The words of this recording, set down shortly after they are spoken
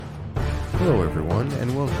Hello, everyone,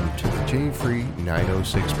 and welcome to the J-Free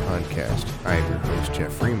 906 podcast. I am your host,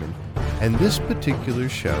 Jeff Freeman, and this particular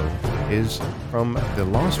show is from the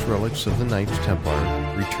Lost Relics of the Knights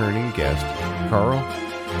Templar returning guest, Carl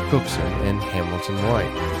Cookson in Hamilton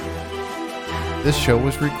White. This show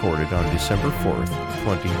was recorded on December 4th,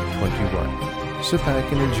 2021. Sit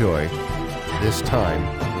back and enjoy this time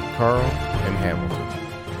with Carl and Hamilton.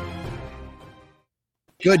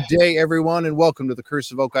 Good day, everyone, and welcome to the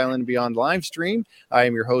Curse of Oak Island and Beyond live stream. I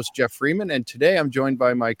am your host, Jeff Freeman, and today I'm joined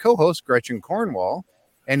by my co-host, Gretchen Cornwall,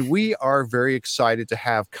 and we are very excited to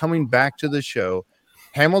have coming back to the show,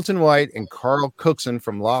 Hamilton White and Carl Cookson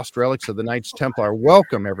from Lost Relics of the Knights Templar.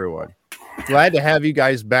 Welcome, everyone. Glad to have you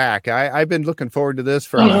guys back. I've been looking forward to this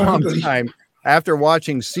for a long time. After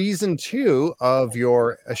watching season 2 of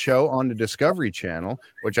your show on the Discovery Channel,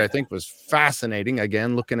 which I think was fascinating,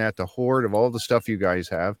 again, looking at the hoard of all the stuff you guys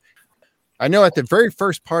have. I know at the very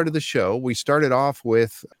first part of the show, we started off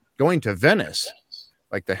with going to Venice,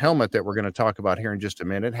 like the helmet that we're going to talk about here in just a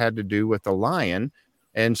minute had to do with the lion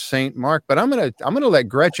and St. Mark. But I'm going to let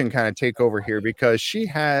Gretchen kind of take over here because she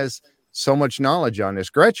has so much knowledge on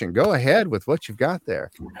this. Gretchen, go ahead with what you've got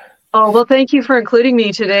there. Oh, well, thank you for including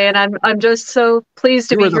me today. And I'm just so pleased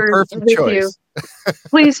to be here with you.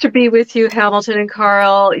 Pleased to be with you, Hamilton and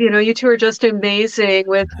Carl. You know, you two are just amazing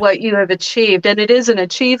with what you have achieved. And it is an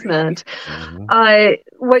achievement.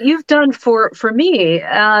 What you've done for me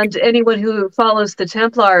and anyone who follows the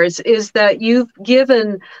Templars is that you've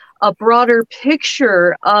given a broader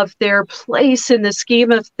picture of their place in the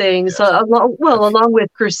scheme of things, along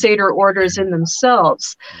with Crusader orders in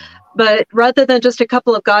themselves. But rather than just a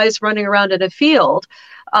couple of guys running around in a field,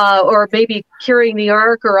 or maybe carrying the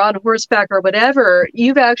ark or on horseback or whatever,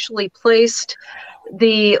 you've actually placed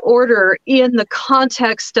the order in the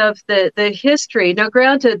context of the history. Now,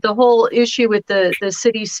 granted, the whole issue with the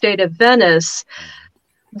city-state of Venice,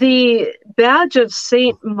 the badge of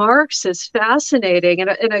St. Mark's is fascinating.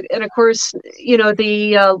 And of course, you know,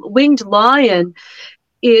 the winged lion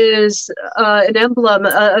is an emblem,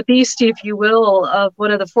 a beast, if you will, of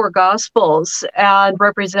one of the four Gospels and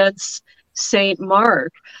represents St.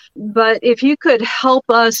 Mark. But if you could help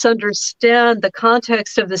us understand the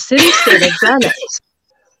context of the city-state of Venice.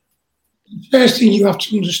 The first thing you have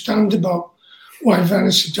to understand about why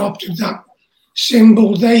Venice adopted that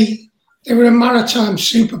symbol, they were a maritime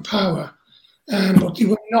superpower, but they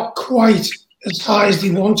were not quite as high as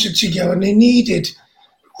they wanted to go, and they needed...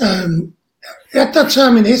 at that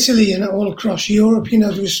time in Italy and all across Europe, you know,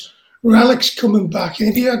 there was relics coming back. And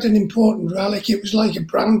if you had an important relic, it was like a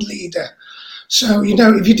brand leader. So, you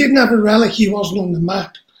know, if you didn't have a relic, you wasn't on the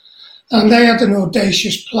map. And they had an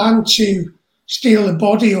audacious plan to steal the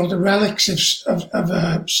body or the relics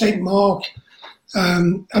of St. Mark.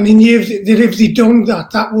 And he knew that if they'd done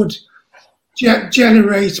that, that would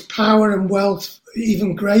generate power and wealth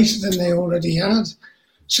even greater than they already had.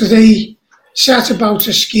 So they set about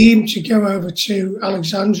a scheme to go over to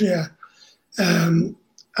Alexandria and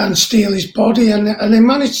steal his body. And they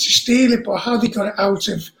managed to steal it, but how they got it out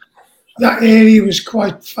of that area was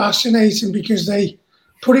quite fascinating because they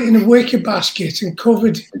put it in a wicker basket and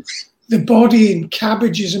covered the body in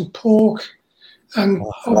cabbages and pork. And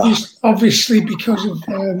obviously because of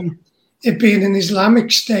it being an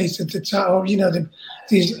Islamic state at the time, or, you know,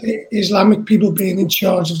 these Islamic people being in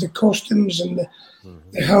charge of the customs and the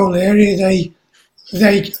whole area,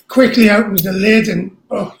 they quickly opened the lid and,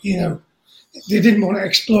 you know, they didn't want to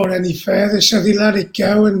explore any further, so they let it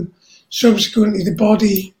go. And subsequently, the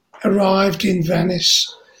body arrived in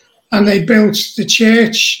Venice, and they built the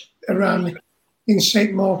church around in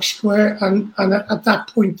St. Mark's Square. And at that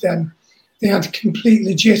point, then they had complete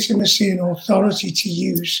legitimacy and authority to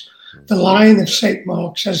use the Lion of St.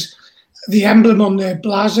 Mark's as the emblem on their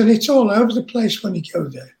blazon. It's all over the place when you go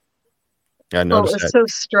there. It was so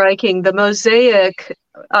striking. The mosaic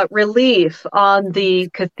relief on the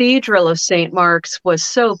Cathedral of St. Mark's was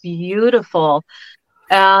so beautiful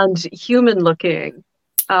and human-looking.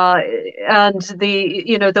 And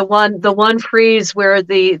the one frieze where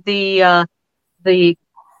the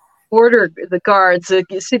guards,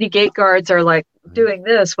 the city gate guards, are like doing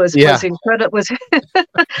this was incredible.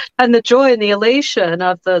 And the joy and the elation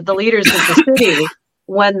of the leaders of the city.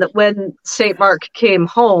 When St. Mark came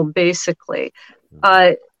home, basically,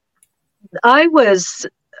 I was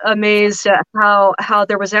amazed at how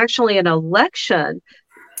there was actually an election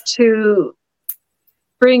to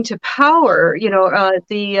bring to power. You know,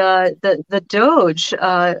 the Doge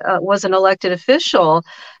was an elected official,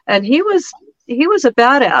 and he was a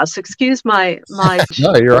badass. Excuse my.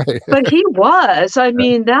 No, you're right. But he was. I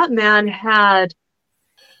mean, that man had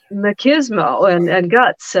machismo and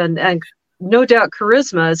guts and no doubt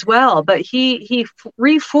charisma as well, but he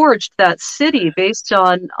reforged that city based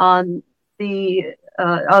on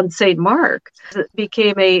St. Mark. It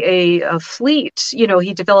became a fleet.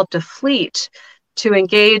 He developed a fleet to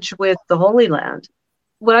engage with the Holy Land.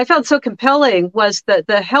 What I found so compelling was that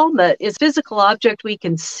the helmet is a physical object we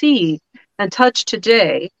can see and touch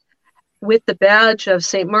today with the badge of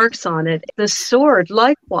St. Mark's on it. The sword,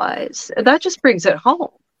 likewise. That just brings it home.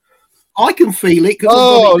 I can feel it.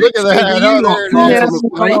 Oh, look at that.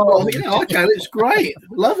 I can. It's great.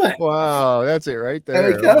 Love it. Wow, that's it right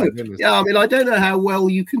there. There we go. Yeah, I mean, I don't know how well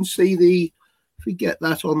you can see if we get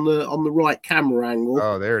that on the right camera angle.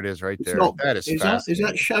 Oh, there it is right there. That is fascinating.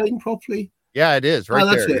 Is that showing properly? Yeah, it is right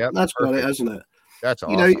that's there. It. Yep, that's got it, hasn't it? That's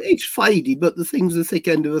awesome. It's faded, but the thing's the thick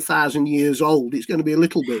end of 1,000 years old. It's going to be a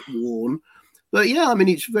little bit worn. But yeah, I mean,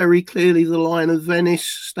 it's very clearly the Lion of Venice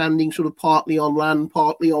standing sort of partly on land,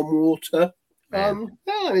 partly on water.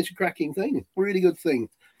 It's a cracking thing. A really good thing.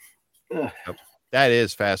 That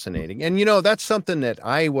is fascinating. And, that's something that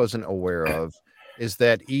I wasn't aware of, is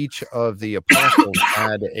that each of the apostles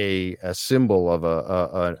had a symbol of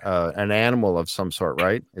an animal of some sort,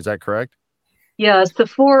 right? Is that correct? Yes, the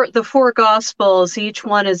four Gospels, each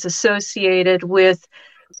one is associated with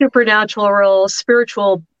supernatural,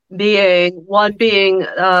 spiritual being. One being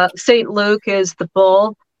St. Luke is the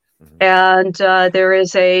bull, and there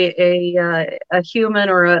is a human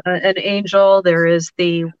or an angel. There is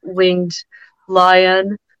the winged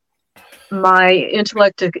lion. My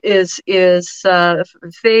intellect is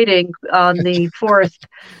fading on the fourth.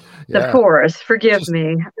 The fourth, forgive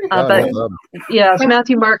me. But yes,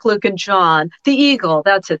 Matthew, Mark, Luke, and John. The eagle,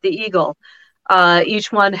 that's it, the eagle.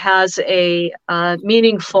 Each one has a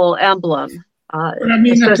meaningful emblem. But I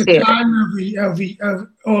mean, at the time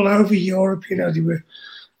all over Europe, they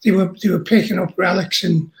were picking up relics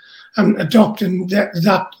and adopting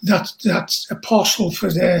that apostle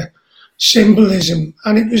for their symbolism.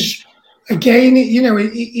 And it was, again,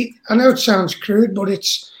 I know it sounds crude, but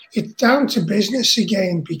it's down to business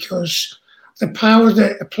again, because the power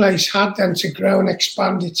that a place had then to grow and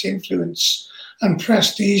expand its influence and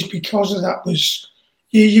prestige because of that was,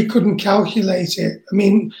 you couldn't calculate it. I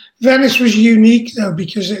mean, Venice was unique though,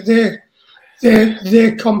 because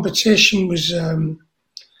their competition was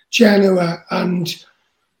Genoa, and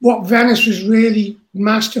what Venice was really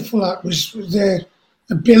masterful at was their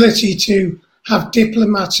ability to have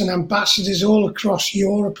diplomats and ambassadors all across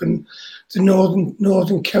Europe and the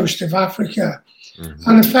northern coast of Africa. Mm-hmm.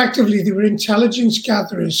 And effectively they were intelligence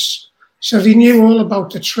gatherers, so they knew all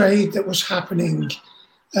about the trade that was happening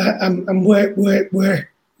and where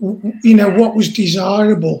what was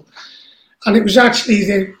desirable. And it was actually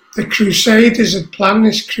the Crusaders had planned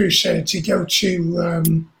this crusade to go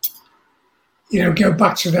to go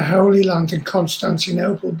back to the Holy Land in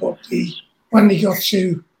Constantinople, but when they got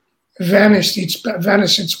to Venice,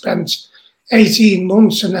 Venice had spent 18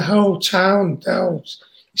 months, and the whole town, the whole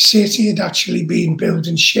city had actually been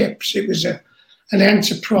building ships. It was an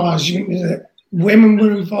enterprise. Women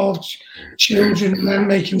were involved, children, men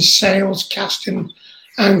making sails, casting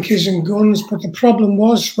anchors and guns. But the problem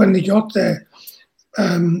was, when they got there,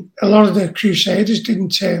 a lot of the Crusaders didn't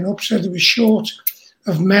turn up, so they were short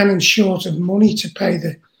of men and short of money to pay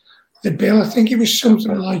the bill. I think it was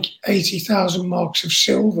something like 80,000 marks of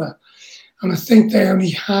silver, and I think they only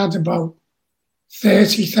had about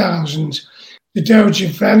 30,000. The Doge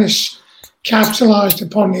of Venice capitalized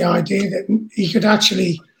upon the idea that he could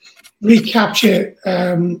actually recapture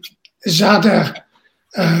Zadar,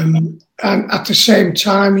 and at the same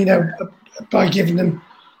time, by giving them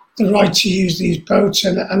the right to use these boats,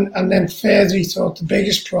 and then further, he thought the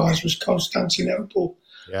biggest prize was Constantinople,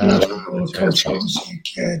 and that's where all the controversy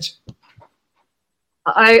occurred.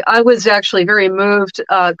 I was actually very moved,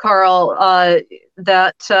 Carl,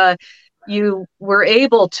 that you were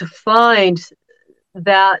able to find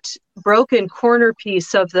that broken corner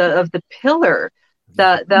piece of the pillar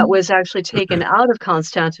that was actually taken out of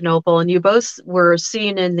Constantinople, and you both were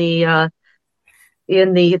seen in that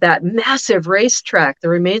massive racetrack, the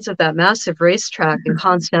remains of that massive racetrack in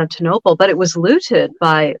Constantinople, but it was looted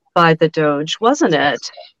by the Doge, wasn't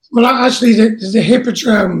it? Well, actually, the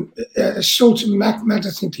Hippodrome, Sultan Mehmed,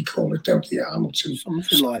 I think they call it, don't they, Hamilton?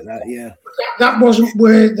 Something like that, yeah. That wasn't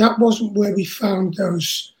where we found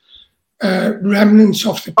those remnants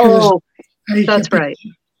of the pillars. Oh, that's right.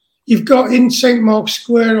 You've got in St. Mark's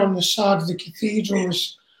Square on the side of the cathedral,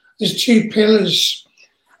 there's two pillars,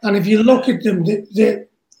 and if you look at them, they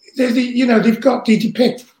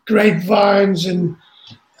depict grapevines and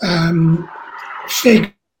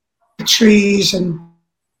fig trees and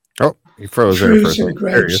he froze fruits and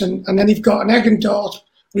grapes, and then you've got an egg and dart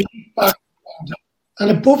back And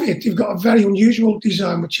above it, they've got a very unusual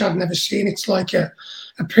design, which I've never seen. It's like a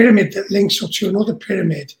pyramid that links up to another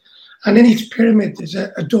pyramid. And in each pyramid, there's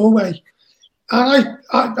a doorway. And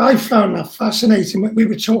I found that fascinating. We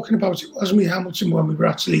were talking about it, wasn't we, Hamilton, when we were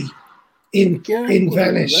actually in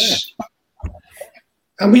Venice.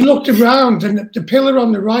 And we looked around, and the pillar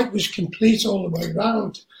on the right was complete all the way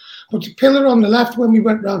around. But the pillar on the left, when we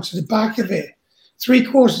went round to the back of it,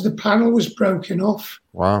 3/4 of the panel was broken off.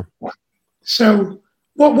 Wow. So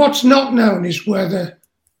what's not known is whether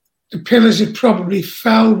the pillars had probably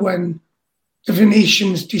fell when the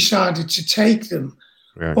Venetians decided to take them,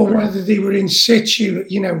 or whether they were in situ,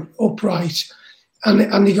 upright,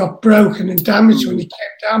 and they got broken and damaged when they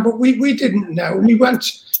came down. But we didn't know. We went,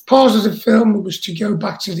 part of the film was to go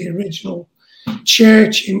back to the original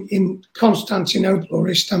church in Constantinople, or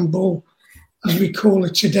Istanbul, as we call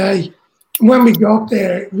it today. And when we got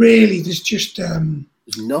there, really, there's just...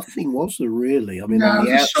 there's nothing, was there, really? I mean, no, on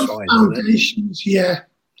the outside. Some foundations, yeah.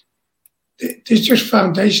 There's just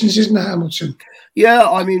foundations, isn't there, Hamilton? Yeah,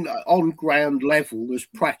 I mean, on ground level, there's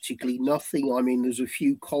practically nothing. I mean, there's a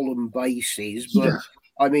few column bases, but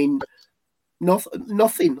I mean,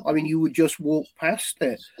 nothing. I mean, you would just walk past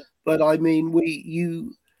it. But I mean,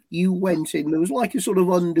 you went in. There was like a sort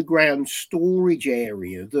of underground storage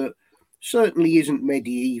area that certainly isn't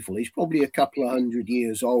medieval. It's probably a couple of 100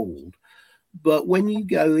 years old. But when you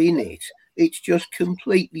go in it, it's just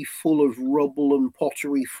completely full of rubble and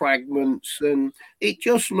pottery fragments, and it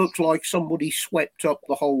just looks like somebody swept up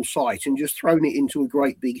the whole site and just thrown it into a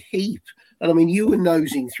great big heap. And I mean, you were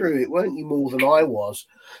nosing through it, weren't you, more than I was?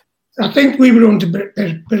 I think we were under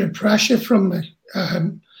a bit of pressure from the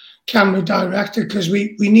camera director, because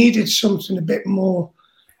we needed something a bit more,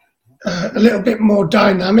 a little bit more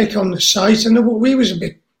dynamic on the site, and we was a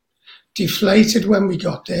bit deflated when we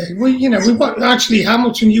got there. We actually,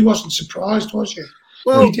 Hamilton, you wasn't surprised, was you?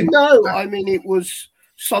 Well, no, I mean, it was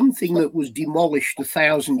something that was demolished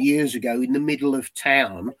 1,000 years ago in the middle of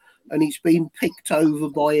town, and it's been picked over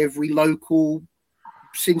by every local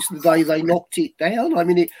since the day they knocked it down. I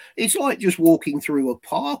mean, it's like just walking through a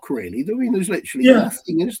park, really. I mean, there's literally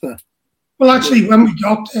nothing, is there? Well, actually, when we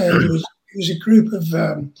got there, there was a group of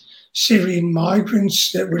Syrian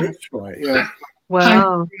migrants that were... That's right, yeah.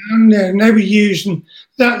 Wow. And they were using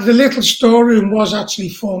that. The little storeroom was actually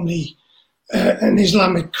formerly an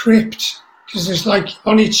Islamic crypt, because there's like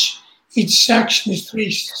on each section is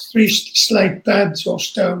three slate beds or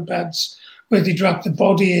stone beds where they drop the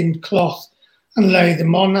body in cloth and lay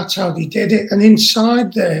them on. That's how they did it. And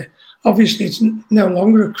inside there, obviously it's no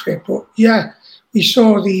longer a crypt, but yeah, we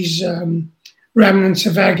saw these remnants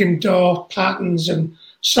of egg and dart patterns and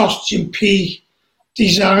sausage and pea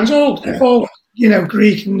designs, all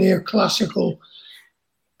Greek and neoclassical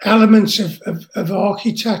elements of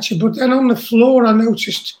architecture. But then on the floor, I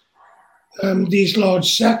noticed these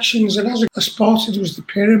large sections, and as I spotted was the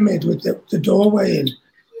pyramid with the doorway in.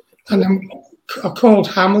 And I called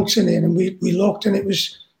Hamilton in, and we looked, and it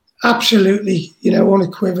was absolutely,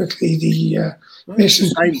 unequivocally the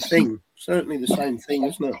same thing. Certainly the same thing,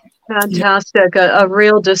 isn't it? Fantastic. A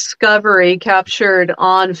real discovery captured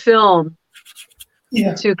on film.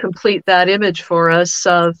 Yeah. To complete that image for us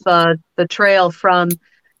of the trail from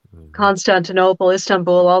Constantinople,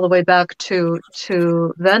 Istanbul, all the way back to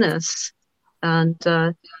Venice, and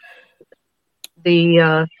the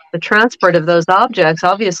transport of those objects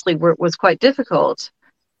obviously was quite difficult.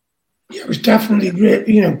 Yeah, it was definitely great,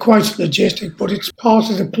 quite logistic, but it's part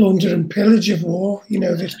of the plunder and pillage of war.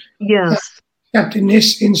 Except in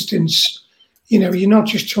this instance, you're not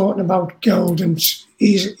just talking about gold and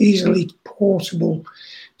easily portable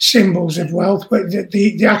symbols of wealth, but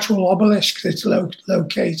the actual obelisk that's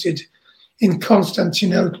located in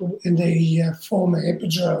Constantinople in the former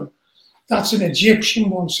Hippodrome, that's an Egyptian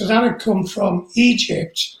one. So that had come from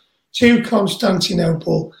Egypt to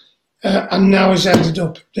Constantinople, and now has ended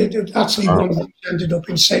up, one ended up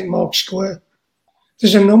in St. Mark's Square.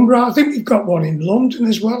 There's a number, I think we've got one in London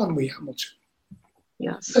as well, haven't we, Hamilton?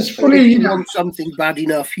 Yes. It's funny, if you want something bad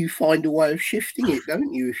enough, you find a way of shifting it,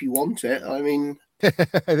 don't you, if you want it? I mean... I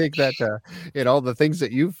think that, the things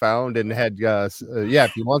that you found and had,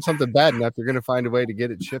 if you want something bad enough, you're going to find a way to get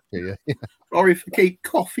it shipped to you. Sorry if I keep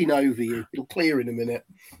coughing over you. It'll clear in a minute.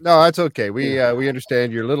 No, that's okay. We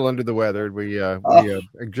understand you're a little under the weather. We are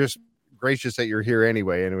just gracious that you're here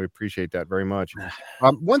anyway, and we appreciate that very much.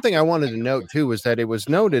 One thing I wanted to note, too, was that it was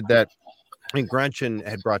noted that, I think Gretchen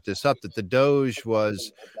had brought this up, that the Doge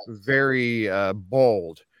was very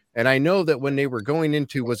bold. And I know that when they were going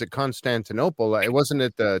into, was it Constantinople? It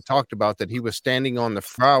wasn't talked about that he was standing on the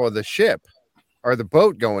prow of the ship or the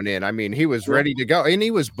boat going in. I mean, he was ready to go, and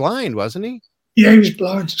he was blind, wasn't he? Yeah, he was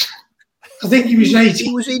blind. I think he was 80.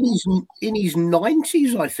 He was in his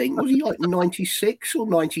 90s, I think. Was he like 96 or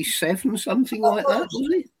 97, something like that, was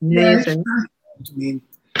he? Amazing. Yeah, I mean,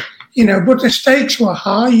 but the stakes were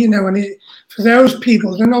high, and for those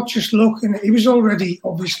people, they're not just looking. He was already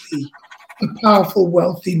obviously a powerful,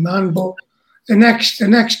 wealthy man, but the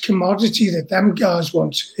next commodity that them guys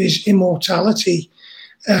want is immortality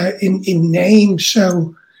in name.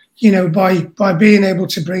 So, by being able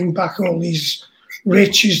to bring back all these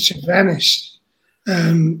riches to Venice,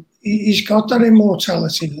 he's got that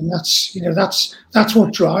immortality, and that's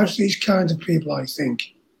what drives these kind of people, I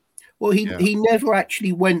think. Well, he never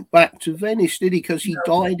actually went back to Venice, did he? Because he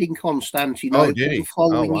died in Constantinople the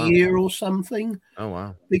following year or something. Oh,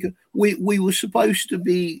 wow. Because we were supposed to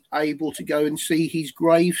be able to go and see his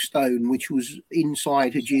gravestone, which was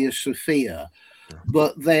inside Hagia Sophia.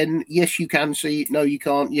 But then, yes, you can see it. No, you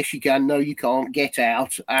can't. Yes, you can. No, you can't. Get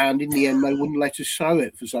out. And in the end, they wouldn't let us show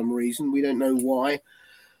it for some reason. We don't know why.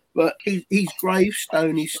 But his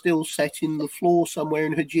gravestone is still set in the floor somewhere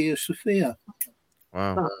in Hagia Sophia.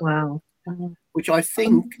 Wow. Oh, wow. Which I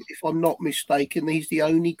think, if I'm not mistaken, he's the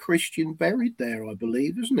only Christian buried there, I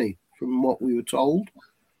believe, isn't he? From what we were told.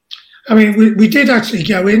 I mean, we did actually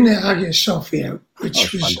go in there, Hagia Sophia,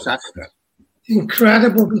 which was fantastic.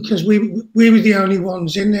 Incredible, because we were the only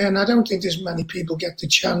ones in there, and I don't think there's many people get the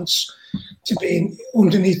chance to be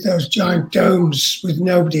underneath those giant domes with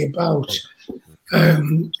nobody about.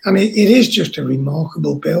 And it is just a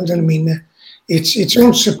remarkable building. I mean, it's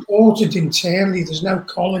unsupported internally. There's no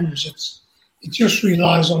columns. It just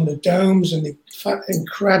relies on the domes and the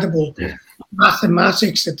incredible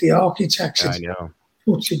mathematics that the architects have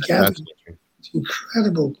put together. It's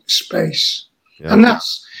incredible space. Yeah. And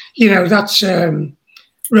that's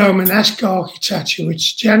Romanesque architecture,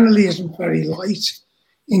 which generally isn't very light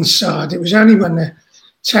inside. It was only when the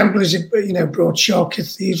Templars, brought Shaw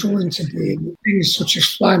Cathedral into being, things such as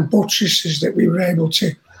flying buttresses, that we were able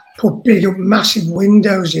to put big, massive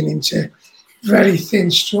windows into very thin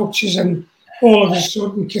structures, and all of a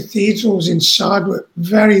sudden cathedrals inside were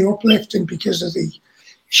very uplifting because of the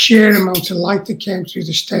sheer amount of light that came through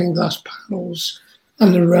the stained glass panels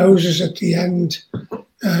and the roses at the end.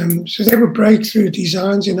 So they were breakthrough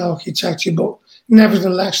designs in architecture, but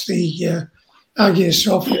nevertheless, the Hagia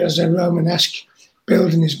Sophia as a Romanesque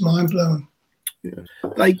building is mind-blowing. Yeah.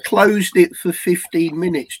 They closed it for 15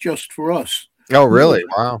 minutes just for us. Oh, really?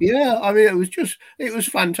 Wow. Yeah, I mean, it was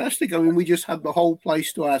fantastic. I mean, we just had the whole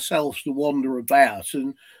place to ourselves to wander about,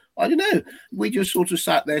 and I don't know, we just sort of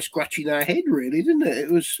sat there scratching our head, really, didn't it?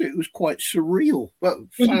 It was quite surreal, but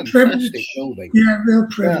fantastic building. Yeah, real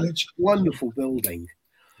privilege. Yeah, wonderful building.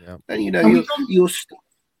 Yeah. And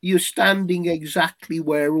you're standing exactly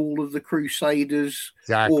where all of the Crusaders,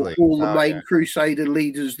 or all the main Crusader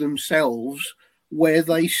leaders themselves, where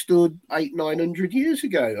they stood 800-900 years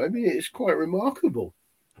ago. I mean, it's quite remarkable.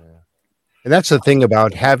 Yeah. And that's the thing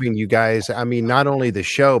about having you guys. I mean, not only the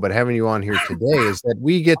show, but having you on here today is that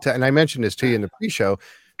we get to, and I mentioned this to you in the pre-show,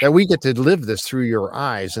 that we get to live this through your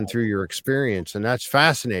eyes and through your experience. And that's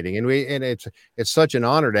fascinating. And it's such an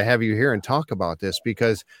honor to have you here and talk about this,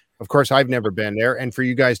 because of course I've never been there. And for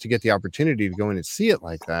you guys to get the opportunity to go in and see it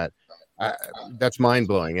like that, that's mind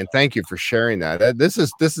blowing. And thank you for sharing that. This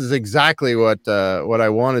is exactly what I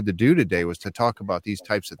wanted to do today, was to talk about these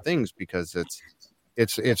types of things, because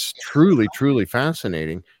it's truly, truly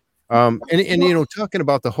fascinating. And talking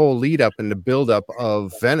about the whole lead up and the build up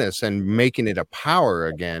of Venice and making it a power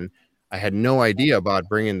again. I had no idea about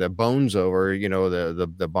bringing the bones over,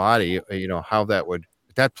 the body, how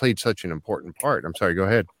that played such an important part. I'm sorry, go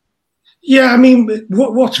ahead. Yeah, I mean,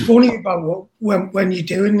 what's funny about when you're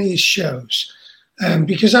doing these shows,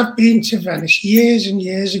 because I've been to Venice years and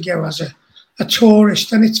years ago as a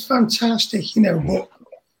tourist, and it's fantastic, but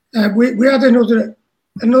we had another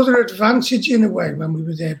advantage in a way when we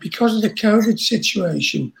were there because of the COVID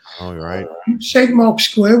situation. Oh, right. St. Mark's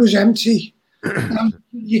Square was empty.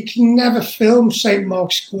 You can never film St.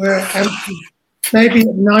 Mark's Square empty, maybe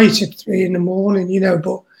at night at 3 a.m,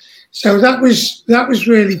 but so that was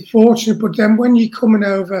really fortunate. But then when you're coming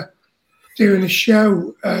over doing a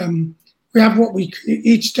show, we have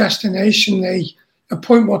each destination, they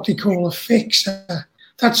appoint what they call a fixer.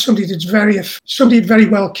 That's somebody that's very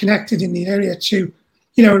well connected in the area to,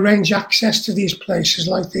 arrange access to these places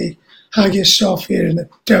like the Hagia Sophia and the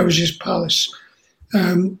Doge's Palace.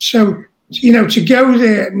 So, to go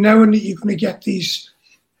there knowing that you're going to get these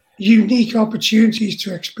unique opportunities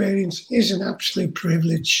to experience is an absolute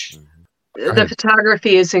privilege. The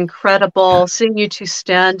photography is incredible. Seeing you two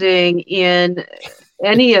standing in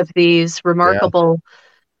any of these remarkable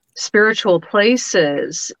spiritual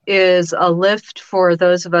places is a lift for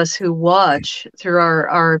those of us who watch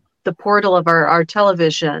through the portal of our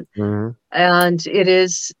television. Mm-hmm. And it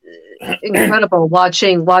is incredible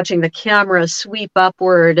watching the camera sweep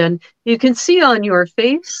upward, and you can see on your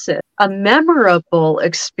face a memorable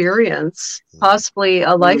experience, possibly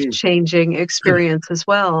a life-changing experience as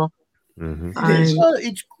well. Mm-hmm.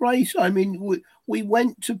 It's great. I mean, we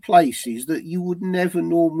went to places that you would never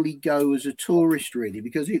normally go as a tourist, really,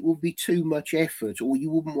 because it would be too much effort, or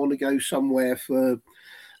you wouldn't want to go somewhere for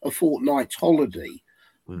a fortnight's holiday.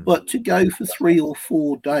 But to go for 3 or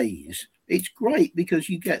 4 days, it's great because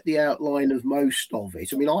you get the outline of most of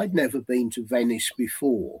it. I mean, I'd never been to Venice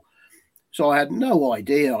before, so I had no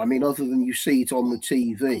idea. I mean, other than you see it on the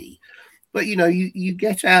TV. But, you know, you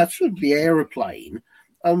get out of the aeroplane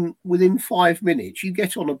and within 5 minutes you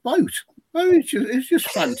get on a boat. Oh, it's just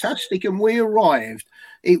fantastic. And we arrived.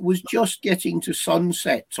 It was just getting to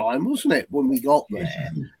sunset time, wasn't it, when we got there?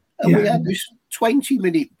 And we had this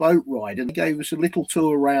 20-minute boat ride, and they gave us a little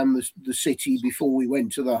tour around the city before we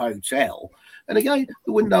went to the hotel. And again,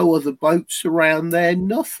 there were no other boats around there,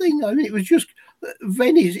 nothing. I mean, it was just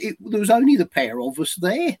Venice. There was only the pair of us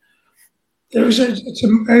there. It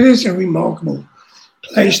is a remarkable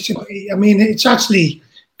place to be. I mean, it's actually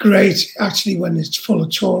great, when it's full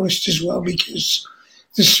of tourists as well, because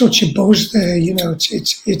there's such a buzz there. You know,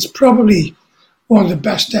 it's probably one of the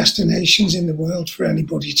best destinations in the world for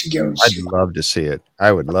anybody to go and see. I'd love to see it.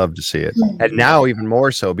 I would love to see it. And now even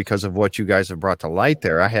more so because of what you guys have brought to light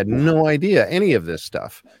there. I had no idea any of this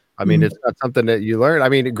stuff. I mean, it's not something that you learn. I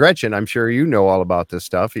mean, Gretchen, I'm sure you know all about this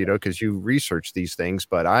stuff, you know, because you research these things,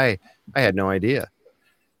 but I had no idea.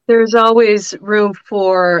 There's always room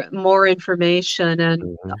for more information,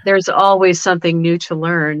 and there's always something new to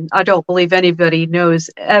learn. I don't believe anybody knows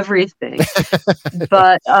everything,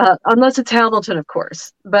 but unless it's Hamilton, of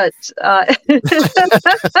course. But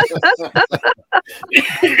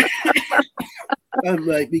don't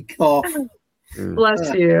make me cough.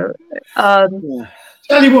 Bless you. Tell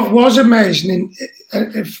you what was amazing,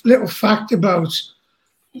 a little fact about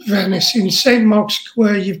Venice. In St. Mark's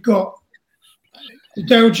Square, you've got the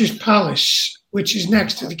Doge's Palace, which is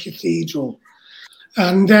next to the cathedral.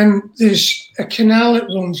 And then there's a canal that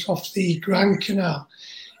runs off the Grand Canal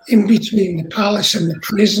in between the palace and the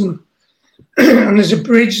prison. And there's a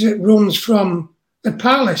bridge that runs from the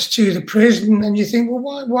palace to the prison. And you think,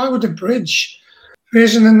 well, why would a bridge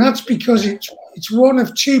prison? And that's because it's one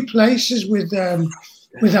of 2 places with a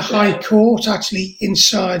high court actually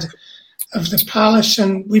inside of the palace.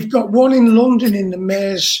 And we've got one in London in the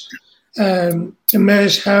mayor's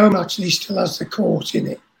home actually still has the court in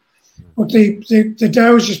it, but the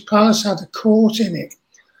Doge's Palace had a court in it,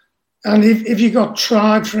 and if you got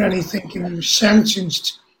tried for anything and you were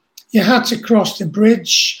sentenced, you had to cross the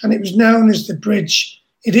bridge, and it is known as the Bridge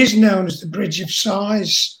of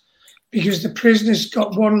Sighs, because the prisoners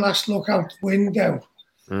got one last look out the window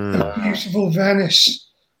at beautiful Venice,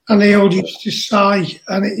 and they all used to sigh,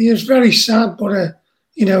 and it was very sad, but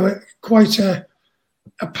quite a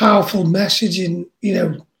powerful message. In,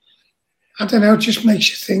 I don't know, it just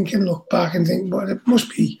makes you think and look back and think, well, it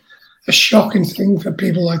must be a shocking thing for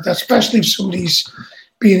people like that, especially if somebody's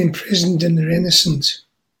being imprisoned and they're innocent.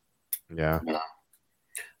 Yeah.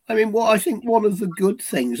 I mean, I think one of the good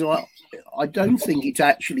things, I don't think it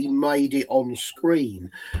actually made it on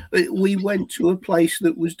screen. We went to a place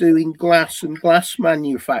that was doing glass and glass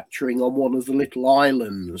manufacturing on one of the little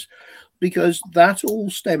islands, because that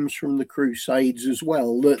all stems from the Crusades as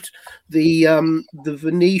well, that the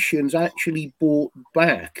Venetians actually brought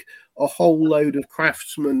back a whole load of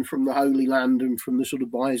craftsmen from the Holy Land and from the sort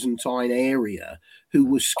of Byzantine area who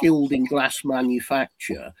were skilled in glass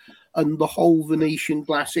manufacture. And the whole Venetian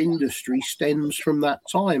glass industry stems from that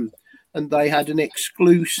time. And they had an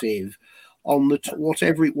exclusive on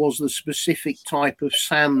whatever it was, the specific type of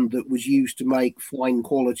sand that was used to make fine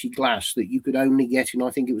quality glass that you could only get in, I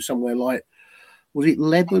think it was somewhere like, was it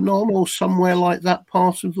Lebanon or somewhere like that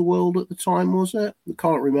part of the world at the time, was it? I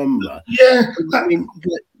can't remember. Yeah. I mean,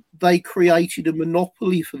 they created a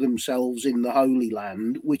monopoly for themselves in the Holy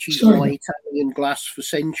Land, which is why Italian glass for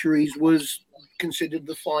centuries was considered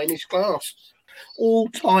the finest glass. All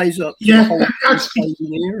ties up to the whole Crusade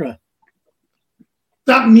era.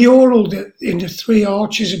 That mural in the 3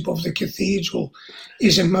 arches above the cathedral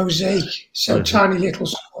is a mosaic, so tiny little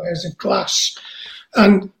squares of glass.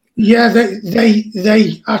 And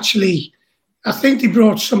they actually, I think they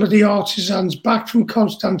brought some of the artisans back from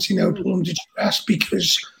Constantinople under duress,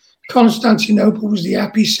 because Constantinople was the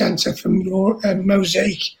epicenter for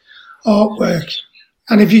mosaic artwork.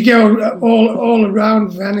 And if you go all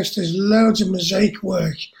around Venice, there's loads of mosaic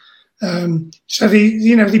work So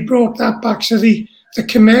they brought that back. So the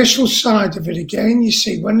commercial side of it again, you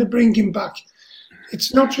see, when they're bringing back,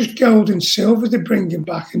 it's not just gold and silver they're bringing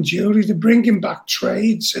back and jewelry, they're bringing back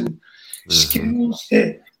trades and skills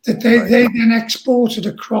that they then exported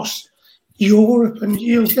across Europe. And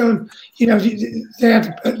you'll go and, they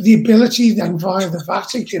had the ability then via the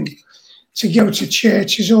Vatican to go to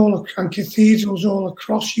churches and cathedrals all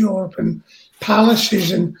across Europe and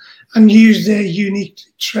palaces and use their unique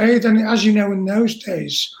trade. And as you know, in those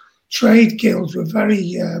days, trade guilds were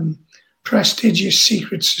very prestigious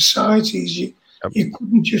secret societies. You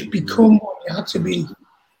couldn't just become one, you had to be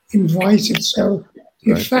invited. So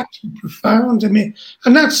the effects were profound. I mean,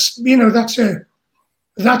 and that's a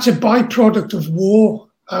byproduct of war.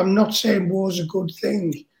 I'm not saying war's a good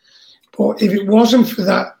thing, but if it wasn't for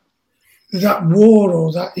that war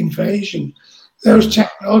or that invasion, those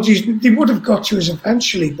technologies, they would have got to us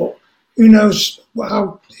eventually, but who knows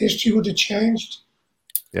how history would have changed.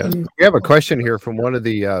 Yeah, we have a question here from one of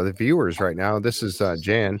the viewers right now. This is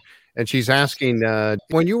Jan, and she's asking,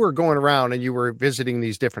 when you were going around and you were visiting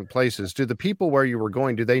these different places, do the people where you were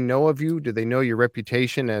going, do they know of you? Do they know your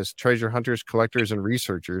reputation as treasure hunters, collectors, and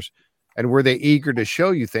researchers? And were they eager to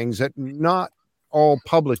show you things that not all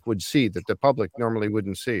public would see, that the public normally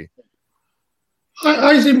wouldn't see?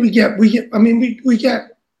 I think we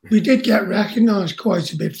did get recognised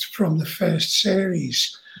quite a bit from the first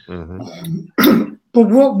series. Mm-hmm. But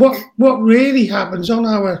what really happens on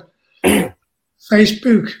our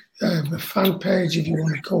Facebook fan page, if you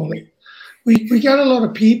want to call it, we get a lot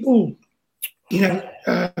of people.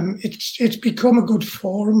 It's become a good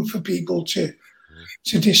forum for people to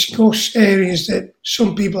discuss areas that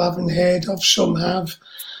some people haven't heard of, some have.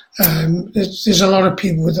 There's a lot of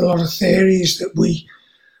people with a lot of theories that we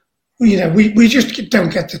just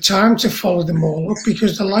don't get the time to follow them all up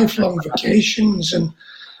because they're lifelong vacations, and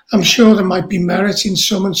I'm sure there might be merit in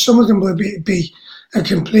some, and some of them will be a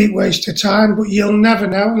complete waste of time, but you'll never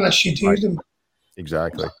know unless you do them.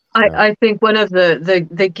 Exactly. I think one of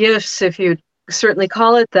the gifts, if you certainly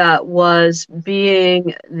call it that, was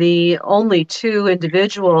being the only two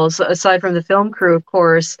individuals, aside from the film crew, of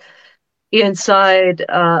course, inside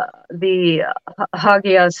the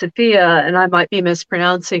Hagia Sophia, and I might be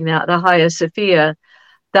mispronouncing that, the Hagia Sophia.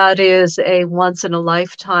 That is a once in a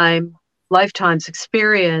lifetime's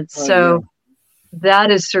experience. So that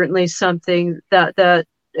is certainly something that an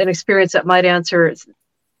experience that might answer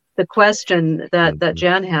the question that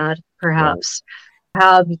Jan had, perhaps.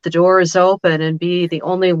 Have the doors open and be the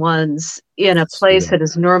only ones in a place that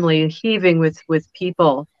is normally heaving with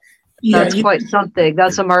people. That's quite something.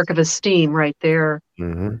 That's a mark of esteem right there.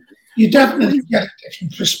 Mm-hmm. You definitely get a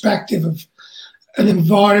different perspective of an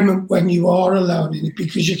environment when you are alone in it,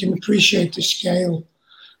 because you can appreciate the scale,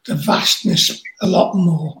 the vastness a lot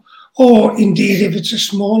more. Or indeed, if it's a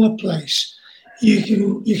smaller place,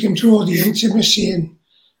 you can draw the intimacy in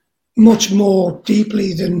much more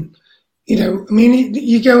deeply than, you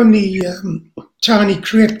go in the tiny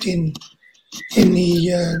crypt in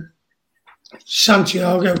the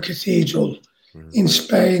Santiago Cathedral in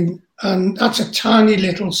Spain, and that's a tiny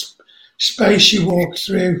little space you walk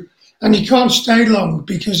through, and you can't stay long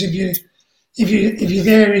because if you're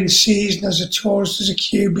there in season as a tourist, there's a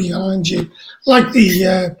queue behind you, like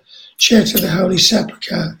the Church of the Holy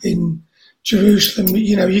Sepulchre in Jerusalem.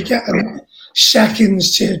 You get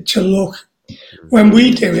seconds to look. When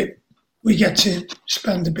we do it, we get to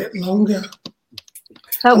spend a bit longer.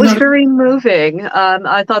 That was very moving.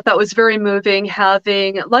 I thought that was very moving.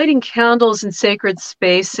 Lighting candles in sacred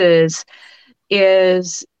spaces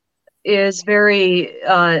is very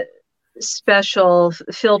special,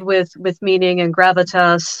 filled with meaning and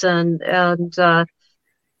gravitas, and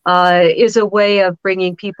is a way of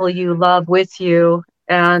bringing people you love with you,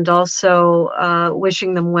 and also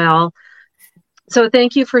wishing them well. So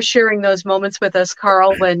thank you for sharing those moments with us,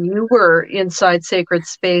 Carl, when you were inside sacred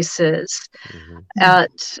spaces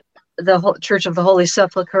at the Church of the Holy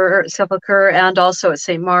Sepulchre and also at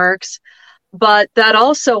St. Mark's. But that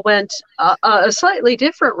also went a slightly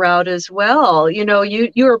different route as well.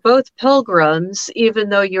 You are both pilgrims, even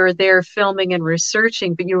though you're there filming and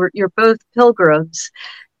researching, but you're both pilgrims.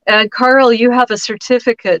 And Carl, you have a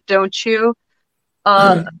certificate, don't you?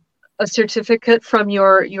 A certificate from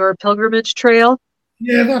your pilgrimage trail?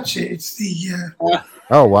 Yeah, that's it. It's the...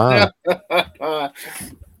 Oh, wow.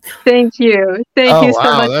 Thank you. Thank you so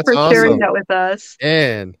much for sharing that with us.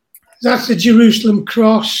 And that's the Jerusalem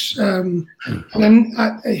Cross. And then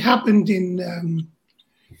it happened in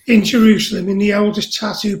Jerusalem, in the oldest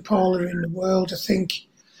tattoo parlor in the world. I think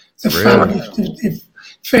the family, the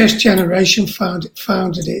first generation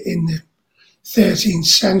founded it in 13th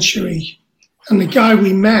century. And the guy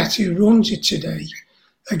we met who runs it today,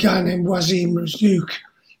 a guy named Wasim Razzouk,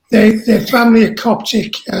 their family are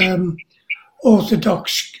Coptic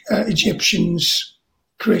Orthodox Egyptians,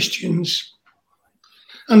 Christians.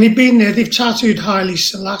 And they've been there, they've tattooed Haile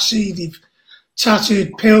Selassie, they've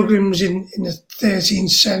tattooed pilgrims in the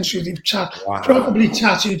 13th century, they've probably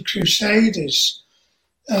tattooed crusaders.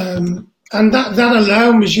 And that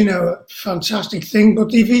alone was, a fantastic thing.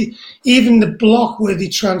 But even the block where they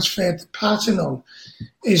transferred the pattern on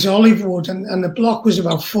is olive wood, and the block was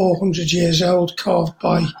about 400 years old, carved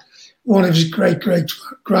by one of his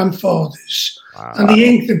great-great-grandfathers. Wow. And they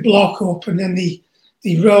inked the block up, and then they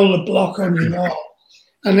roll the block on the wall.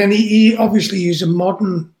 And then he obviously used a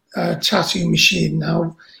modern tattoo machine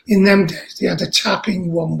now. In them days, they had a tapping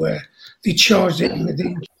one where they charged it with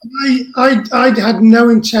ink. I had no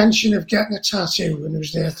intention of getting a tattoo when I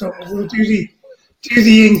was there. I thought, we'll do the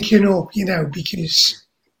inking up, because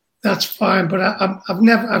that's fine. But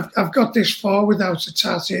I've got this far without a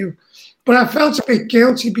tattoo. But I felt a bit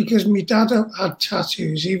guilty because my dad had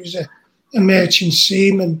tattoos. He was a merchant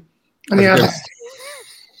seaman, and he had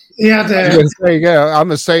there you go.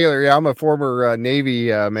 I'm a sailor. Yeah, I'm a former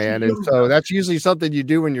Navy man, and so that's usually something you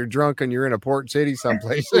do when you're drunk and you're in a port city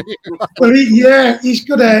someplace. Well, he's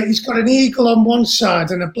got an eagle on one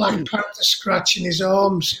side and a black panther scratch in his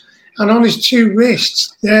arms, and on his two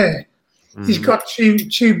wrists there, he's got two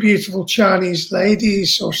beautiful Chinese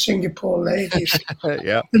ladies or Singapore ladies.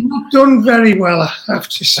 Yeah, they're not done very well, I have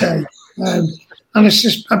to say. And it's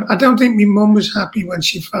just, I don't think my mum was happy when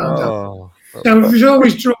she found out. So it was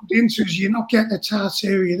always drummed into us, you're not getting a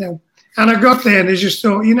tattoo, And I got there and I just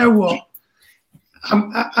thought, you know what?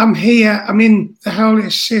 I'm here. I'm in the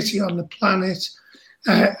holiest city on the planet.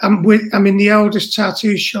 I'm in the oldest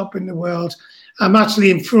tattoo shop in the world. I'm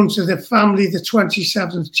actually in front of the family, the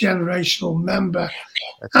 27th generational member.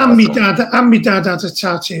 And my dad had a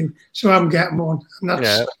tattoo, so I'm getting one. And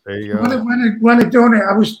that's, there you go. When I done it,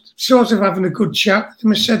 I was sort of having a good chat with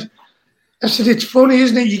him. I said, it's funny,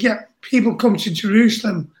 isn't it? You get people come to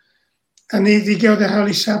Jerusalem and they go to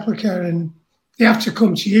Holy Sepulchre and they have to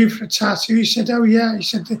come to you for a tattoo. He said, oh yeah. He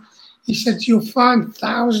said, you'll find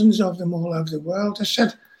thousands of them all over the world. I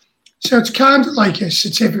said, so it's kind of like a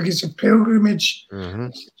certificate of pilgrimage. Mm-hmm.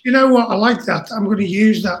 Said, you know what? I like that. I'm going to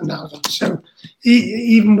use that now. So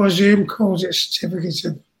even Wasim calls it a certificate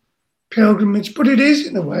of pilgrimage, but it is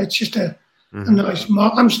in a way. It's just a nice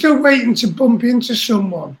mark. I'm still waiting to bump into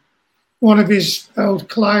one of his old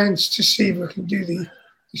clients, to see if we can do the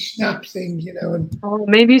snap thing, And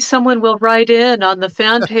maybe someone will write in on the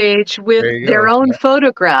fan page with their own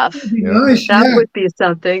photograph. Nice, that would be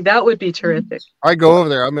something. That would be terrific. I go over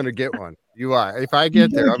there. I'm going to get one. If I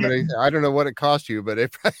get there, I don't know what it cost you, but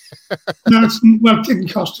it didn't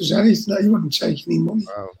cost us anything. You wouldn't take any money.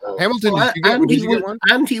 Wow. Hamilton, did you get one?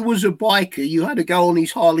 And he was a biker. You had to go on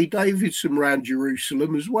his Harley Davidson around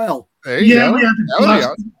Jerusalem as well.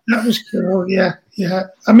 That was cool. Yeah.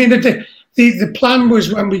 I mean, the plan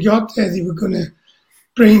was when we got there, they were going to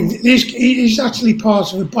bring. He's actually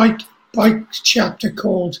part of a bike chapter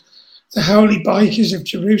called the Holy Bikers of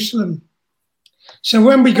Jerusalem. So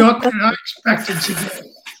when we got there, I expected to get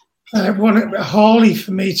a Harley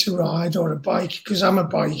for me to ride or a bike, because I'm a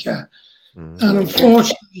biker. And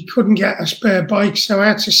unfortunately, he couldn't get a spare bike, so I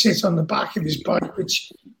had to sit on the back of his bike,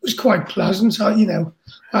 which was quite pleasant. I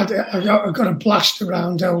got a blast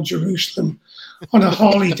around old Jerusalem on a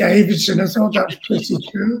Harley Davidson. I thought that was pretty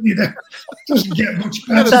cool. It doesn't get much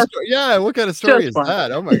better. What kind of story is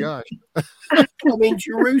that? Oh my gosh! I mean,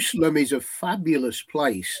 Jerusalem is a fabulous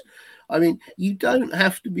place. I mean, you don't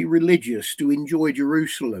have to be religious to enjoy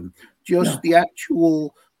Jerusalem. Just the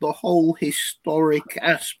whole historic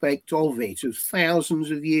aspect of it, of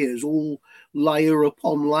thousands of years, all layer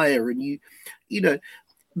upon layer. And you know,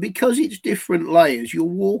 because it's different layers, you're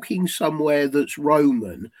walking somewhere that's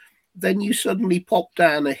Roman, then you suddenly pop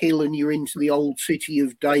down a hill and you're into the old city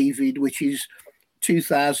of David, which is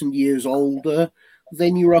 2,000 years older.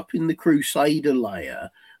 Then you're up in the Crusader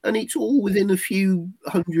layer. And it's all within a few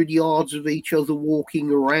 100 yards of each other walking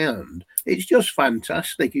around. It's just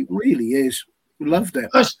fantastic. It really is. Loved it.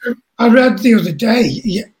 I read the other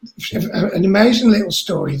day an amazing little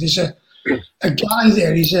story. There's a guy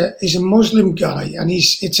there. He's a Muslim guy, and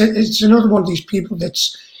it's another one of these people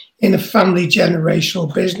that's in a family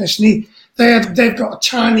generational business. And they had a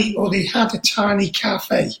tiny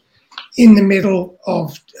cafe in the middle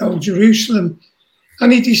of Old Jerusalem.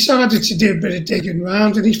 And he decided to do a bit of digging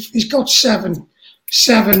around, and he's got seven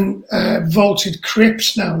vaulted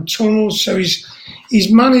crypts now and tunnels. So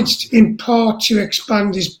he's managed in part to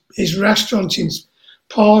expand his restaurant in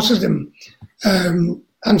part of them. and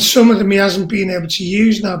some of them he hasn't been able to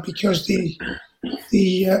use now because the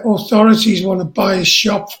authorities want to buy his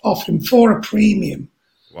shop off him for a premium.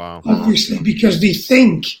 Wow! Obviously, because they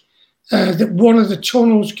think that one of the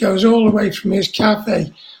tunnels goes all the way from his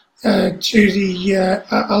cafe to the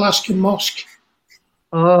Alaskan Mosque.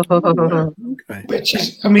 Oh, okay. Which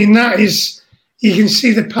is, I mean, that is, you can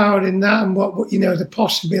see the power in that and what the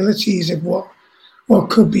possibilities of what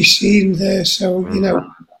could be seen there. So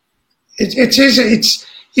it's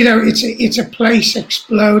a place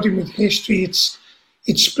exploding with history. It's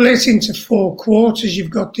split into 4 quarters.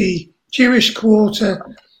 You've got the Jewish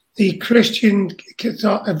quarter, the Christian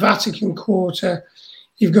Vatican quarter.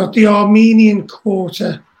 You've got the Armenian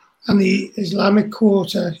quarter and the Islamic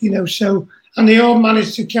quarter. And they all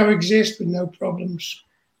manage to coexist with no problems,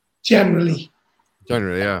 generally.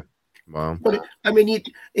 Yeah. Wow. But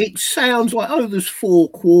it sounds like, there's 4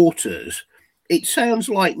 quarters. It sounds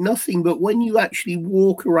like nothing, but when you actually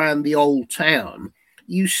walk around the old town,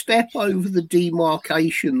 you step over the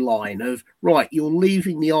demarcation line of, right, you're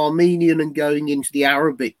leaving the Armenian and going into the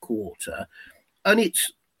Arabic quarter, and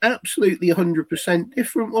it's absolutely 100%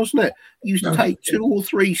 different, wasn't it? You take 2 or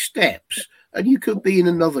 3 steps, and you could be in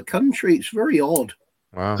another country. It's very odd.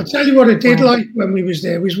 Wow. I'll tell you what I did like when we was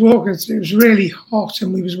there. We was walking through, it was really hot,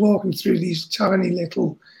 and we was walking through these tiny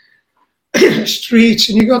little streets,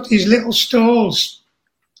 and you got these little stalls,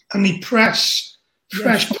 and they press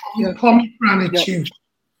fresh pomegranate juice.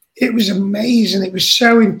 It was amazing. It was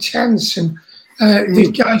so intense, and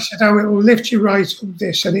the guy said, it will lift you right up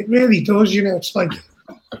this, and it really does. It's like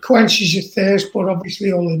quenches your thirst, but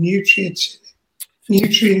obviously all the nutrients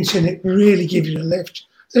in it really give you a lift.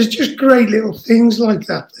 There's just great little things like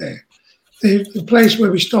that there. The place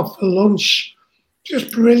where we stopped for lunch,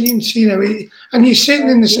 just brilliant, and you're sitting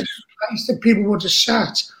in the same place that people would have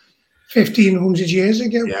sat 1,500 years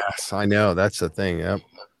ago. Yes, I know. That's the thing. Yep.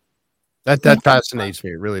 That fascinates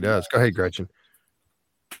me. It really does. Go ahead, Gretchen.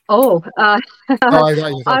 I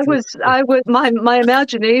was my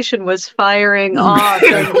imagination was firing off,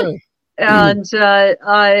 and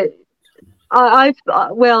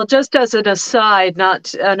well, just as an aside,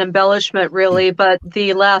 not an embellishment really, but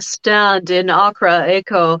the last stand in Accra,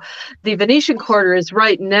 Echo, the Venetian Quarter is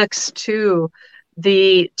right next to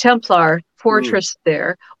the Templar fortress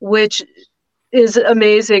there, which is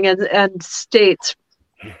amazing and states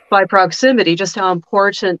by proximity just how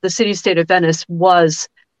important the city-state of Venice was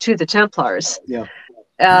to the Templars. Yeah.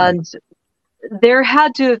 And there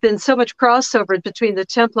had to have been so much crossover between the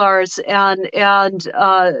Templars and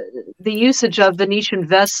the usage of Venetian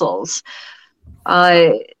vessels,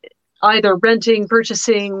 either renting,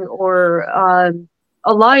 purchasing, or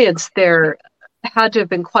alliance there had to have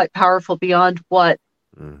been quite powerful beyond what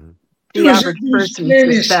the average person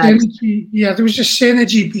suspects. There was a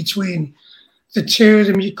synergy between the two of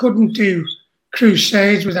them. You couldn't do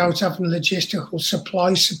crusades without having logistical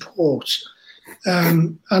supply support.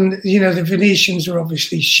 And the Venetians were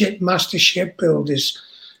obviously master shipbuilders,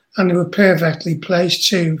 and they were perfectly placed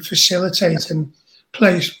to facilitate and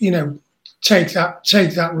take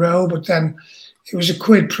that role. But then it was a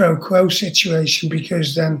quid pro quo situation,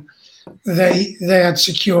 because then they had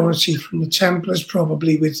security from the Templars,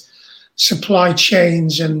 probably with supply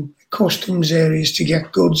chains and customs areas to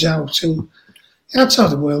get goods out, and that's how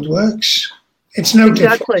the world works. It's no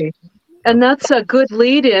different. And that's a good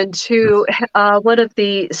lead into one of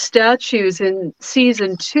the statues in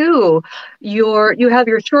season 2. You have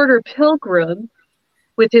your shorter pilgrim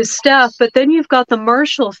with his staff, but then you've got the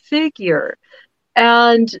martial figure,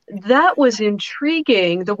 and that was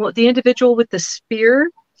intriguing. The individual with the spear,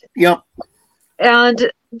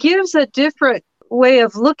 and gives a different way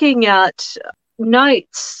of looking at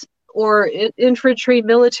knights or infantry,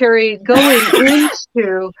 military going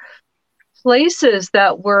into places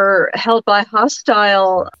that were held by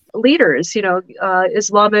hostile leaders,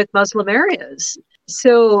 Islamic Muslim areas.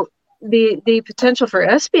 So the potential for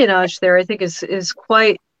espionage there, I think, is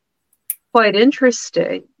quite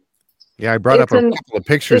interesting. Yeah, I brought up a couple of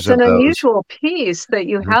pictures of those. It's an unusual piece that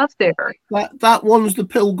you have there. That one's the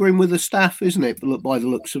pilgrim with the staff, isn't it? By the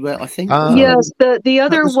looks of it, I think. Yes, the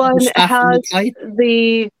other one has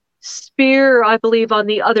the spear, I believe, on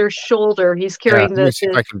the other shoulder. He's carrying let me see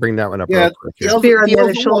if I can bring that one up. Spear on the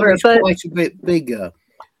other shoulder, but quite a bit bigger.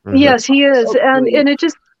 Yes, he is, and it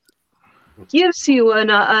just gives you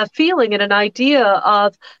a feeling and an idea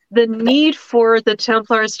of the need for the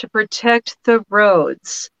Templars to protect the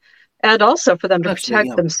roads, and also for them to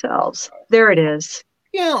protect themselves. There it is.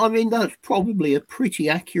 Yeah, I mean, that's probably a pretty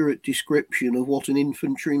accurate description of what an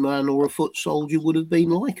infantryman or a foot soldier would have been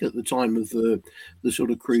like at the time of the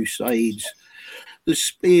sort of Crusades. the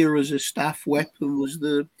spear as a staff weapon was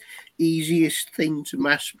the easiest thing to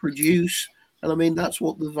mass produce. And I mean, that's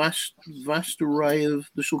what the vast array of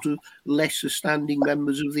the sort of lesser standing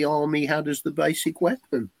members of the army had as the basic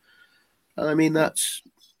weapon. And I mean,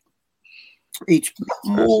 it's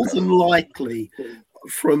more than likely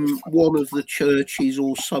from one of the churches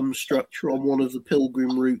or some structure on one of the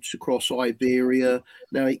pilgrim routes across Iberia.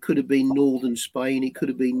 Now, it could have been northern Spain, it could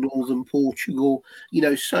have been northern Portugal. You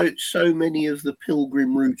know, so many of the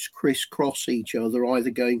pilgrim routes crisscross each other, either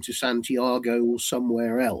going to Santiago or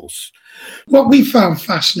somewhere else. What we found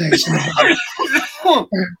fascinating about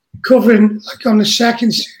covering, like on the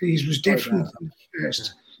second series, was different than the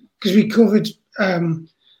first, because we covered,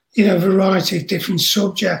 you know, a variety of different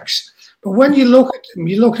subjects. But when you look at them,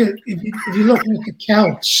 if you're looking at the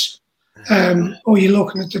Celts or you're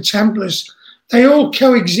looking at the Templars, they all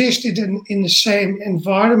coexisted in the same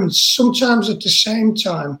environments, sometimes at the same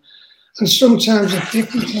time and sometimes at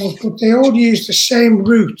different times, but they all used the same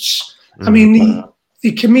routes. I mean,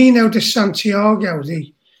 the Camino de Santiago,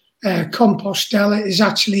 the Compostela, is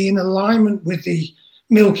actually in alignment with the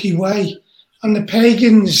Milky Way, and the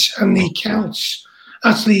pagans and the Celts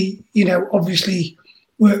actually, you know, obviously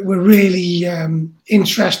were really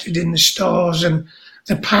interested in the stars and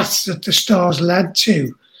the paths that the stars led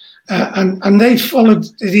to. And they followed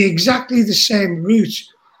exactly the same route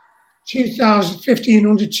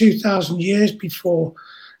 1,500, 2,000 years before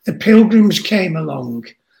the Pilgrims came along.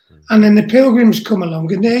 And then the Pilgrims come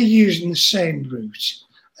along and they're using the same route.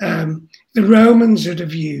 The Romans would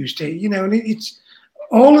have used it, you know, and it's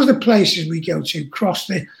all of the places we go to across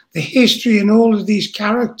the history and all of these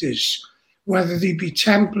characters, whether they be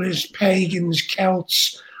Templars, pagans,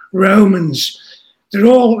 Celts, Romans, they're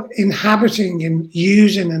all inhabiting and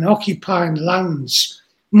using and occupying lands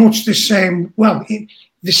much the same, well,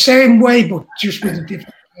 the same way, but just with a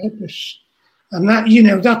different purpose. And that, you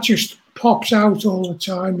know, that just pops out all the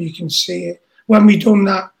time. You can see it. When we done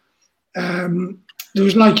that, there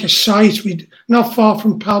was like a site not far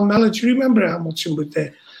from Palmella. Do you remember, Hamilton, with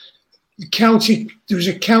the Celtic? There was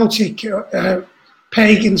a Celtic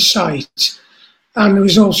pagan site, and there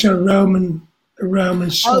was also a Roman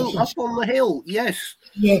site. Oh, up on the hill, yes.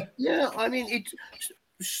 Yeah. I mean, it's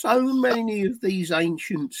so many of these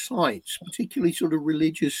ancient sites, particularly sort of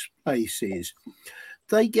religious places,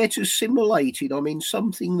 they get assimilated. I mean,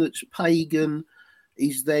 something that's pagan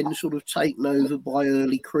is then sort of taken over by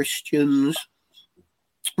early Christians.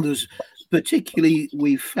 There's particularly,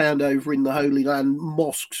 we've found over in the Holy Land,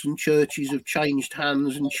 mosques and churches have changed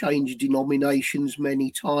hands and changed denominations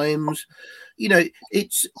many times. You know,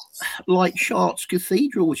 it's like Chartres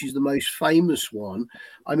Cathedral, which is the most famous one.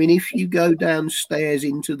 I mean, if you go downstairs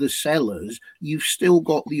into the cellars, you've still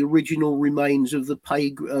got the original remains of the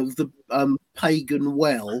pagan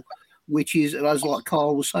well, which is, as like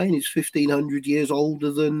Carl was saying, is 1,500 years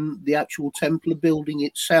older than the actual Templar building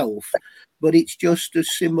itself. But it's just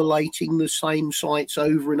assimilating the same sites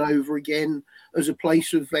over and over again as a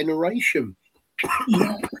place of veneration.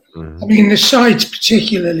 Yeah. I mean, the sites,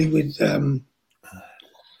 particularly with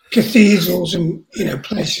cathedrals and, you know,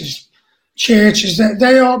 places, churches,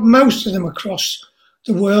 they are, most of them across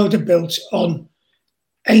the world are built on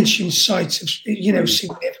ancient sites of, you know,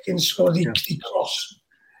 significance, or the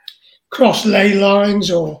cross ley lines,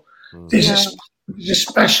 or there's a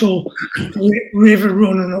special river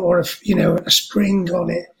running, or a spring on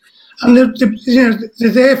it, and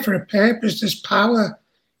they're there for a purpose. There's power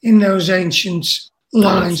in those ancient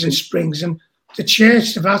lines and springs, and the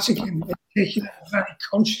Church, the Vatican in particular, are very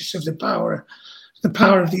conscious of the power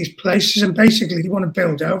of these places, and basically they want to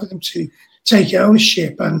build over them to take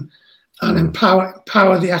ownership and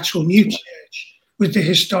empower the actual new church with the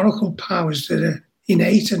historical powers that are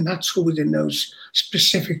innate and natural within those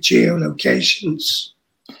specific geolocations.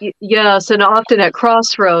 Yes, and often at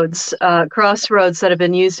crossroads that have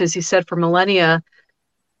been used, as you said, for millennia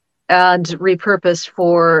and repurposed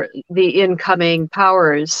for the incoming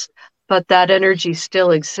powers, but that energy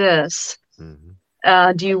still exists. Mm-hmm.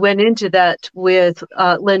 And you went into that with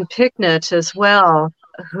Lynn Picknett as well,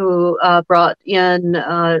 who brought in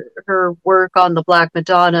her work on the Black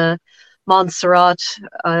Madonna, Montserrat,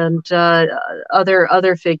 and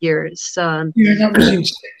other figures. That was in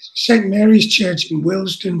St. Mary's Church in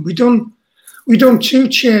Willesden. We done two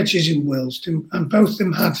churches in Willesden, and both of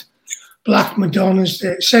them had Black Madonnas.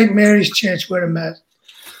 The St. Mary's Church, where I met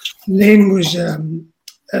Lynn, was a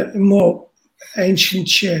more ancient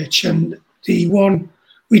church, and the one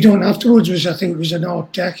we done afterwards was, I think it was an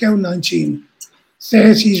Art Deco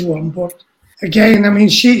 1930s one, but again, I mean,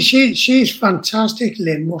 she's fantastic,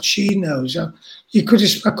 Lynn, what she knows. I could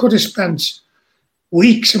have spent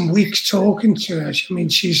weeks and weeks talking to her. I mean,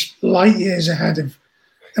 she's light years ahead of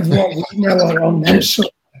what we know are on them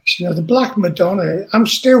subjects. You know, the Black Madonna, I'm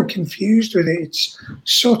still confused with it. It's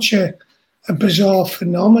such a bizarre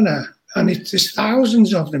phenomena, and there's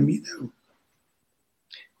thousands of them, you know.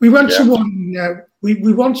 We went to one,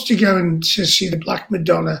 we wanted to go and to see the Black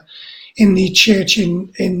Madonna in the church in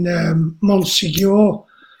Montségur.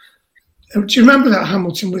 Do you remember that,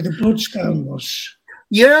 Hamilton, where the bloodstone was?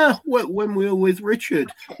 Yeah, when we were with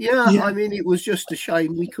Richard. Yeah, I mean, it was just a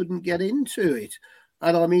shame we couldn't get into it.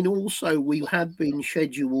 And I mean, also, we had been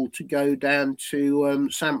scheduled to go down to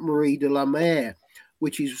Sainte Marie de la Mer,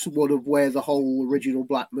 which is sort of where the whole original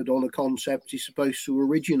Black Madonna concept is supposed to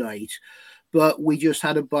originate. But we just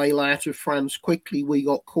had to bail out of France quickly. We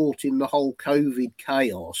got caught in the whole COVID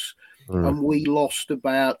chaos. And we lost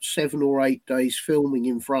about 7 or 8 days filming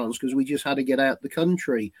in France because we just had to get out the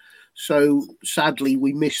country. So sadly,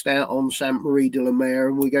 we missed out on Sainte Marie de la Mer,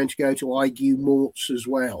 and we're going to go to Aigues Mortes as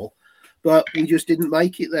well. But we just didn't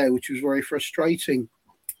make it there, which was very frustrating.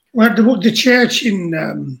 Well, the church in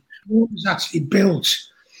was actually built.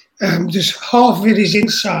 There's half of it is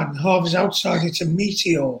inside and half is outside. It's a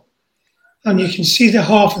meteor. And you can see the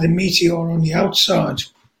half of the meteor on the outside.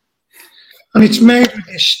 And it's made with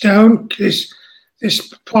this stone, this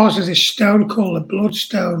part of this stone called the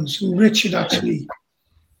bloodstones. And Richard actually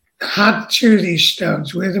had 2 of these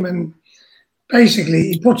stones with him, and basically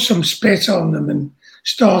he put some spit on them and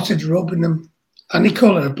started rubbing them. And he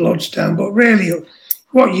called it a bloodstone, but really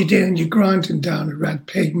what you're doing, you're grinding down a red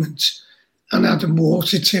pigment and adding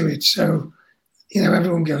water to it. So, you know,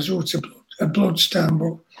 everyone goes, oh, it's a bloodstone,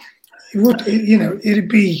 but it'd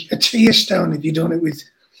be a tear stone if you'd done it with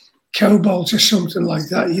cobalt or something like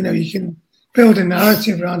that. You know, you can build a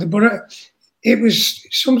narrative around it, but it was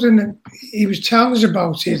something that he was telling us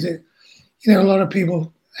about it, that, you know, a lot of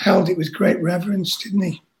people held it with great reverence, didn't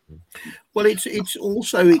he? Well, it's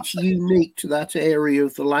unique to that area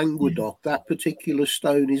of the Languedoc. That particular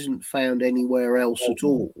stone isn't found anywhere else at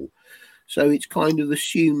all. So it's kind of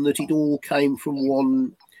assumed that it all came from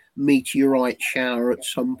one meteorite shower at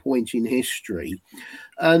some point in history.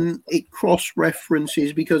 And it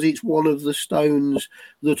cross-references because it's one of the stones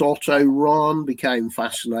that Otto Rahn became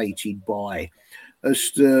fascinated by,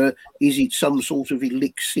 as to, is it some sort of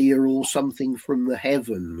elixir or something from the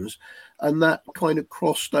heavens? And that kind of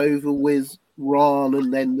crossed over with Rahn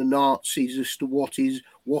and then the Nazis as to what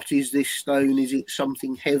is this stone? Is it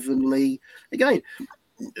something heavenly? Again,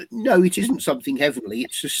 no, it isn't something heavenly,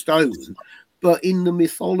 it's a stone. But in the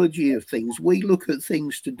mythology of things, we look at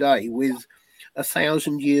things today with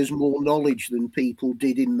 1,000 years more knowledge than people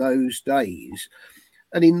did in those days.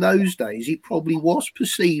 And in those days, it probably was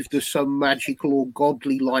perceived as some magical or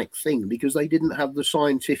godly-like thing because they didn't have the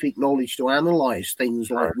scientific knowledge to analyze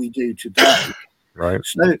things like we do today. Right.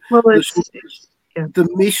 So the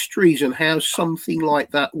mysteries and how something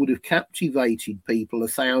like that would have captivated people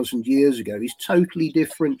 1,000 years ago is totally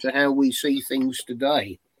different to how we see things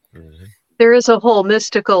today. Mm-hmm. There is a whole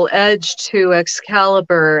mystical edge to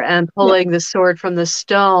Excalibur and pulling the sword from the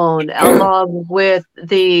stone, along with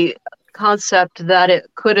the concept that it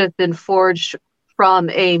could have been forged from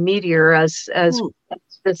a meteor, as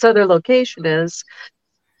this other location is.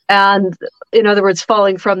 And in other words,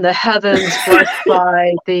 falling from the heavens, blessed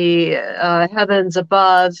by the heavens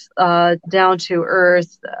above, down to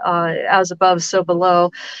earth, as above, so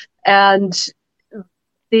below. And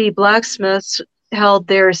the blacksmiths held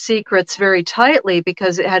their secrets very tightly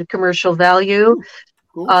because it had commercial value.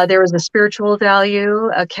 There was a spiritual value,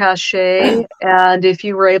 a cachet, and if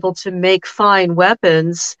you were able to make fine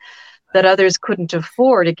weapons that others couldn't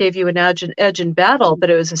afford, it gave you an edge in battle, but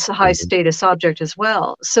it was a high status object as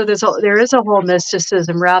well. So there is a whole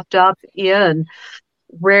mysticism wrapped up in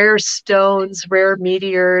rare stones, rare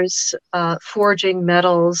meteors, forging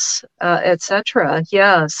metals, etc.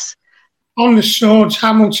 Yes. On the swords,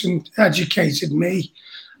 Hamilton educated me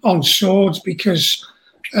on swords because,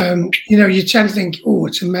 you tend to think, oh,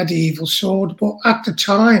 it's a medieval sword. But at the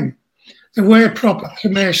time, there were proper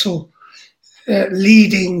commercial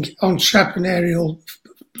leading entrepreneurial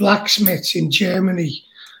blacksmiths in Germany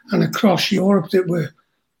and across Europe that were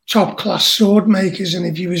top-class sword makers. And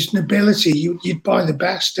if you was nobility, you'd buy the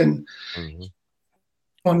best. And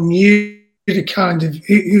one knew the kind of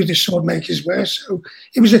who the sword makers were. So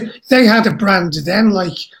they had a brand then,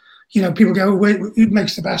 like, people go, who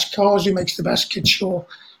makes the best cars, who makes the best couture,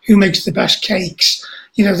 who makes the best cakes.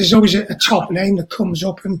 There's always a top name that comes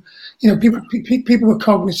up, and people were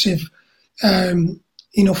cognitive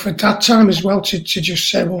enough at that time as well to just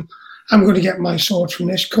say, well, I'm going to get my sword from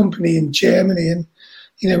this company in Germany. And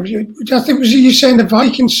I think you saying the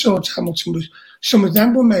Viking sword, Hamilton, some of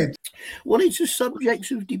them were made. Well, it's a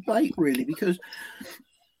subject of debate, really, because,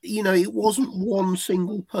 you know, it wasn't one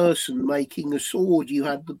single person making a sword. You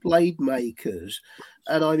had the blade makers.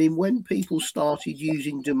 And I mean, when people started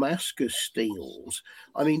using Damascus steels,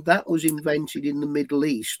 I mean, that was invented in the Middle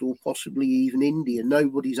East or possibly even India.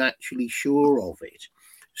 Nobody's actually sure of it.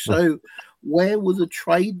 So where were the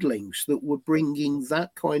trade links that were bringing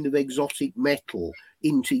that kind of exotic metal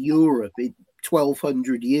into Europe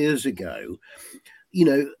 1,200 years ago? You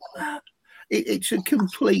know, it's a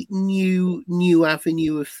complete new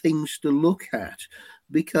avenue of things to look at,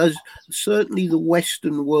 because certainly the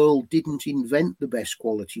Western world didn't invent the best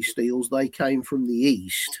quality steels. They came from the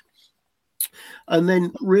East. And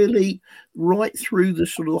then really right through the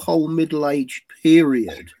sort of whole Middle Age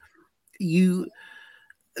period, you,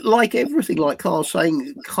 like everything, like Carl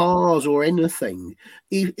saying, cars or anything,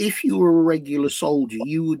 if you were a regular soldier,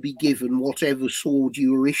 you would be given whatever sword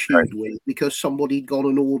you were issued with, because somebody had gone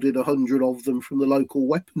and ordered 100 of them from the local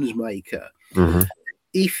weapons maker. Mm-hmm.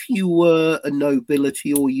 If you were a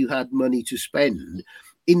nobility or you had money to spend,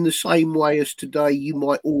 in the same way as today, you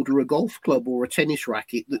might order a golf club or a tennis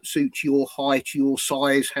racket that suits your height, your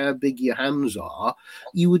size, how big your hands are.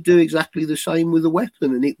 You would do exactly the same with a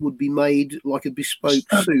weapon, and it would be made like a bespoke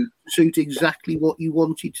suit exactly what you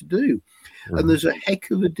wanted to do. Mm-hmm. And there's a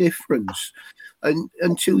heck of a difference. And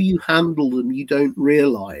until you handle them, you don't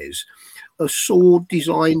realize. A sword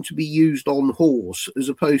designed to be used on horse as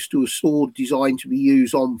opposed to a sword designed to be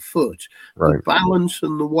used on foot. Right. The balance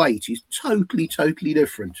and the weight is totally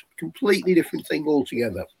different. Completely different thing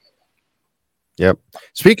altogether. Yep.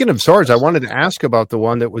 Speaking of swords, I wanted to ask about the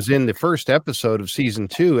one that was in the first episode of season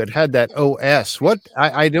 2. It had that OS. What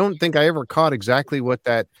I don't think I ever caught exactly what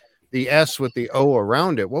that, the S with the O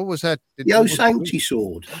around it. What was that? The O Sancti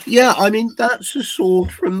sword. Yeah, I mean, that's a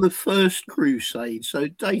sword from the First Crusade, so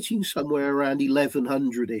dating somewhere around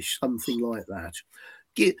 1100-ish, something like that.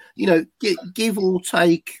 Give or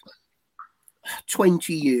take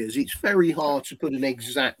 20 years. It's very hard to put an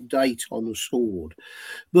exact date on a sword.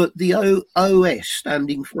 But the OS,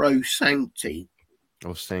 standing for O Sancti.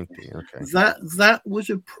 O Sancti, okay. That was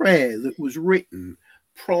a prayer that was written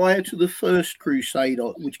prior to the First Crusade,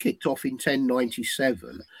 which kicked off in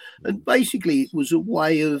 1097. And basically it was a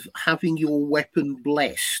way of having your weapon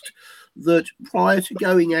blessed, that prior to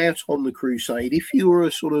going out on the crusade, if you were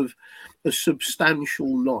a sort of a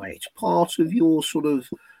substantial knight, part of your sort of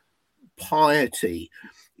piety,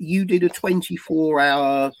 you did a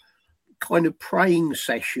 24-hour kind of praying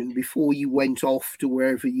session before you went off to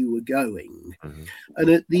wherever you were going. Mm-hmm. And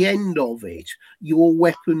at the end of it, your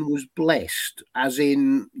weapon was blessed, as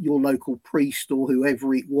in your local priest or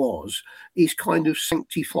whoever it was is kind of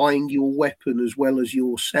sanctifying your weapon as well as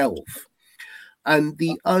yourself. And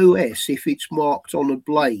the OS, if it's marked on a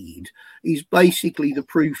blade, is basically the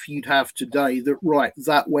proof you'd have today that, right,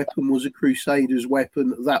 that weapon was a Crusader's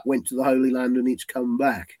weapon, that went to the Holy Land and it's come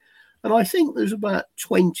back. And I think there's about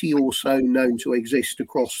 20 or so known to exist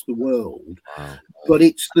across the world. Wow. But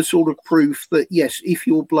it's the sort of proof that, yes, if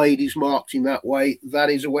your blade is marked in that way, that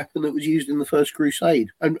is a weapon that was used in the First Crusade.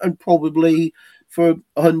 And probably for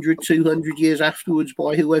 100, 200 years afterwards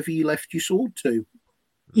by whoever you left your sword to.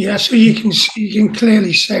 Yeah, so you can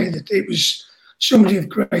clearly say that it was somebody of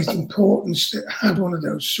great importance that had one of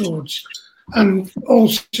those swords. And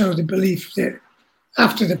also the belief that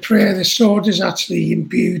after the prayer, the sword is actually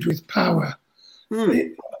imbued with power. You're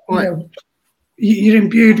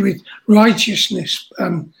imbued with righteousness.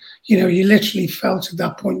 You literally felt at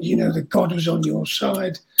that point, that God was on your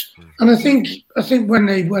side. And I think when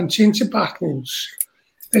they went into battles,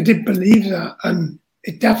 they did believe that. And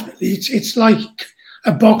it definitely, it's like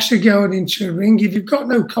a boxer going into a ring. If you've got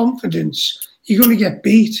no confidence, you're going to get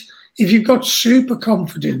beat. If you've got super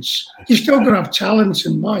confidence, you're still going to have talent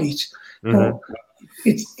and might. Mm-hmm. But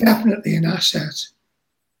it's definitely an asset.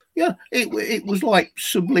 Yeah, it was like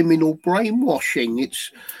subliminal brainwashing.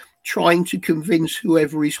 It's trying to convince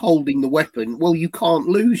whoever is holding the weapon, well, you can't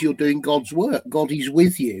lose. You're doing God's work. God is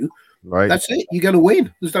with you. Right. That's it. You're going to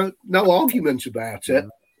win. There's no argument about it.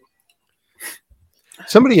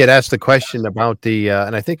 Somebody had asked the question about the,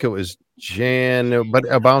 and I think it was Jan, but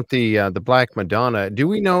about the Black Madonna. Do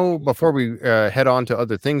we know, before we head on to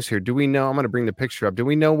other things here, do we know, I'm going to bring the picture up, do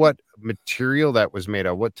we know what material that was made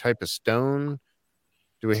of? What type of stone?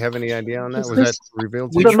 Do we have any idea on that? Was that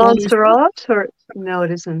revealed? The Montserrat, or no,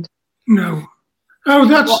 it isn't. No. Oh,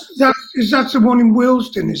 that's the one in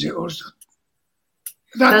Willesden, is it? Or is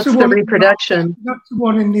that's the reproduction. That's the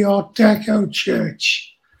one in the Art Deco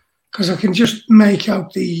church. Because I can just make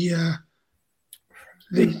out the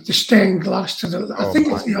stained glass to the. I think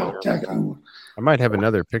it's the Art Deco one. I might have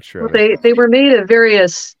another picture of it. They were made of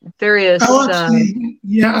various. Oh, actually,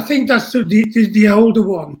 yeah, I think that's the older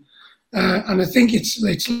one, and I think it's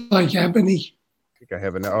like ebony. I think I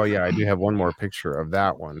have oh yeah, I do have one more picture of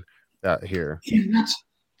that one. That here. Yeah,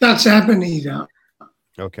 that's ebony. That.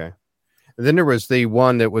 Okay. And then there was the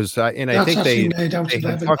one that was, and I think they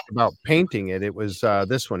talked about painting it. It was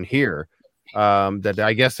this one here. That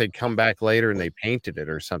I guess they'd come back later and they painted it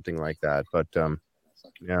or something like that. But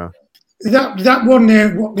yeah, that one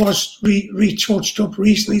there was retouched up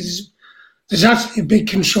recently. There's actually a big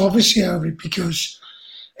controversy over it because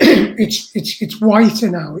it's whiter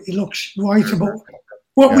now. It looks whiter, but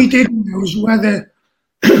what we didn't know is whether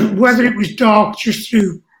it was dark just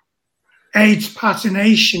through age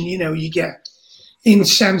patination. You know, you get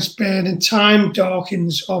incense burn and time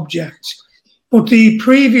darkens objects. But the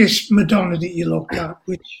previous Madonna that you looked at,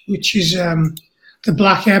 which is the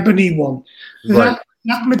black ebony one, right.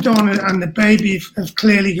 that Madonna and the baby have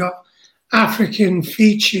clearly got African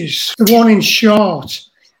features. The one in short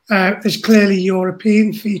has clearly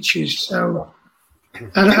European features. So,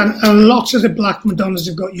 and lots of the black Madonnas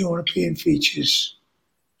have got European features.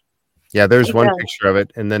 Yeah, there's one picture of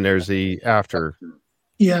it, and then there's the after.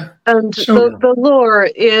 Yeah, and so, the lore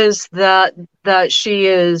is that she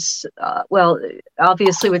is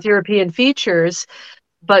obviously with European features,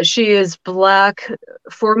 but she is black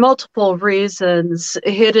for multiple reasons: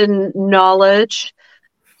 hidden knowledge,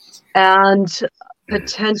 and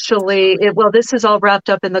potentially, this is all wrapped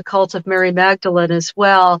up in the cult of Mary Magdalene as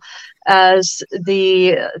well, as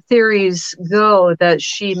the theories go that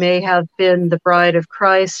she may have been the bride of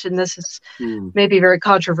Christ. And this is maybe very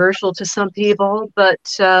controversial to some people, but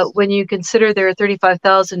when you consider there are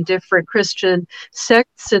 35,000 different Christian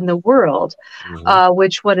sects in the world,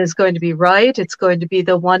 which one is going to be right? It's going to be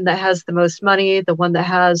the one that has the most money, the one that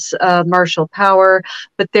has martial power.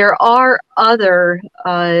 But there are other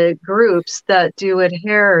groups that do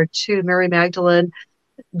adhere to Mary Magdalene,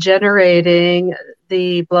 generating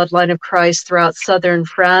the bloodline of Christ throughout southern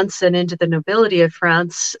France and into the nobility of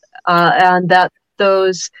France, and that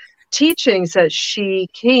those teachings that she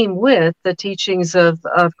came with, the teachings of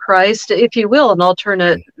Christ, if you will, an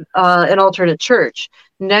alternate church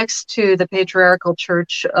next to the patriarchal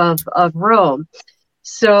church of Rome.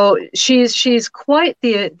 So she's quite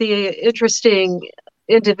the interesting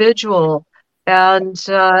individual, and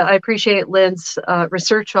I appreciate Lynn's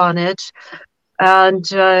research on it. And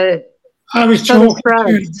I was talking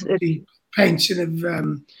to the painting of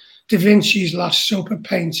Da Vinci's Last Supper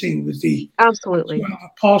painting with the 12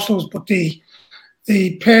 apostles, but the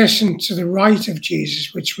person to the right of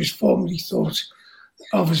Jesus, which was formerly thought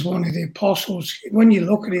of as one of the apostles, when you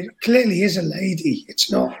look at it, it clearly is a lady.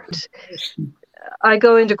 It's not. I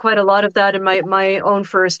go into quite a lot of that in my own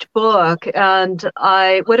first book, and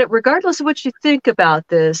regardless of what you think about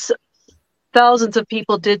this, thousands of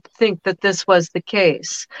people did think that this was the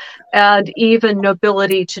case. And even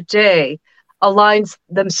nobility today aligns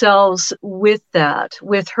themselves with that,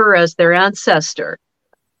 with her as their ancestor.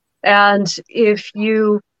 And if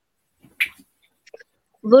you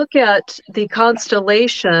look at the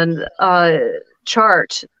constellation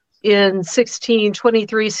chart in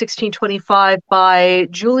 1623, 1625 by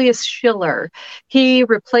Julius Schiller, he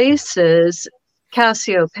replaces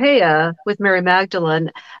Cassiopeia with Mary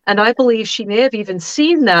Magdalene, and I believe she may have even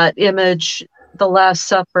seen that image, the Last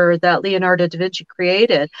Supper, that Leonardo da Vinci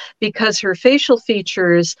created, because her facial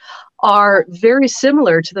features are very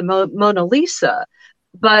similar to the Mona Lisa,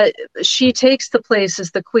 but she takes the place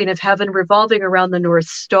as the Queen of Heaven, revolving around the North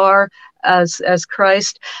Star as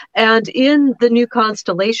Christ. And in the new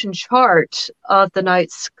constellation chart of the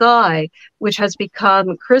night sky, which has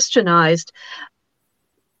become Christianized,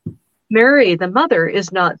 Mary, the mother,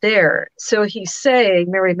 is not there. So he's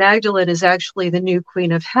saying Mary Magdalene is actually the new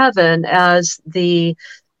Queen of Heaven as the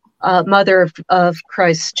mother of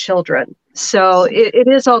Christ's children. So it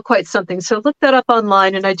is all quite something. So look that up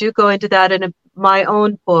online, and I do go into that in my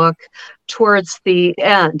own book towards the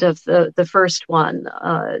end of the first one,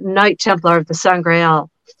 Knight Templar of the Sangreal.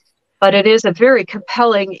 But it is a very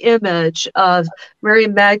compelling image of Mary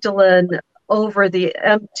Magdalene over the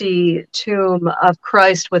empty tomb of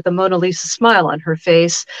Christ with a Mona Lisa smile on her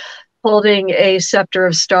face, holding a scepter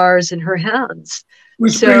of stars in her hands.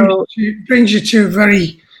 Which brings you to a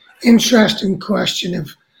very interesting question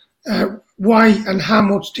of why and how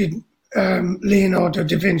much did Leonardo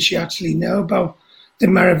da Vinci actually know about the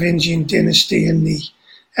Merovingian dynasty and the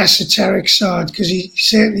esoteric side? Because he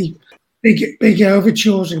certainly big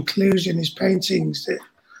overtures and clues in his paintings that,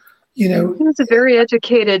 you know, he was a very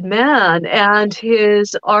educated man, and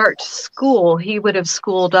his art school, he would have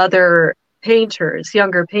schooled other painters,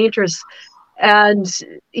 younger painters, and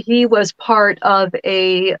he was part of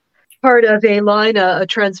a line, a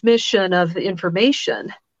transmission of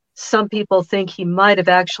information. Some people think he might have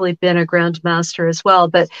actually been a Grand Master as well,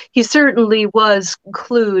 but he certainly was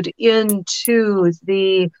clued into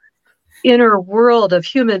the inner world of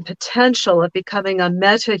human potential, of becoming a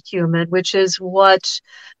meta-human, which is what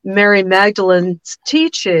Mary Magdalene's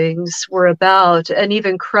teachings were about. And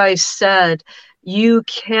even Christ said, you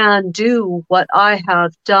can do what I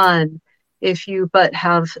have done if you but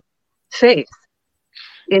have faith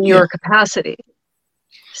in your capacity.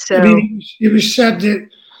 So I mean, it was said that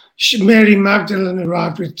Mary Magdalene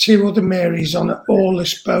arrived with two other Marys on an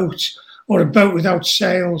oarless boat, or a boat without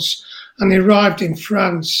sails, and they arrived in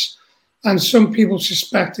France. And some people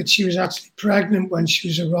suspect that she was actually pregnant when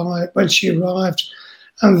she arrived,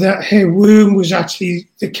 and that her womb was actually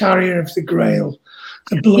the carrier of the Grail,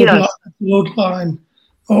 the bloodline.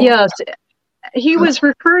 Yes, he was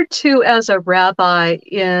referred to as a rabbi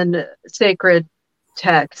in sacred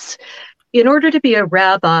texts. In order to be a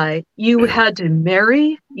rabbi, you had to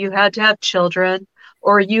marry, you had to have children,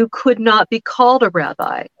 or you could not be called a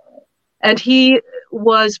rabbi. And he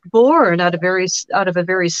was born out of a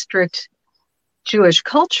very strict Jewish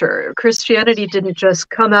culture. Christianity didn't just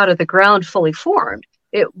come out of the ground fully formed.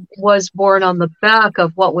 It was born on the back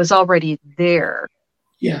of what was already there.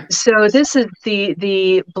 Yeah. So this is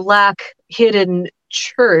the black hidden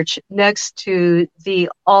church next to the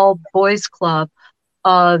all boys club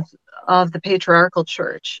of the patriarchal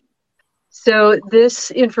church. So this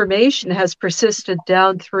information has persisted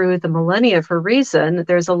down through the millennia for a reason.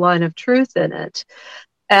 There's a line of truth in it.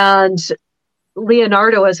 And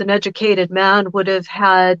Leonardo, as an educated man, would have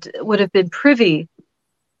been privy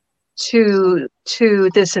to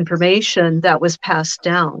this information that was passed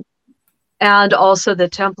down. And also the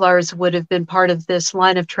Templars would have been part of this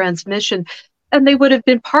line of transmission, and they would have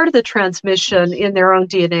been part of the transmission in their own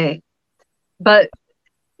DNA. But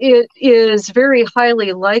it is very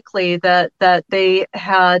highly likely that they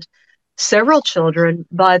had several children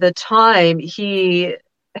by the time he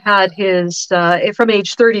had his, from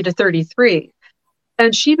age 30 to 33.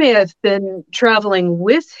 And she may have been traveling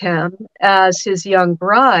with him as his young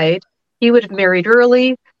bride. He would have married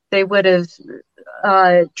early. They would have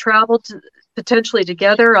traveled potentially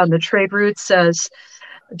together on the trade routes as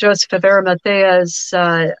Joseph of Arimathea's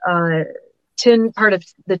part of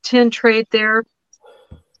the tin trade there.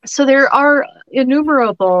 So there are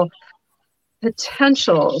innumerable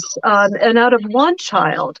potentials. And out of one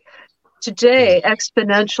child, today,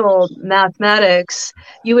 exponential mathematics,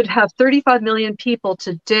 you would have 35 million people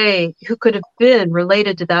today who could have been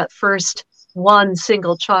related to that first one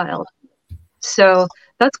single child. So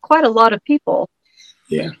that's quite a lot of people.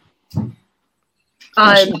 Yeah.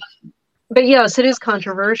 But yes, it is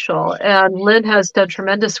controversial. And Lynn has done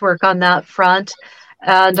tremendous work on that front.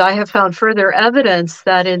 And I have found further evidence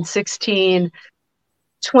that in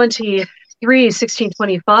 1623,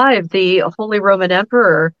 1625, the Holy Roman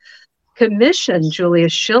Emperor commissioned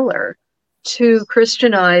Julius Schiller to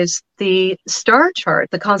Christianize the star chart,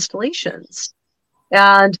 the constellations.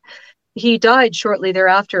 And he died shortly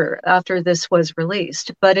thereafter, after this was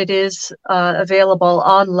released. But it is available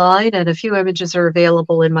online, and a few images are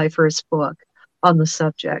available in my first book on the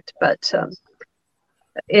subject. But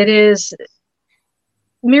it is...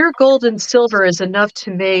 mere gold and silver is enough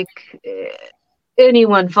to make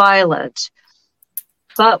anyone violent.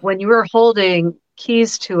 But when you are holding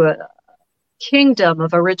keys to a kingdom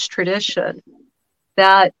of a rich tradition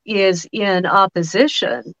that is in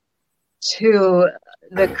opposition to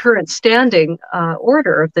the current standing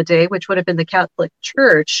order of the day, which would have been the Catholic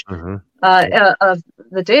Church of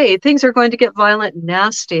the day, things are going to get violent and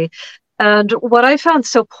nasty. And what I found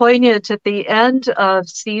so poignant at the end of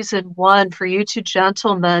season 1 for you two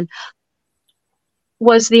gentlemen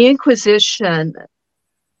was the Inquisition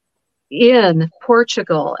in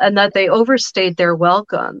Portugal, and that they overstayed their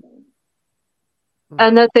welcome,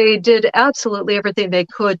 and that they did absolutely everything they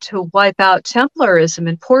could to wipe out Templarism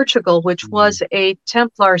in Portugal, which was a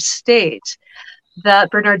Templar state,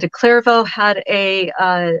 that Bernard de Clairvaux had a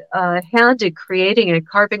hand in creating and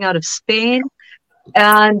carving out of Spain.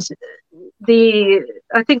 And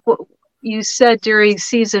I think what you said during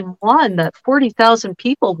season 1, that 40,000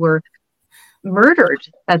 people were murdered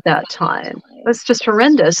at that time. That's just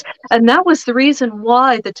horrendous. And that was the reason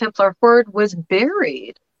why the Templar Horde was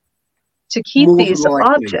buried, to keep these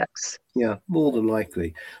objects. Yeah, more than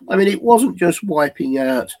likely. I mean, it wasn't just wiping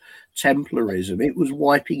out Templarism, it was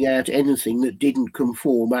wiping out anything that didn't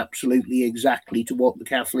conform absolutely exactly to what the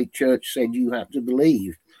Catholic Church said you had to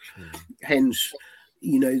believe. Hence,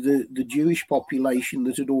 the Jewish population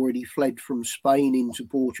that had already fled from Spain into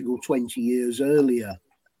Portugal 20 years earlier,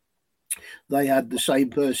 they had the same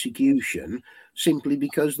persecution simply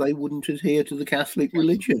because they wouldn't adhere to the Catholic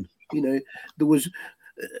religion.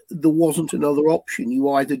 There wasn't another option. You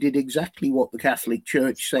either did exactly what the Catholic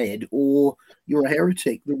Church said or you're a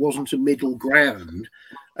heretic. There wasn't a middle ground.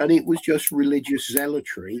 And it was just religious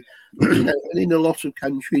zealotry. And in a lot of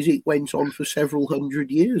countries, it went on for several hundred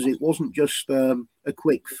years. It wasn't just a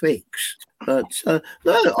quick fix. But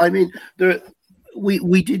no, I mean,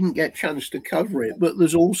 we didn't get a chance to cover it, but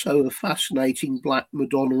there's also a fascinating Black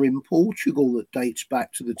Madonna in Portugal that dates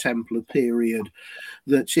back to the Templar period,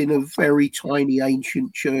 that's in a very tiny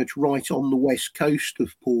ancient church right on the west coast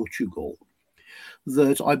of Portugal.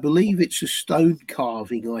 That I believe it's a stone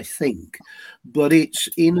carving, I think, but it's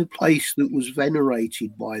in a place that was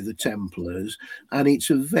venerated by the Templars, and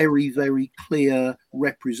it's a very, very clear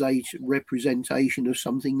representation of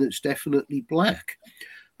something that's definitely black.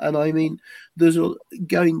 And I mean,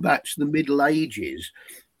 going back to the Middle Ages,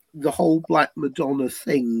 the whole Black Madonna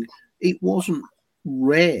thing, it wasn't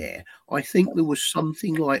rare. I think there was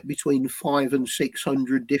something like between 500 and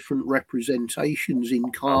 600 different representations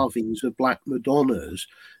in carvings of Black Madonnas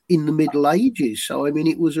in the Middle Ages. So, I mean,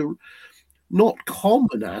 it was not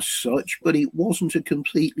common as such, but it wasn't a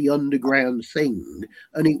completely underground thing.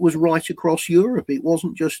 And it was right across Europe. It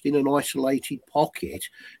wasn't just in an isolated pocket.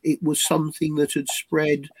 It was something that had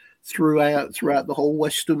spread throughout the whole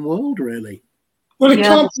Western world, really. Well, it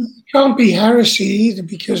can't be heresy either,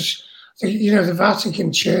 because the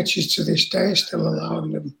Vatican churches to this day are still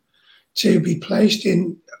allowing them to be placed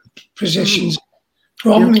in positions of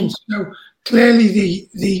prominence. So clearly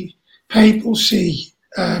the papacy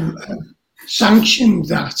sanctioned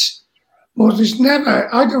that, but there's never.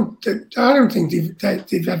 I don't think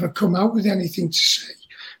they've ever come out with anything to say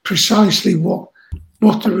precisely what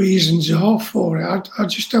the reasons are for it. I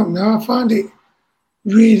just don't know. I find it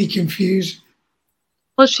really confusing.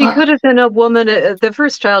 Well, she could have been a woman. The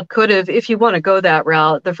first child could have, if you want to go that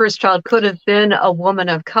route, the first child could have been a woman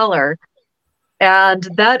of color, and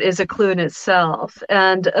that is a clue in itself.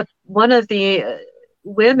 And one of the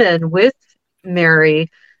women with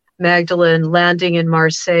Mary Magdalene landing in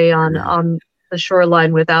Marseille on the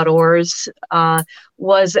shoreline without oars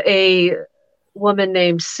was a woman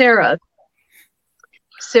named Sarah.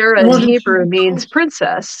 Sarah in Hebrew means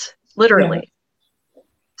princess, literally. Yeah.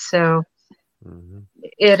 So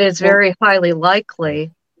it is very highly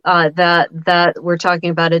likely that we're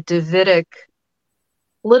talking about a Davidic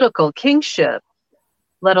political kingship,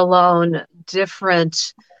 let alone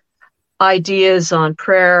different ideas on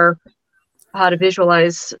prayer, how to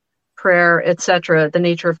visualize prayer, etc., the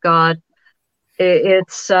nature of God.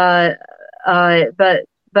 But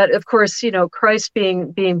of course, Christ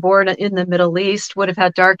being born in the Middle East would have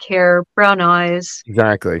had dark hair, brown eyes.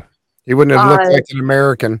 Exactly. He wouldn't have looked like an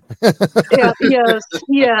American.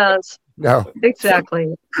 Yes. No.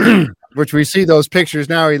 Exactly. Which we see those pictures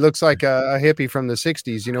now. He looks like a hippie from the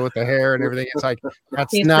 60s, with the hair and everything. It's like,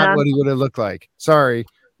 that's not what he would have looked like. Sorry.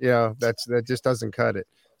 That just doesn't cut it.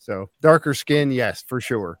 So darker skin, yes, for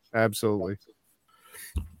sure. Absolutely.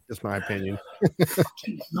 Just my opinion.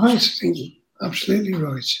 Nice. Absolutely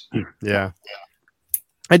right. Yeah.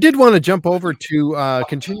 I did want to jump over to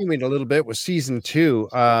continuing a little bit with season 2.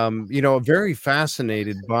 Very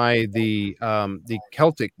fascinated by the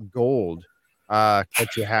Celtic gold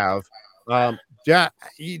that you have.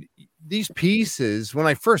 These pieces, when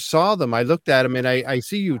I first saw them, I looked at them and I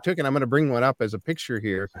see you took it. I'm going to bring one up as a picture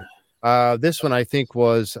here. This one I think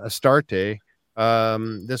was Astarte.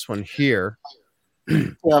 This one here.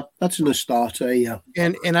 Yeah, that's an Astarte, yeah.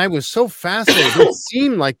 And I was so fascinated. It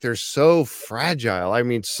seemed like they're so fragile. I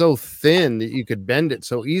mean, so thin that you could bend it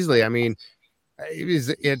so easily. I mean,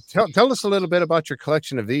 tell us a little bit about your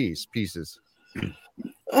collection of these pieces.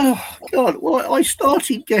 Oh, God. Well, I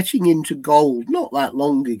started getting into gold not that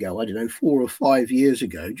long ago. I don't know, 4 or 5 years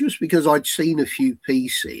ago, just because I'd seen a few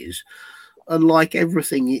pieces. And like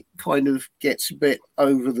everything, it kind of gets a bit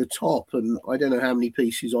over the top. And I don't know how many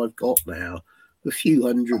pieces I've got now. A few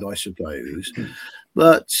hundred, I suppose.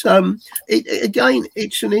 But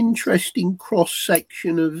it's an interesting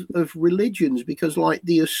cross-section of religions, because like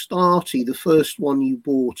the Astarte, the first one you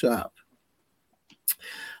brought up,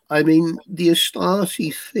 I mean, the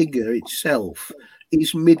Astarte figure itself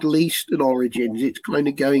is Middle Eastern origins. It's kind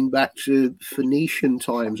of going back to Phoenician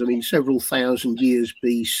times, I mean, several thousand years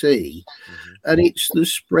BC. And it's the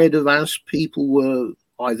spread of, as people were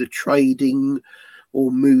either trading or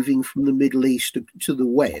moving from the Middle East to the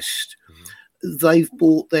West, they've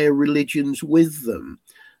brought their religions with them.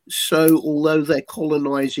 So although they're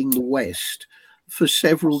colonizing the West, for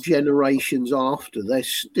several generations after, they're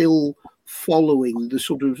still following the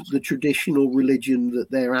sort of the traditional religion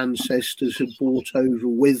that their ancestors had brought over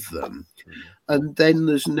with them. And then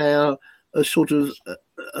there's now a sort of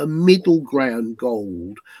a middle ground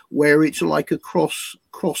gold where it's like a cross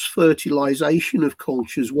fertilization of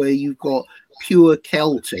cultures, where you've got pure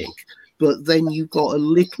Celtic, but then you've got a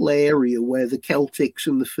little area where the Celtics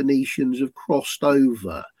and the Phoenicians have crossed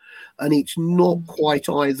over, and it's not quite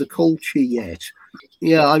either culture yet.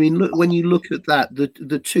 Yeah, I mean, look, when you look at that,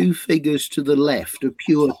 the two figures to the left are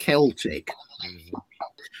pure Celtic,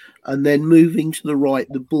 and then moving to the right,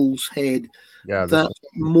 the bull's head. Yeah, that's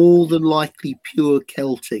more than likely pure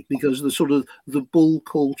Celtic, because the sort of the bull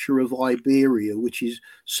culture of Iberia, which is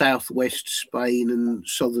southwest Spain and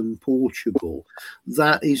southern Portugal,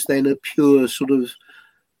 that is then a pure sort of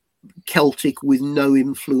Celtic with no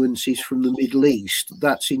influences from the Middle East.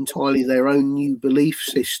 That's entirely their own new belief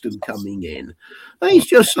system coming in. And it's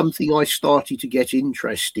just something I started to get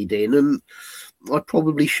interested in, and I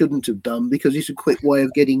probably shouldn't have done, because it's a quick way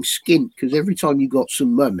of getting skint, because every time you got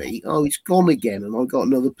some money, oh, it's gone again, and I got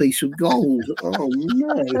another piece of gold. Oh,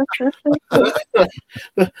 no.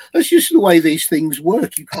 That's just the way these things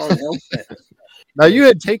work. You can't help it. Now, you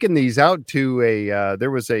had taken these out to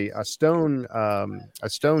there was a stone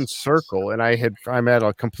circle, and I'm at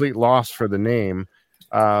a complete loss for the name.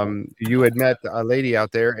 You had met a lady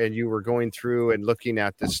out there, and you were going through and looking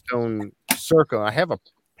at the stone circle. I have a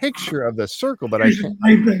picture of the circle, but I can't.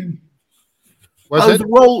 The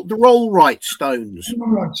Rollright stones.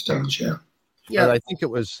 Rollright stones, yeah. Yeah, I think it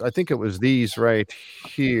was these right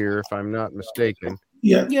here, if I'm not mistaken.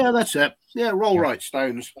 Yeah, that's it. Yeah, Rollright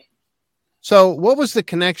stones. So, what was the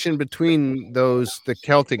connection between the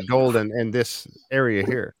Celtic gold and this area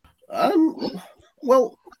here?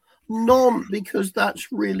 Well, none, because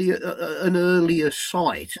that's really an earlier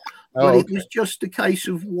site. But It was just a case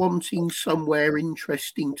of wanting somewhere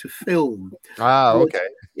interesting to film. Okay.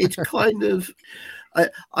 It's kind of,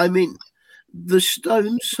 I mean, the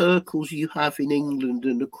stone circles you have in England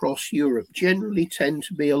and across Europe generally tend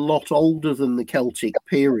to be a lot older than the Celtic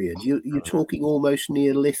period. You're talking almost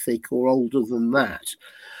Neolithic or older than that.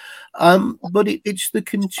 But it's the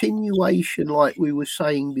continuation, like we were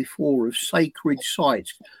saying before, of sacred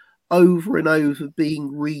sites over and over being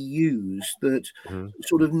reused, that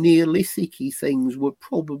sort of Neolithic-y things were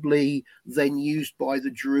probably then used by the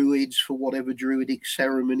Druids for whatever Druidic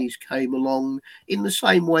ceremonies came along, in the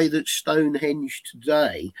same way that Stonehenge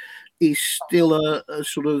today is still a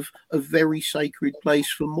sort of a very sacred place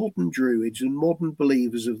for modern Druids and modern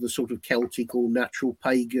believers of the sort of Celtic or natural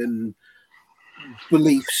pagan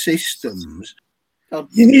belief systems.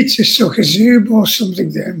 You need to suck a zoob or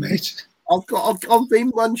something there, mate. I've been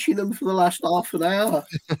munching them for the last half an hour.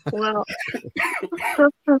 Well,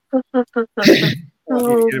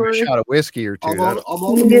 give a shot of whiskey or two. I'm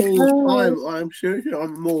on more time. I'm serious.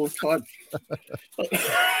 I'm more time.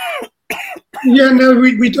 Yeah, no,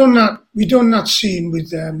 we done that. We done that scene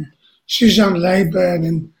with Suzanne Leyburn,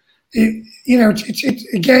 and it's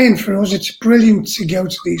again for us. It's brilliant to go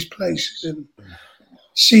to these places and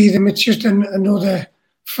see them. It's just another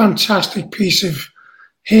fantastic piece of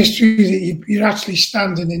history that you're actually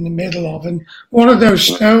standing in the middle of. And one of those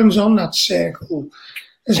stones on that circle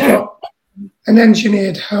has got an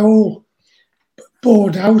engineered hole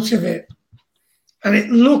bored out of it, and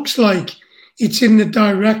it looks like it's in the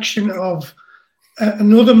direction of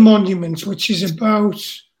another monument, which is about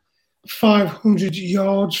 500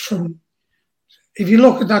 yards from. If you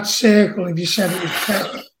look at that circle, if you said it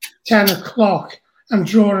was 10 o'clock and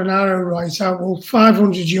draw an arrow right out, well,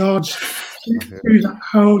 500 yards through that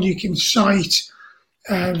hole, you can sight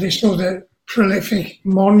this other prolific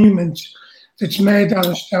monument that's made out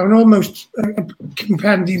of stone, almost a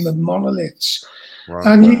compendium of monoliths. Right.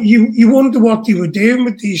 And you wonder what they were doing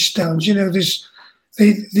with these stones. They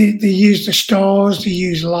used the stars, they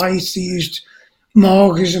used light, they used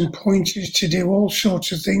markers and pointers to do all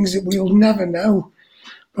sorts of things that we'll never know.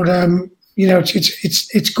 But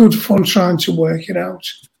it's good fun trying to work it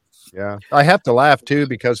out. Yeah, I have to laugh too,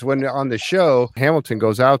 because when on the show Hamilton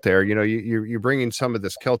goes out there, you're bringing some of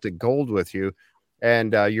this Celtic gold with you,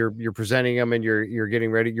 and you're presenting them, and you're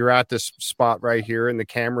getting ready. You're at this spot right here, and the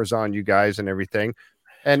camera's on you guys and everything,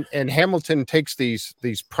 and Hamilton takes these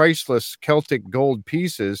priceless Celtic gold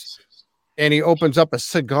pieces, and he opens up a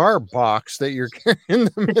cigar box that you're carrying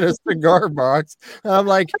them in a cigar box. And I'm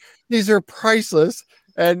like, these are priceless.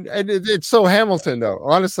 And it's so Hamilton, though.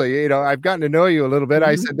 Honestly, I've gotten to know you a little bit.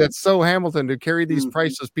 I said that's so Hamilton to carry these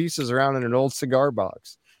priceless pieces around in an old cigar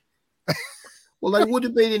box. Well, they would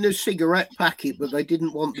have been in a cigarette packet, but they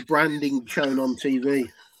didn't want the branding shown on TV.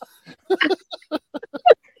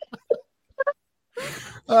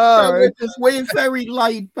 We're very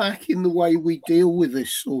laid back in the way we deal with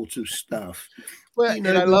this sort of stuff. Well, and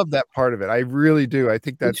I love that part of it. I really do. I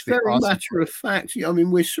think that's very matter of fact. I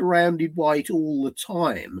mean, we're surrounded by it all the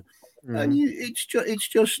time, and it's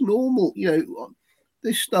just normal.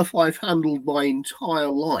 This stuff I've handled my entire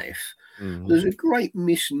life. There's a great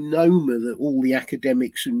misnomer that all the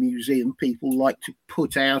academics and museum people like to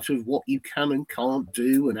put out of what you can and can't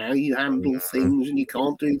do and how you handle things, and you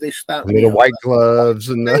can't do this, that, the white gloves,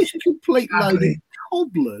 and it's a complete load of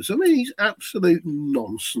cobblers. I mean, it's absolute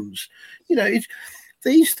nonsense.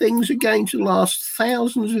 These things are going to last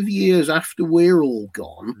thousands of years after we're all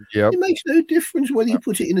gone. Yep. It makes no difference whether you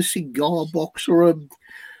put it in a cigar box or a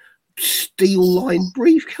steel-lined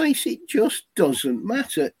briefcase. It just doesn't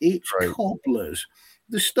matter. It's cobblers.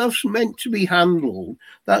 The stuff's meant to be handled.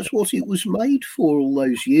 That's what it was made for all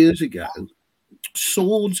those years ago.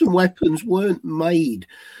 Swords and weapons weren't made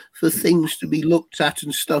for things to be looked at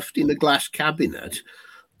and stuffed in a glass cabinet.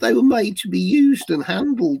 They were made to be used and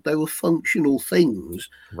handled. They were functional things.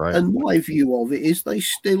 Right. And my view of it is they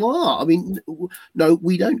still are. I mean, no,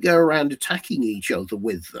 we don't go around attacking each other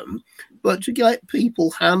with them, but to let people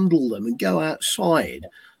handle them and go outside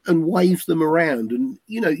and wave them around, and,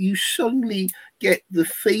 you suddenly get the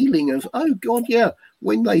feeling of, oh, God, yeah,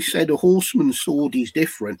 when they said a horseman's sword is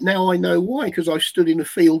different, now I know why, because I stood in a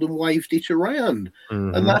field and waved it around.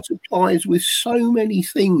 And that applies with so many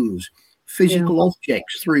things. Physical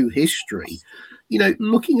objects through history.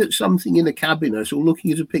 Looking at something in a cabinet or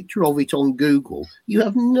looking at a picture of it on Google, you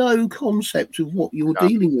have no concept of what you're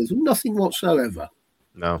dealing with, nothing whatsoever.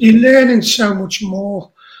 No. You're learning so much more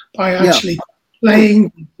by actually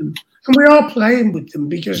playing with them. And we are playing with them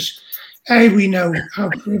because, A, we know how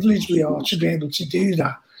privileged we are to be able to do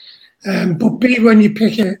that. But B, when you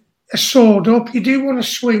pick a sword up, you do want to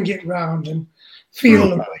swing it round and feel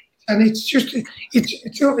the weight. And it's just,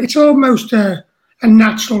 it's almost a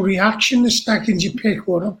natural reaction the second you pick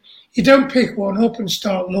one up. You don't pick one up and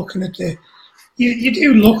start looking at you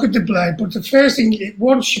do look at the blade, but the first thing it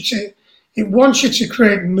wants you to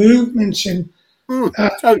create movements, and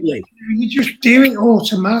totally. You just do it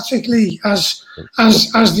automatically as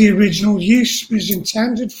the original use was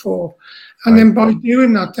intended for. And then by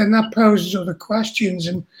doing that, then that poses other questions.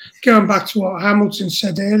 And going back to what Hamilton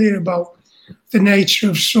said earlier about the nature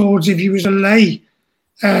of swords, if you was a lay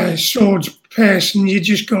swords person, you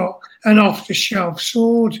just got an off-the-shelf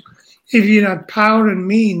sword. If you had power and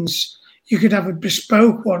means, you could have a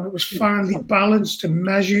bespoke one that was finely balanced and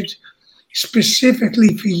measured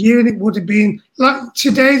specifically for you, and it would have been like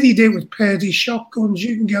today they do with Purdy shotguns.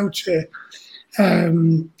 You can go to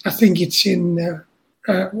I think it's in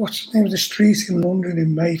what's the name of the street in London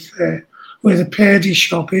in Mayfair where the Purdy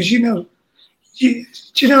shop is. Do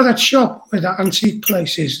you know that shop where that antique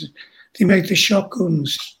place is? They make the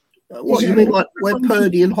shotguns. What you mean, like where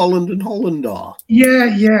Purdy and Holland are?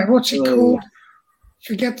 Yeah. What's it called?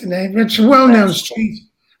 Forget the name. It's a well-known street.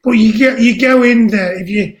 But you go in there if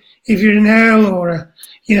you're an earl or a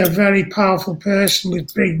very powerful person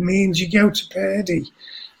with big means. You go to Purdy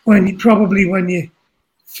when you're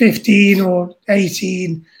 15 or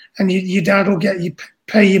 18, and your dad will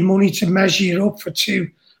pay you money to measure you up for 2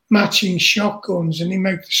 matching shotguns, and they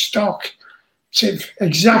make the stock to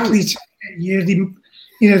you.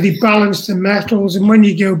 They balance the metals, and when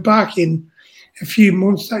you go back in a few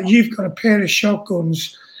months, that you've got a pair of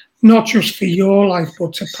shotguns, not just for your life,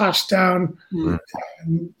 but to pass down, to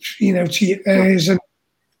your heirs. And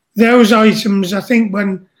those items, I think,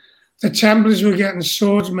 when the Templars were getting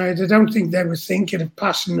swords made, I don't think they were thinking of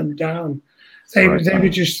passing them down. They were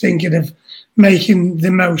just thinking of making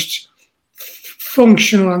the most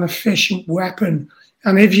functional and efficient weapon.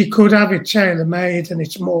 And if you could have it tailor-made and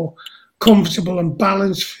it's more comfortable and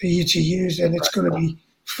balanced for you to use, then it's going to be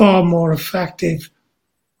far more effective.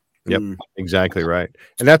 Yep, exactly right.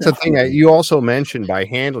 And that's the thing that you also mentioned by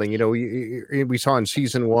handling. We saw in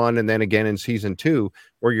season 1 and then again in season 2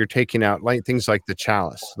 where you're taking out things like the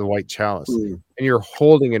chalice, the white chalice, and you're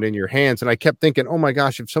holding it in your hands. And I kept thinking, oh my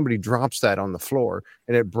gosh, if somebody drops that on the floor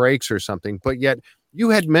and it breaks or something. But yet you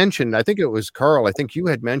had mentioned, I think it was Carl, I think you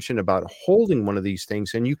had mentioned about holding one of these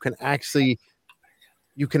things and you can actually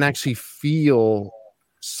feel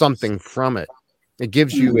something from it. It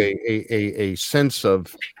gives you a sense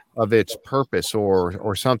of its purpose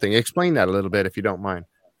or something. Explain that a little bit if you don't mind.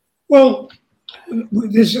 Well,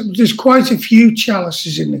 there's quite a few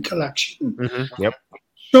chalices in the collection. Mm-hmm. Yep.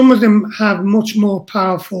 Some of them have much more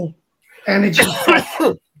powerful energy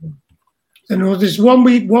than others. One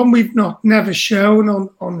we've never shown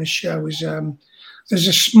on the show is there's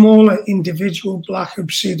a smaller individual black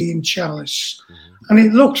obsidian chalice, and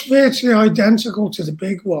it looks virtually identical to the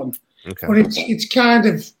big one. Okay. But it's kind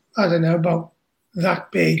of, I don't know, about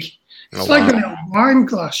that big. It's like a little wine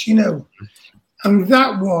glass, you know. And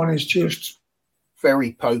that one is just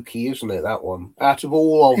very pokey, isn't it? That one, out of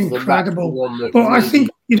all of incredible. them, incredible. One that but really... I think,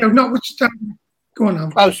 you know, notwithstanding. Go on,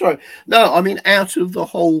 Ham. Oh, sorry. No, I mean, out of the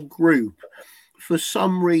whole group, for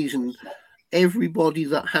some reason, everybody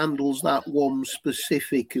that handles that one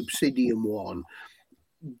specific obsidian one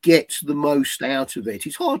gets the most out of it.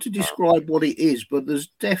 It's hard to describe what it is, but there's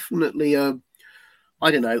definitely a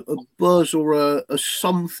buzz or a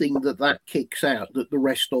something that kicks out that the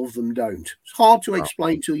rest of them don't. It's hard to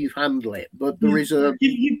explain till you've handled it, but there is a...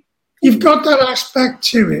 You've got that aspect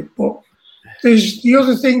to it, but there's the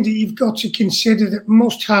other thing that you've got to consider that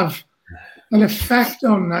must have an effect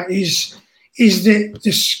on that is the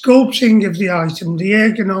sculpting of the item, the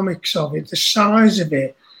ergonomics of it, the size of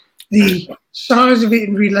it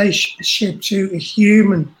in relationship to a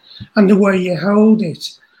human and the way you hold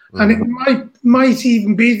it. And it might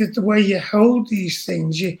even be that the way you hold these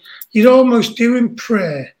things, you'd almost do in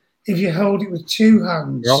prayer if you hold it with two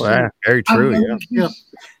hands. Oh, yeah, very true. Yeah.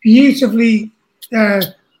 Beautifully,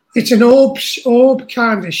 it's an orb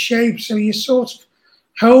kind of shape, so you sort of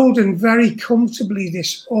holding very comfortably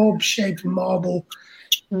this orb-shaped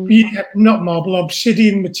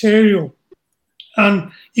obsidian material.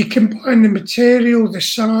 And you combine the material, the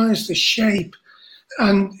size, the shape,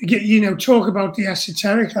 and, you know, talk about the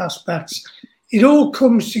esoteric aspects. It all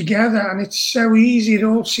comes together, and it's so easy. It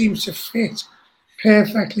all seems to fit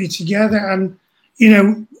perfectly together. And, you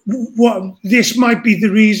know, what this might be the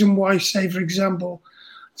reason why, say, for example,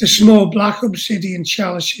 the small black obsidian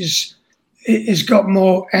chalice has got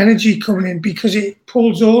more energy coming in because it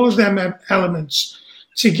pulls all of them elements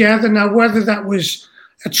together. Now, whether that was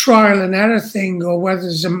a trial and error thing or whether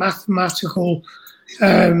there's a mathematical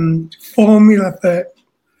formula for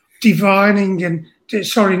designing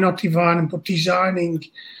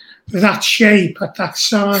that shape at that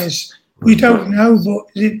size, we don't know.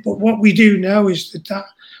 But what we do know is that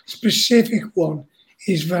specific one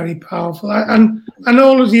is very powerful, and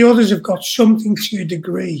all of the others have got something to a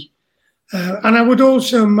degree. And I would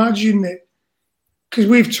also imagine that, because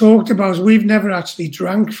we've talked about, we've never actually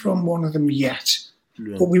drank from one of them yet,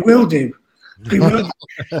 but we will do. We will.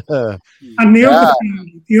 And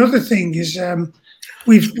the other thing is,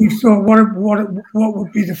 we've thought what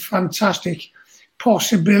would be the fantastic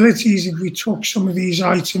possibilities if we took some of these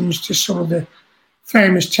items to some of the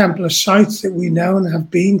famous Templar sites that we know and have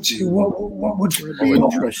been to. What would feel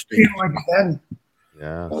like then?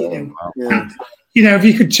 Yeah. You know, if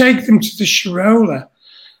you could take them to the Shirola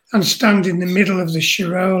and stand in the middle of the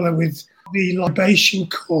Shirola with the libation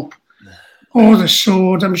cup or the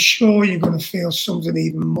sword, I'm sure you're going to feel something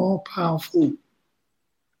even more powerful.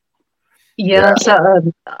 Yes,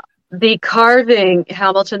 the carving,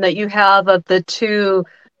 Hamilton, that you have of the two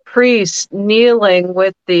priests kneeling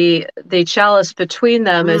with the chalice between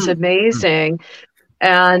them is amazing.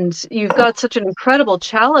 And you've got such an incredible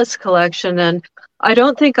chalice collection. And I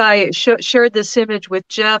don't think I shared this image with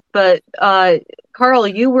Jeff, but Carl,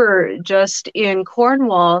 you were just in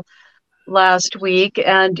Cornwall last week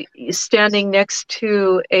and standing next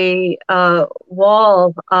to a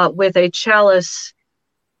wall with a chalice.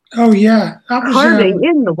 Oh yeah, that was carving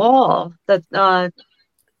in the wall. That's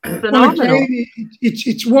phenomenal. Well,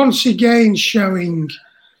 it's once again showing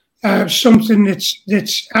something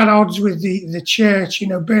that's at odds with the church. You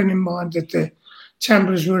know, bearing in mind that the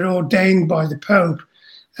Templars were ordained by the Pope,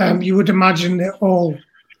 you would imagine that all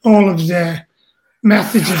of their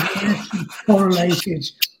methods of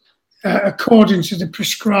correlated according to the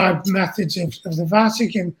prescribed methods of the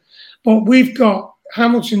Vatican. But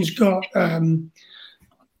Hamilton's got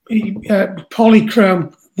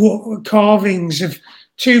polychrome carvings of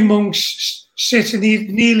two monks sitting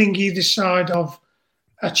kneeling either side of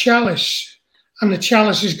a chalice, and the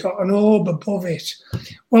chalice has got an orb above it.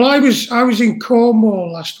 Well, I was in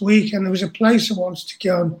Cornwall last week, and there was a place I wanted to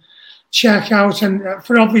go and check out, and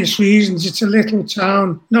for obvious reasons, it's a little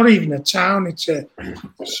town, not even a town, it's a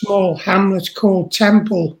small hamlet called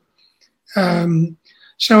Temple.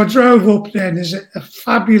 So I drove up there, and there's a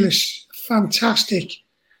fabulous, fantastic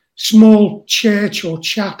small church or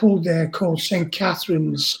chapel there called St.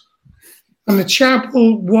 Catherine's. And the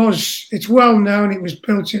chapel it's well known, it was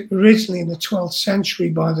built originally in the 12th century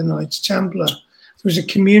by the Knights Templar. There was a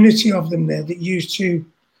community of them there that used to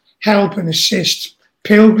help and assist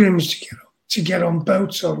pilgrims to get on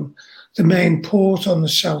boats on the main port on the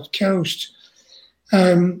south coast.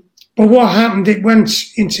 But what happened, it went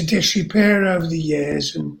into disrepair over the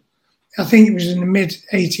years, and I think it was in the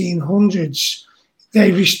mid-1800s,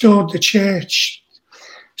 they restored the church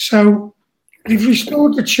So they've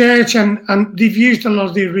restored the church and they've used a lot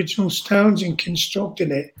of the original stones in constructing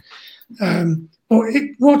it. But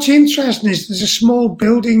what's interesting is there's a small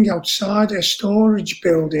building outside, a storage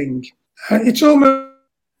building. It's almost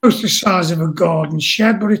the size of a garden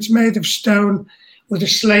shed, but it's made of stone with a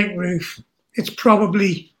slate roof. It's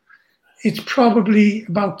probably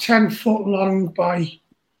about 10 foot long by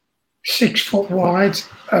 6 foot wide,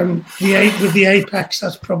 and with the apex,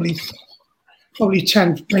 that's probably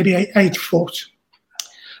 10, maybe 8 foot.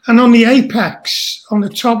 And on the apex, on the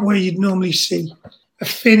top where you'd normally see a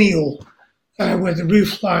finial, where the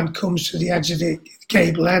roof line comes to the edge of the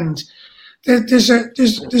gable end, there's a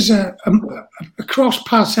cross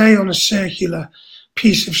patte on a circular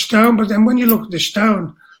piece of stone. But then when you look at the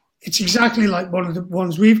stone, it's exactly like one of the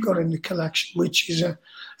ones we've got in the collection, which is a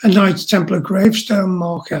Knights Templar gravestone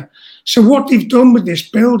marker. So what they've done with this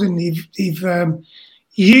building, they've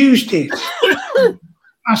used it.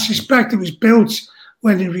 I suspect it was built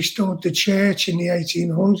when they restored the church in the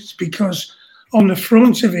 1800s, because on the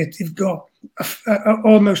front of it, they've got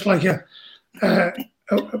almost like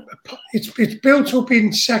it's built up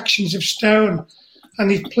in sections of stone,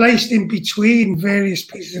 and it's placed in between various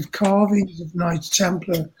pieces of carvings of Knights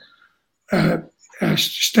Templar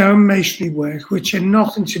stone masonry work, which are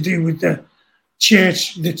nothing to do with the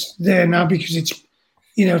church that's there now, because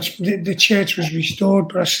the church was restored,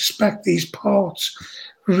 but I suspect these parts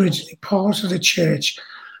were originally part of the church.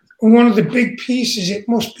 And one of the big pieces, it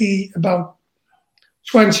must be about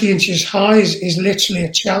 20 inches high, is literally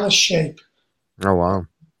a chalice shape. Oh wow!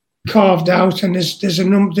 Carved out, and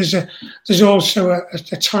there's also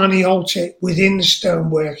a tiny altar within the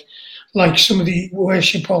stonework, like some of the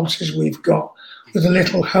worship altars we've got, with a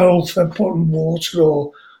little hole for putting water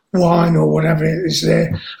or wine or whatever it is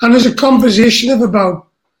there. And there's a composition of about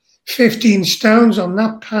 15 stones on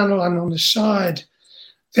that panel and on the side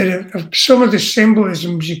that are some of the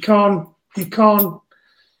symbolisms you can't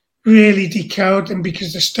really decode them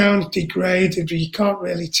because the stone's degraded. You can't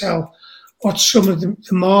really tell what some of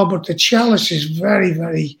them are, but the chalice is very,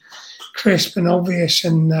 very crisp and obvious,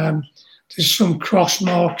 and there's some cross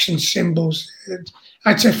marks and symbols.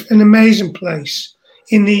 It's an amazing place.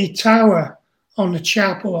 In the tower on the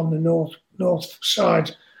chapel on the north side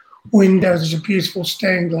window, there's a beautiful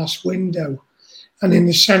stained glass window, and in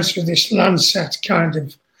the centre of this lancet kind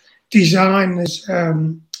of design, there's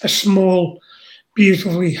a small,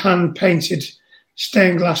 beautifully hand-painted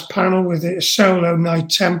stained glass panel with a solo Knight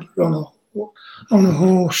Templar on a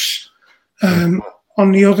horse.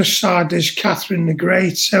 On the other side, there's Catherine the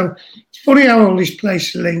Great. So it's funny how all these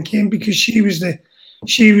places link in, because she was the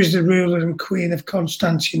ruler and queen of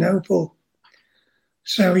Constantinople.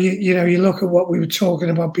 So you look at what we were talking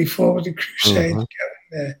about before with the Crusades going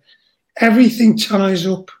there. Everything ties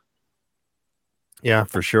up. Yeah,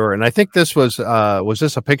 for sure. And I think this was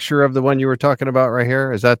this a picture of the one you were talking about right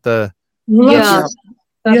here? Is that the? That's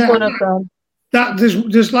one of them. That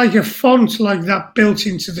there's like a font like that built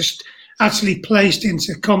into actually placed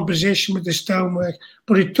into composition with the stonework,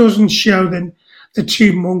 but it doesn't show the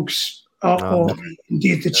two monks or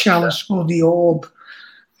indeed the chalice or the orb.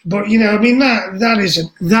 But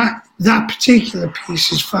that particular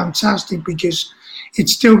piece is fantastic because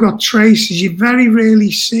it's still got traces. You very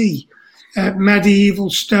rarely see medieval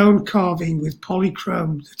stone carving with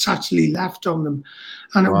polychrome that's actually left on them.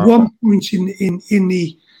 And at one point in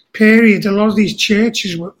the period, a lot of these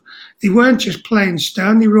churches weren't just plain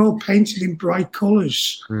stone; they were all painted in bright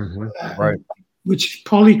colours, which is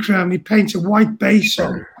polychrome. They paint a white base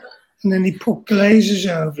on, and then they put glazes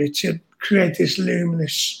over it to create this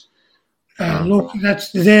luminous look.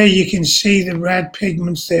 That's there. You can see the red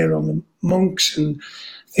pigments there on the monks, and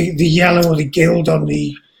the yellow or the gild on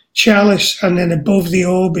the chalice, and then above the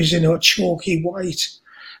orb is in a chalky white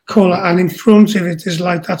colour, and in front of it is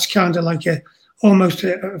that's kind of like almost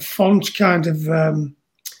a font kind of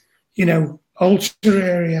altar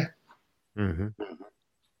area. Mm-hmm.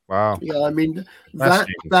 Wow. Yeah, I mean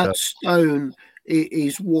that stone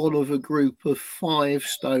is one of a group of 5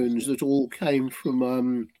 stones that all came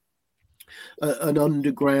from an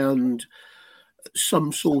underground,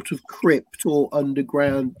 some sort of crypt or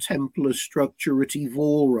underground Templar structure at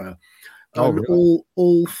Evora. Really?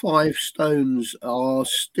 All 5 stones are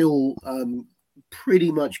still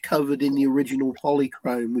pretty much covered in the original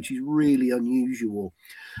polychrome, which is really unusual.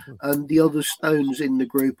 And the other stones in the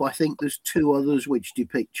group, I think there's 2 others which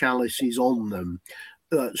depict chalices on them,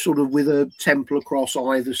 sort of with a Templar cross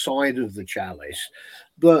either side of the chalice.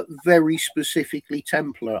 but very specifically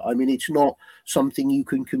Templar. I mean, it's not something you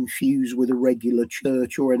can confuse with a regular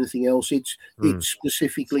church or anything else. It's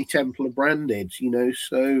specifically Templar branded, you know.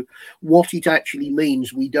 So what it actually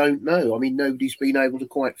means, we don't know. I mean, nobody's been able to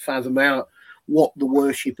quite fathom out what the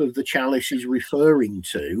worship of the chalice is referring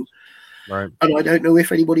to. Right. And I don't know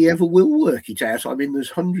if anybody ever will work it out. I mean,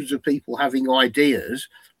 there's hundreds of people having ideas,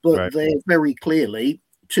 but they're very clearly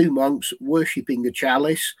two monks worshipping a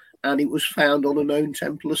chalice, and it was found on a known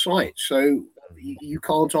Templar site. So you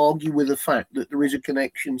can't argue with the fact that there is a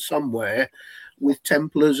connection somewhere with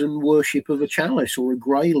Templars and worship of a chalice or a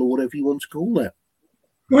grail or whatever you want to call it.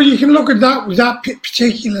 Well, you can look at that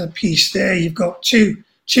particular piece there. You've got two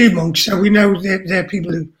monks, so we know they're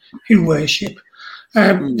people who worship.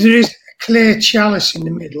 There is a clear chalice in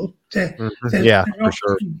the middle. They're for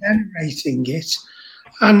sure. Venerating it.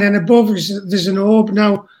 And then above there's an orb.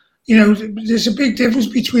 Now, you know, there's a big difference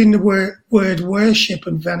between the word worship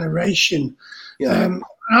and veneration. Yeah.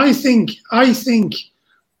 I think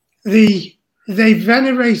they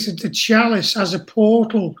venerated the chalice as a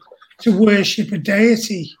portal to worship a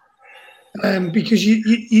deity, because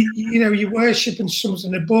you're worshiping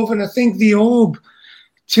something above, and I think the orb,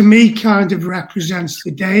 to me, kind of represents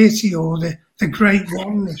the deity or the great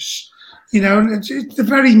oneness. You know, it's the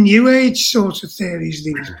very New Age sort of theories,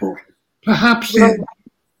 these, but perhaps they're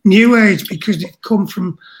New Age because they've come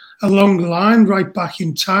from a long line right back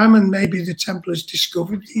in time, and maybe the Templars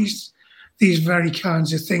discovered these very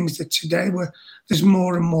kinds of things that today there's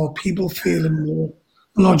more and more people feeling more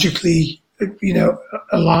logically, you know,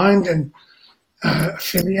 aligned and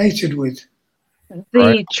affiliated with.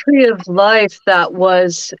 The tree of life that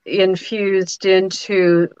was infused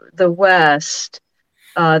into the West,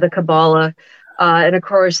 the Kabbalah, and of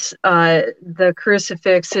course, the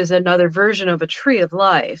crucifix is another version of a tree of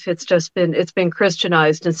life. It's been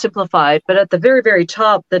Christianized and simplified. But at the very, very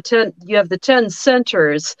top, you have the 10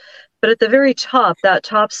 centers. But at the very top, that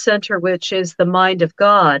top center, which is the mind of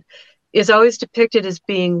God, is always depicted as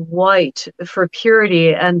being white for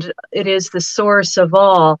purity, and it is the source of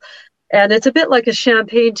all. And it's a bit like a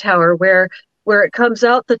champagne tower where it comes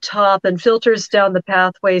out the top and filters down the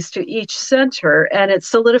pathways to each center, and it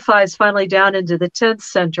solidifies finally down into the 10th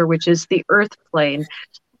center, which is the earth plane.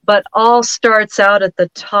 But all starts out at the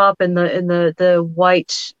top in the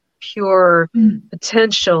white, pure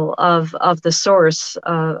potential of the source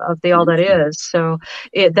of the all that is. So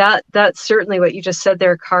that's certainly what you just said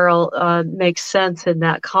there, Carl, makes sense in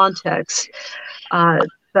that context.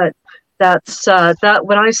 But that's that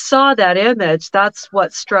when I saw that image, that's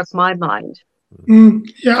what struck my mind.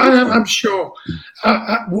 Yeah, I'm sure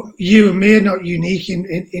you and me are not unique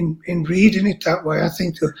in reading it that way. I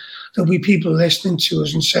think there'll be people listening to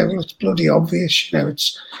us and say, "Well, it's bloody obvious." You know,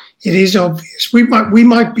 it is obvious. We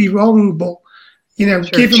might be wrong, but you know,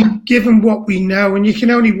 given what we know, and you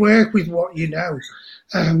can only work with what you know.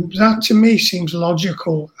 That to me seems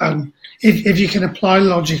logical. And if you can apply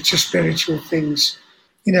logic to spiritual things,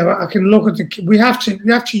 you know, I can look at we have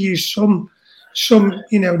to use some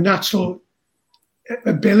you know, natural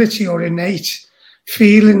ability or innate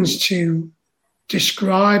feelings to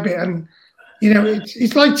describe it. And you know,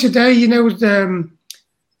 it's like today, you know, the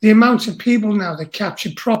amount of people now that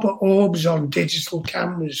capture proper orbs on digital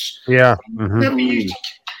cameras. Yeah.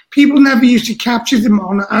 People never used to capture them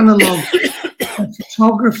on analog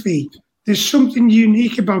photography. There's something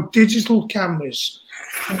unique about digital cameras.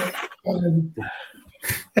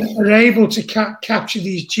 They're able to capture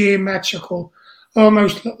these geometrical,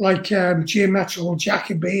 almost like geometrical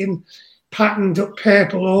Jacobean patterned up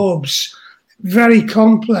purple orbs, very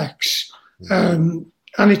complex. And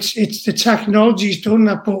it's the technology's done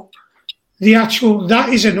that, but that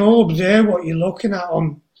is an orb there, what you're looking at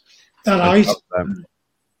on that item.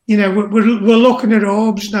 You know, we're looking at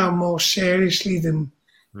orbs now more seriously than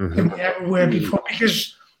we ever were before,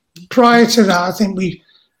 because prior to that, I think we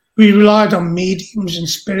relied on mediums and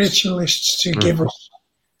spiritualists to give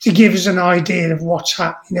us an idea of what's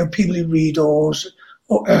happening. You know, people who read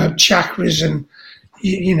chakras and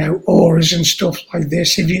you know, auras and stuff like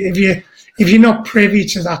this. If you're not privy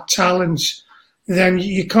to that talent, then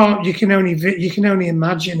you can only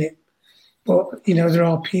imagine it. But you know, there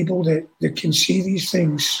are people that can see these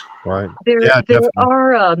things. Right. There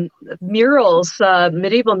are murals,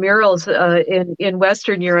 medieval murals in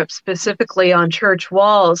Western Europe, specifically on church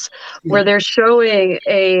walls, where they're showing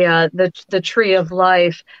the tree of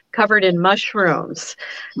life covered in mushrooms,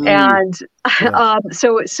 and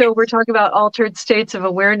so we're talking about altered states of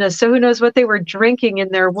awareness. So who knows what they were drinking in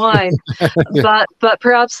their wine, but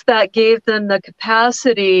perhaps that gave them the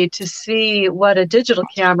capacity to see what a digital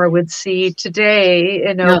camera would see today.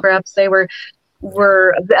 You know, perhaps they were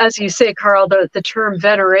were, as you say, Carl, the term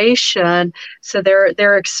veneration. So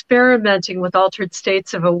they're experimenting with altered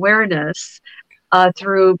states of awareness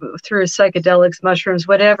through psychedelics, mushrooms,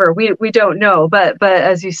 whatever. We don't know, but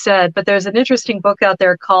as you said, but there's an interesting book out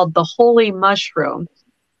there called The Holy Mushroom,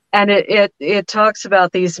 and it talks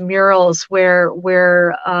about these murals where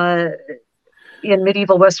in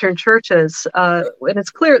medieval Western churches, and it's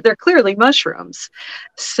clear they're clearly mushrooms.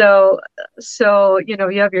 So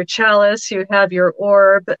you have your chalice, you have your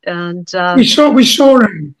orb, and we saw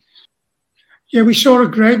a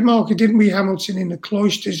grave marker, didn't we, Hamilton, in the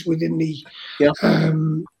cloisters within the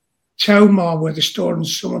Tomar, where they're storing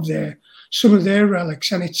some of their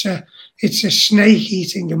relics, and it's a snake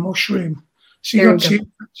eating a mushroom. So you got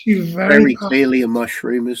two very clearly a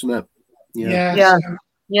mushroom, isn't it?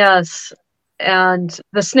 Yes. And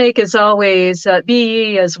the snake is always,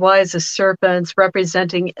 be ye as wise as serpents,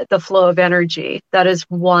 representing the flow of energy. That is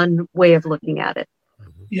one way of looking at it.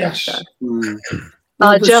 Yes. Jeff,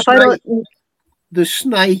 the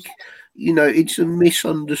snake, it's a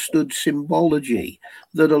misunderstood symbology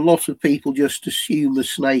that a lot of people just assume a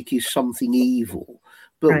snake is something evil.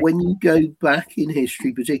 But when you go back in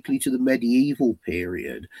history, particularly to the medieval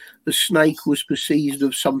period, the snake was perceived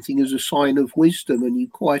as something as a sign of wisdom. And you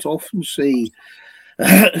quite often see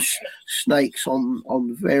snakes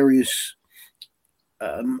on various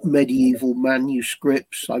medieval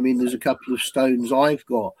manuscripts. I mean, there's a couple of stones I've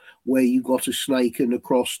got where you got a snake and a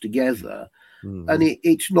cross together. Mm-hmm. And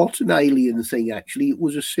it's not an alien thing, actually. It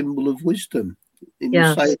was a symbol of wisdom.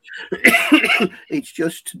 It's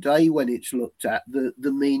just today when it's looked at,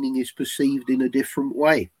 the meaning is perceived in a different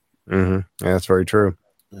way. Mm-hmm. Yeah, that's very true.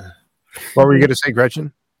 What were you going to say,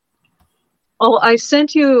 Gretchen? Oh, I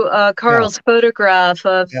sent you Carl's photograph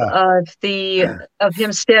of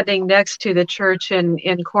him standing next to the church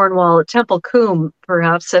in Cornwall, Temple Coombe,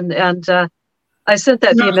 perhaps, and I sent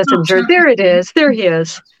that via messenger. There it is. There he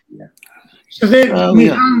is. Yeah. So there,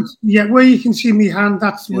 hand, where you can see me hand,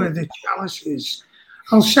 that's where the chalice is.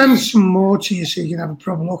 I'll send some more to you so you can have a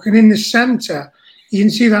proper look. And in the centre, you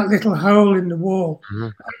can see that little hole in the wall. Mm-hmm.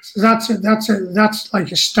 That's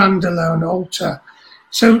like a standalone altar.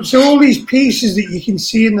 So all these pieces that you can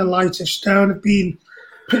see in the Light of Stone have been,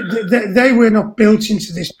 they were not built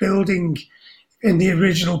into this building in the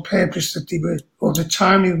original purpose that they were, or the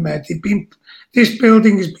time they were made. This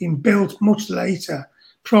building has been built much later,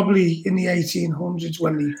 probably in the 1800s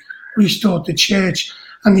when they restored the church,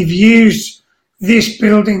 and they've used this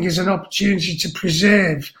building as an opportunity to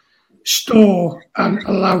preserve, store, and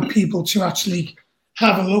allow people to actually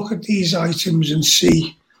have a look at these items and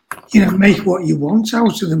see, make what you want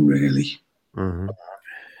out of them, really. Mm-hmm.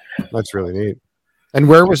 That's really neat. And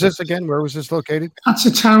where was this again? Where was this located? That's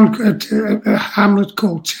a town, a hamlet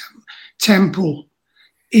called Temple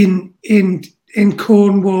in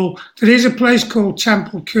Cornwall. There is a place called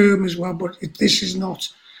Temple Coombe as well, but this is not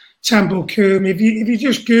Temple Coombe. If you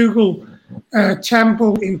just Google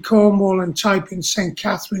Temple in Cornwall and type in St.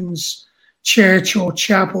 Catherine's Church or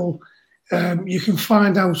Chapel, you can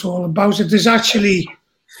find out all about it. There's actually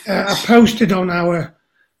I posted on our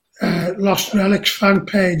Lost Relics fan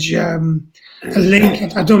page a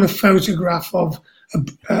link. I've done a photograph of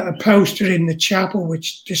a poster in the chapel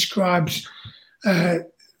which describes the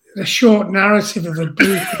short narrative of a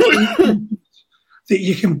book that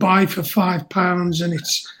you can buy for £5, and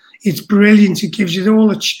it's brilliant. It gives you all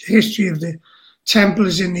the history of the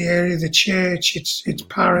Templars in the area, the church, its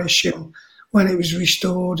parish, and when it was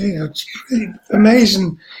restored. It's pretty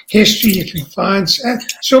amazing history you can find.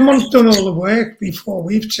 Someone's done all the work before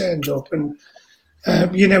we've turned up, and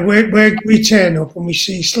we turn up and we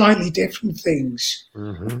see slightly different things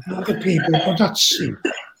than other people. But that's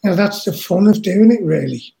the fun of doing it,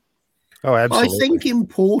 really. Oh, absolutely. I think in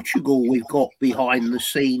Portugal we've got behind the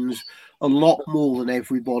scenes a lot more than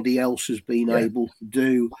everybody else has been able to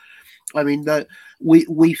do. I mean,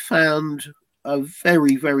 we found a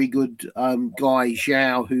very, very good guy,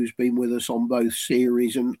 Zhao, who's been with us on both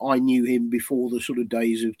series, and I knew him before the sort of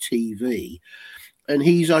days of TV. And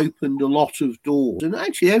he's opened a lot of doors. And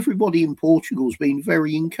actually, everybody in Portugal's been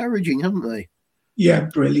very encouraging, haven't they? Yeah,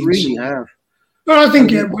 brilliant. They really have. Well, I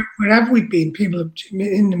think wherever we've been, people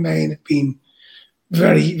in the main have been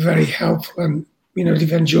very, very helpful, and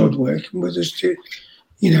they've enjoyed working with us to,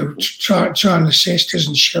 try and assist us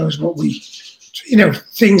and show us what we,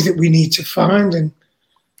 things that we need to find, and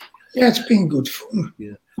it's been good fun.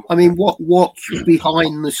 Yeah, I mean, what's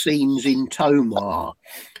behind the scenes in Tomar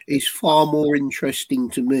is far more interesting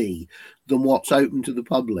to me than what's open to the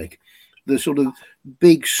public. The sort of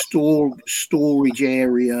big storage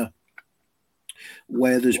area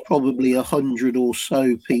where there's probably 100 or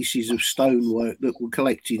so pieces of stonework that were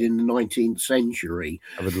collected in the 19th century.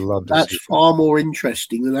 I would love to. That's far more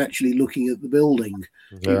interesting than actually looking at the building.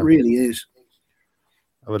 Yeah. It really is.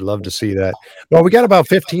 I would love to see that. Well, we got about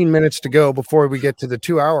 15 minutes to go before we get to the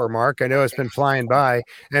 2-hour mark. I know it's been flying by.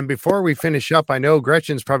 And before we finish up, I know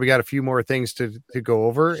Gretchen's probably got a few more things to go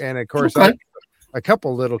over. And of course, okay. A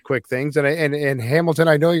couple little quick things. And Hamilton,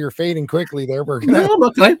 I know you're fading quickly there. No, I'm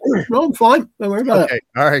okay. No, I'm fine. Don't worry about it.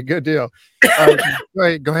 All right, good deal.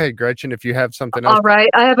 Go ahead, Gretchen, if you have something else. All right.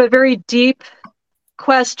 I have a very deep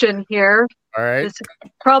question here. All right. It's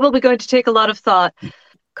probably going to take a lot of thought.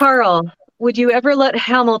 Carl, would you ever let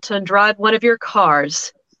Hamilton drive one of your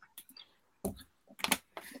cars?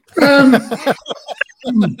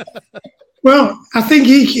 Well, I think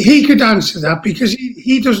he could answer that because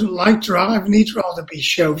he doesn't like driving. He'd rather be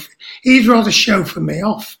He'd rather chauffeur me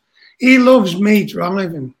off. He loves me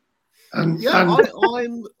driving. I'm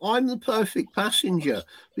the perfect passenger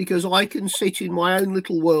because I can sit in my own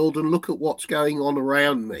little world and look at what's going on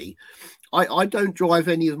around me. I don't drive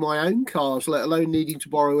any of my own cars, let alone needing to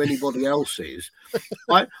borrow anybody else's.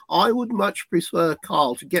 I would much prefer,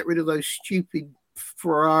 Carl, to get rid of those stupid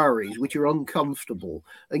Ferraris, which are uncomfortable,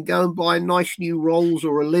 and go and buy a nice new Rolls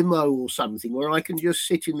or a limo or something where I can just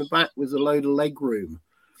sit in the back with a load of leg room.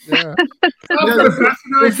 Yeah. That's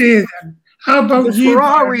an idea then. How about you?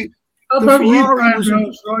 Ferrari? How about you buy a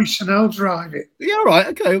Rolls Royce and I'll drive it? Yeah, right.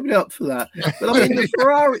 Okay, I'll be up for that. But I mean,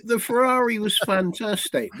 the Ferrari was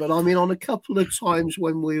fantastic. But I mean, on a couple of times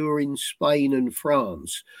when we were in Spain and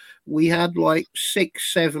France, we had like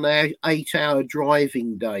 6, 7, 8 hour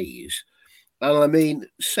driving days. And I mean,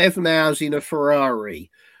 7 hours in a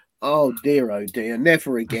Ferrari. Oh dear,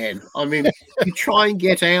 never again. I mean, you try and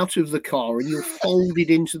get out of the car and you're folded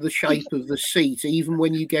into the shape of the seat, even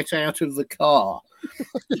when you get out of the car.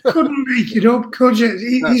 You couldn't make it up, could you?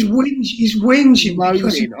 He's whinging. I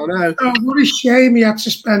know. Oh, what a shame he had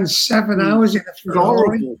to spend 7 hours in a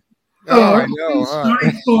Ferrari. Oh, I know.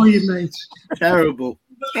 Sorry for you, mate. Terrible.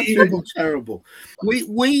 Terrible.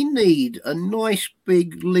 We need a nice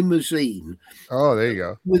big limousine. Oh, there you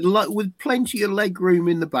go. With plenty of leg room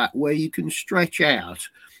in the back where you can stretch out.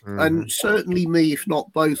 And certainly me, if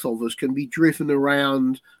not both of us, can be driven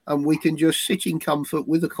around and we can just sit in comfort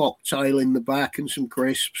with a cocktail in the back and some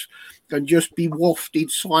crisps and just be wafted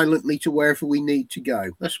silently to wherever we need to go.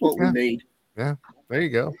 That's what we need. Yeah, there you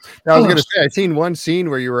go. Now, I was going to say, I've seen one scene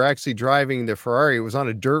where you were actually driving the Ferrari. It was on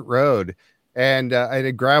a dirt road and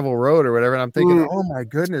a gravel road or whatever. And I'm thinking, oh my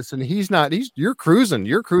goodness. And you're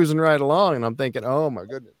cruising right along. And I'm thinking, oh my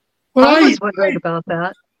goodness. Well, I was wondering about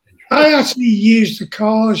that. I actually use the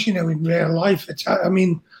cars, in real life.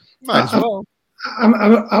 I'm a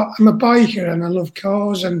biker and I love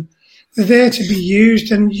cars and they're there to be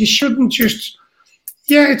used and you shouldn't just,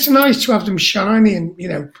 it's nice to have them shiny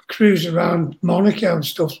and, cruise around Monaco and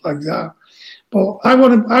stuff like that. But I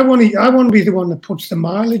want to be the one that puts the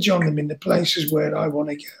mileage on them in the places where I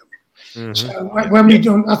want to go. Mm-hmm. So when we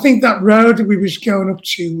done, I think that road we was going up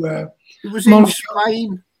to, it was in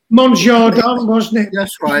Spain. Montjardin, wasn't it?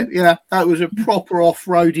 That's right. Yeah, that was a proper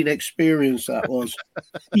off-roading experience. That was.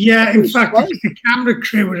 Yeah, in fact, the camera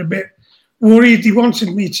crew were a bit worried. They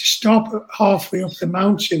wanted me to stop halfway up the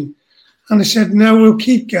mountain, and I said, "No, we'll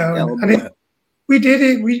keep going." We did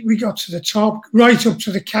it. We got to the top, right up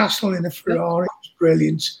to the castle in a Ferrari. It was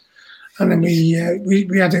brilliant. And then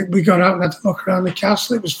we got out and had to look around the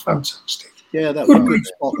castle. It was fantastic. Yeah, that was a good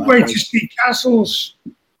spot. Good way to see castles.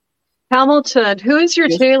 Hamilton, who is your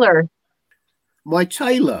tailor? My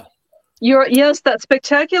tailor. That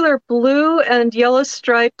spectacular blue and yellow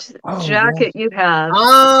striped jacket you have.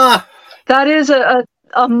 That is a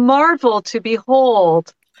marvel to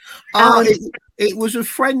behold. It was a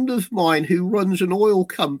friend of mine who runs an oil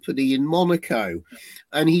company in Monaco,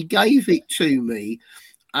 and he gave it to me.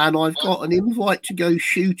 And I've got an invite to go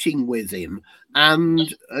shooting with him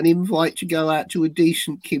and an invite to go out to a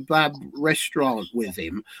decent kebab restaurant with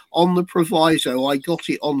him on the proviso I got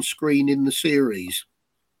it on screen in the series.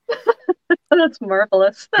 That's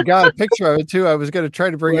marvelous. I got a picture of it too. I was going to try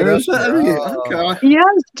to bring it up. Okay.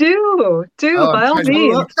 Yes, do by all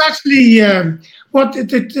means. It's actually they're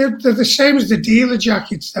the same as the dealer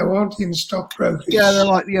jackets, though, aren't they? In the stockbrokers. Yeah, they're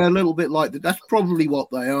a little bit like that. That's probably what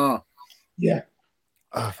they are. Yeah.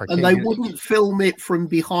 And they wouldn't film it from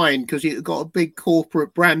behind because it got a big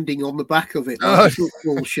corporate branding on the back of it, like a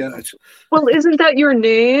football shirt. Well, isn't that your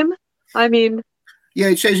name? I mean, yeah,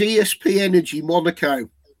 it says ESP Energy Monaco.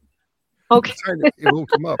 Okay, it won't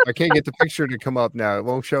come up. I can't get the picture to come up now. It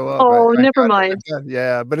won't show up. Oh, never mind.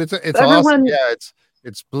 Yeah, but it's awesome. Yeah,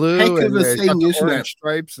 It's blue and it's got the orange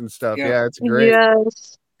stripes and stuff. Yeah, it's great.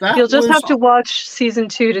 Yes. You'll just have to watch season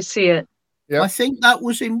 2 to see it. Yep. I think that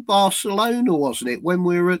was in Barcelona, wasn't it? When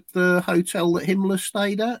we were at the hotel that Himmler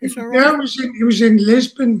stayed at. Is that right? Yeah, it was in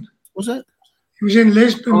Lisbon. Was it? It was in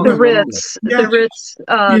Lisbon. The Ritz. Yeah. The Ritz.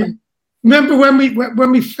 Yeah. Remember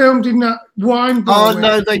when we filmed in that wine bar? Oh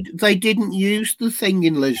no, they didn't use the thing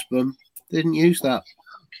in Lisbon. They didn't use that.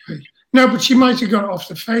 Okay. No, but she might have got it off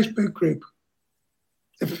the Facebook group.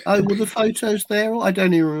 Oh, were the photos there? I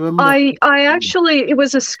don't even remember. I actually, it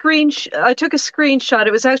was a I took a screenshot.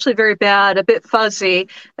 It was actually very bad, a bit fuzzy.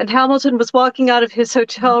 And Hamilton was walking out of his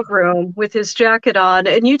hotel room with his jacket on,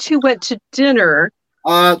 and you two went to dinner.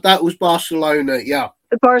 That was Barcelona, yeah.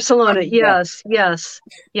 Barcelona, yes. Yeah.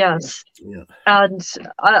 And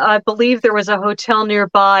I believe there was a hotel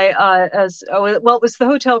nearby. It was the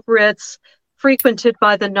Hotel Ritz, frequented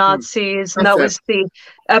by the Nazis, and that was the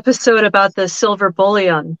episode about the silver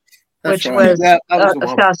bullion, which was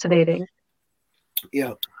fascinating.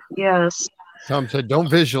 Yeah. Yes. Tom said, "Don't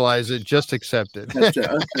visualize it, just accept it." That's it.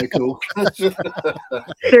 Okay, cool.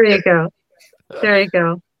 There you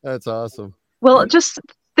go. That's awesome. Well, just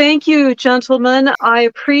thank you, gentlemen. I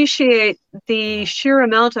appreciate the sheer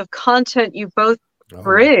amount of content you both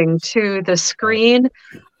bring to the screen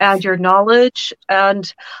and your knowledge.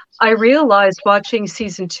 And I realized watching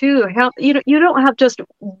season 2, how you don't have just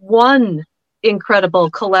one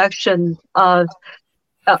incredible collection of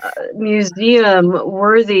museum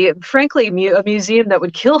worthy, frankly, a museum that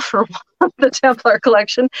would kill for the Templar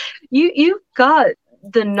collection. You've got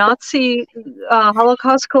the Nazi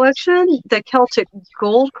Holocaust collection, the Celtic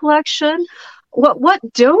gold collection. What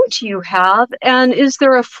don't you have? And is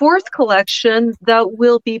there a 4th collection that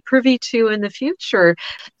we'll be privy to in the future?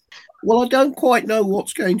 Well, I don't quite know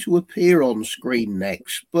what's going to appear on screen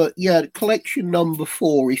next, but yeah, collection number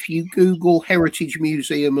 4, if you Google Heritage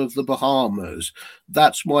Museum of the Bahamas,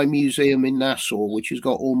 that's my museum in Nassau, which has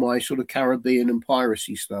got all my sort of Caribbean and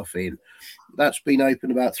piracy stuff in. That's been open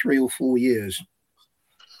about 3 or 4 years.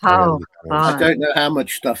 How I don't know how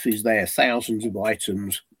much stuff is there, thousands of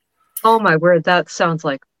items. Oh my word, that sounds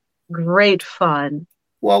like great fun.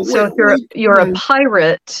 Well, so if you're a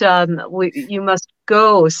pirate, you must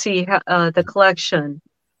go see the collection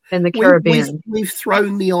in the Caribbean. We've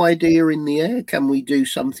thrown the idea in the air. Can we do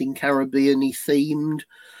something Caribbean-y themed?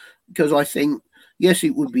 Because I think, yes,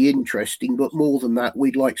 it would be interesting, but more than that,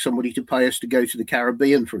 we'd like somebody to pay us to go to the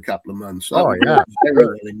Caribbean for a couple of months. Very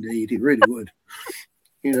well indeed. It really would.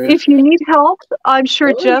 You know. If you need help, I'm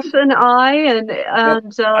sure Jeff and I and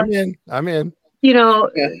I'm in. You know,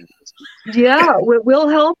 yeah, we'll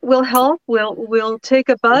help. We'll take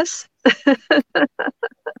a bus.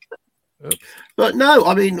 But no,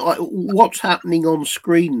 I mean, what's happening on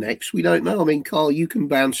screen next? We don't know. I mean, Carl, you can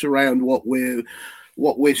bounce around what we're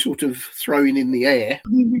sort of throwing in the air.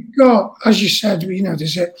 We've got, as you said,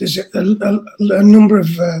 there's a number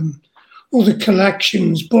of other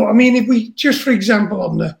collections. But I mean, if we just, for example,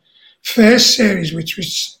 on the first series, which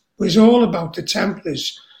was all about the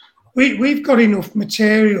Templars, we've got enough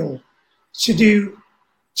material to do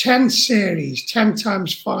 10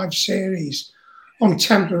 times 5 series on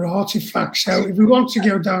Templar artifacts. So if we want to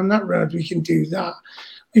go down that road, we can do that.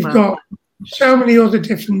 We've got so many other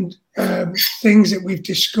different things that we've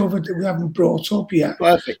discovered that we haven't brought up yet.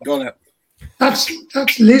 Perfect, got it. That's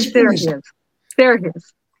Lisbon. There it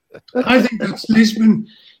is. I think that's Lisbon.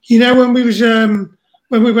 You know, when we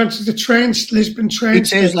went to the Lisbon train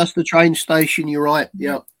station. It is, that's the train station, you're right.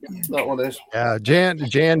 Yeah, that one is. Yeah,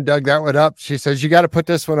 Jan dug that one up. She says, you got to put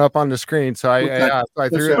this one up on the screen. So I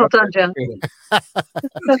threw it up. Well done, Jan.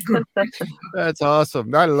 That's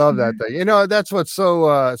awesome. I love that thing. You know, that's what's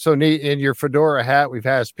so neat. In your fedora hat, we've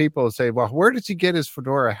asked people to say, well, where does he get his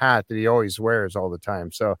fedora hat that he always wears all the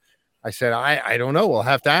time? So I said, I don't know. We'll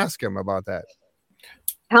have to ask him about that.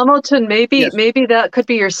 Hamilton, maybe that could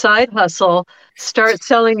be your side hustle. Start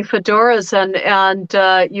selling fedoras and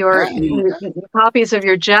your copies of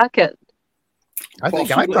your jacket. I think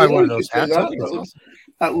I'd buy one of those hats.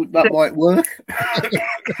 That might work.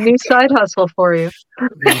 New side hustle for you.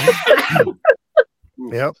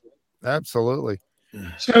 Yep, absolutely.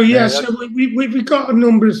 So so we've got a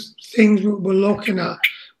number of things we're looking at.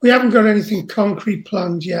 We haven't got anything concrete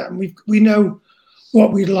planned yet, and we know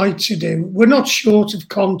what we'd like to do. We're not short of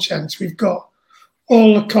content. We've got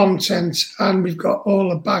all the content and we've got all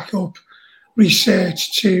the backup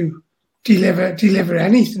research to deliver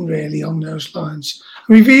anything really on those lines.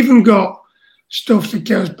 We've even got stuff that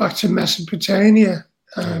goes back to Mesopotamia.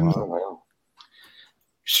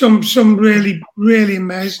 Some really, really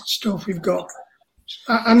amazing stuff we've got.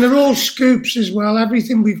 And they're all scoops as well.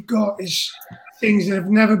 Everything we've got is things that have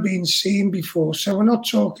never been seen before. So we're not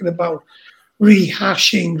talking about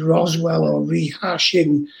rehashing Roswell or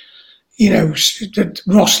rehashing,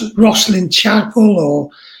 Rosslyn Chapel, or,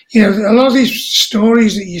 a lot of these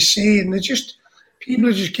stories that you see, and people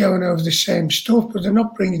are just going over the same stuff, but they're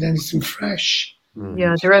not bringing anything fresh.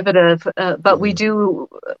 Yeah, derivative. But we do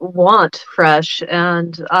want fresh,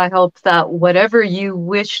 and I hope that whatever you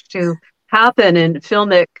wish to happen in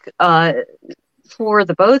filmic for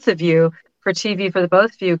the both of you, for TV for the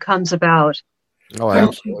both of you, comes about. Oh,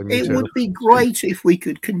 absolutely. It would be great if we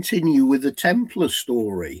could continue with the Templar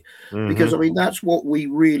story, because that's what we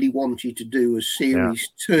really wanted to do as series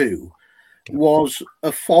 2, was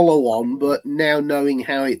a follow-on, but now knowing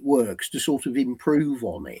how it works to sort of improve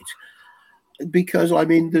on it. Because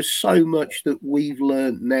there's so much that we've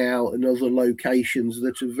learned now and other locations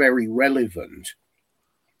that are very relevant.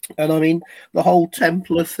 And the whole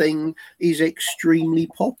Templar thing is extremely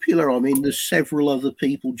popular. There's several other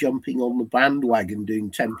people jumping on the bandwagon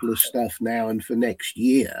doing Templar stuff now and for next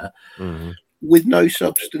year with no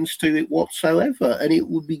substance to it whatsoever. And it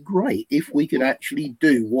would be great if we could actually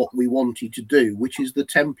do what we wanted to do, which is the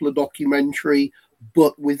Templar documentary,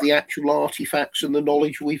 but with the actual artifacts and the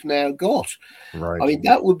knowledge we've now got. Right.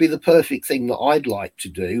 That would be the perfect thing that I'd like to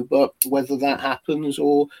do, but whether that happens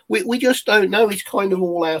or we just don't know. It's kind of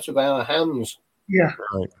all out of our hands. Yeah.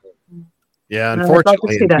 Right. Yeah,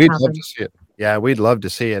 unfortunately, we'd love to see it. Yeah, we'd love to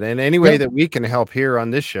see it. And any way that we can help here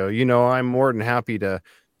on this show, I'm more than happy to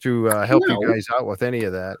help you guys out with any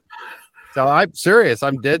of that. So I'm serious.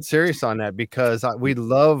 I'm dead serious on that, because we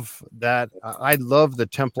love that. I love the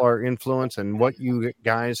Templar influence and what you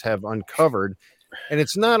guys have uncovered. And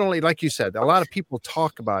it's not only, like you said, a lot of people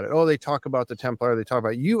talk about it. Oh, they talk about the Templar. They talk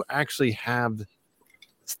about it. You actually have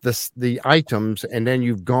the items, and then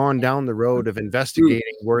you've gone down the road of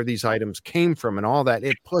investigating where these items came from and all that.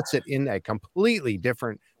 It puts it in a completely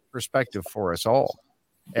different perspective for us all.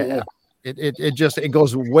 Yeah. It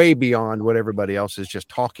goes way beyond what everybody else is just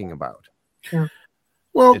talking about. Yeah.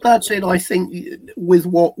 Well, that's it. I think with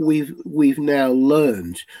what we've now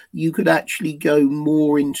learned, you could actually go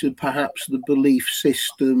more into perhaps the belief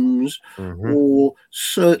systems, or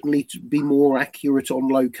certainly to be more accurate on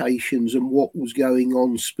locations and what was going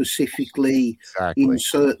on specifically in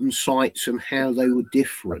certain sites and how they were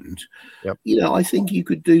different. Yep. I think you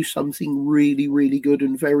could do something really, really good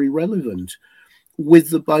and very relevant,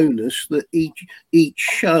 with the bonus that each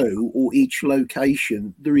show or each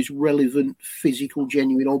location, there is relevant physical,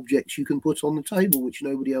 genuine objects you can put on the table, which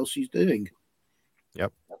nobody else is doing.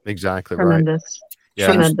 Yep, exactly. Tremendous. Right.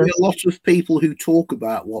 Yeah. Seems to be a lot of people who talk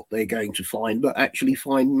about what they're going to find, but actually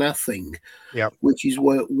find nothing. Yep. Which is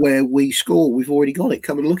where we score. We've already got it.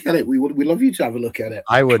 Come and look at it. We love you to have a look at it.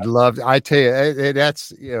 I would love. I tell you,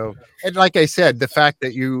 that's and like I said, the fact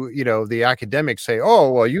that the academics say, oh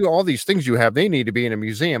well, all these things you have, they need to be in a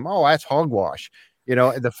museum. Oh, that's hogwash.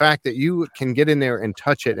 The fact that you can get in there and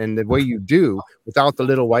touch it, and the way you do without the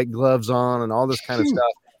little white gloves on and all this kind of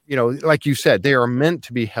stuff. Like you said, they are meant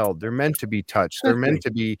to be held. They're meant to be touched. They're meant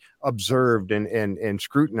to be observed and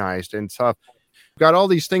scrutinized and stuff. You've got all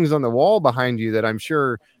these things on the wall behind you that I'm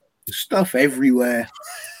sure. Stuff everywhere.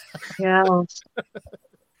 Yeah.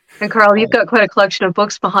 And Carl, you've got quite a collection of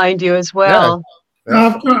books behind you as well.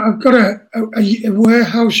 Yeah. I've got a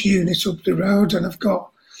warehouse unit up the road, and I've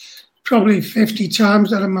got probably 50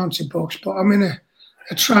 times that amount of books, but I'm in a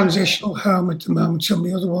transitional home at the moment till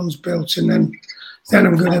the other one's built, and then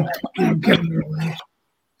I'm going to get them away.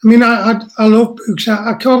 I love books.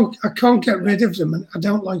 I can't get rid of them, and I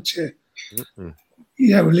don't like to,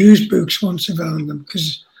 lose books once I've owned them,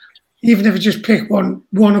 because even if I just pick one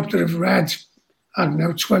up that I've read, I don't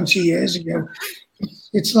know, 20 years ago,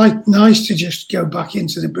 it's like nice to just go back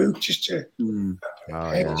into the book just to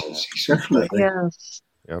Yes.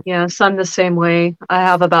 Yep. Yes, I'm the same way. I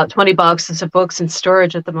have about 20 boxes of books in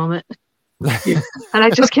storage at the moment. And I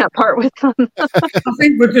just can't part with them. I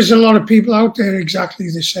think, but there's a lot of people out there exactly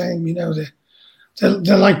the same.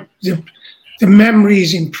 They're like the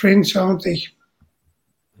memories in print, aren't they?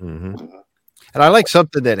 Mm-hmm. And I like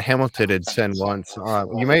something that Hamilton had said once.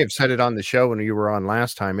 You may have said it on the show when you were on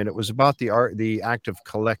last time, and it was about the act of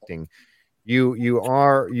collecting. You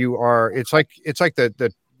are. It's like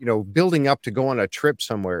the building up to go on a trip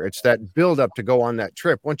somewhere. It's that build up to go on that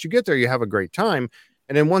trip. Once you get there, you have a great time.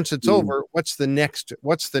 And then once it's over, what's the next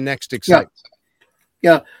excitement?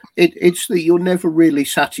 Yeah. It's that you're never really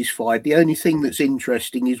satisfied. The only thing that's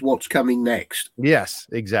interesting is what's coming next. Yes,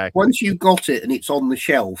 exactly. Once you've got it and it's on the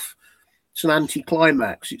shelf, it's an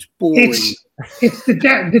anticlimax. It's boring. It's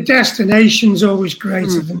the destination's always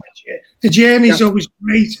greater than the journey's always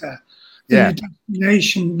greater than the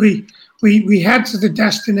destination. we head to the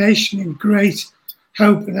destination in great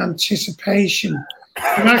hope and anticipation.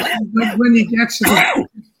 But actually, when you get to the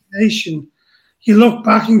destination, you look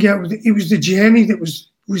back and go, it was the journey that was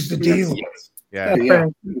the deal. Yeah,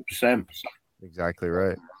 100%. Exactly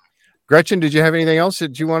right. Gretchen, did you have anything else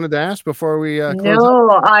that you wanted to ask before we close?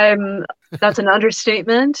 No, that's an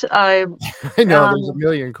understatement. I know there's a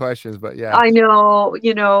million questions, but yeah. I know,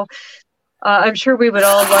 I'm sure we would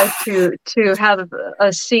all like to have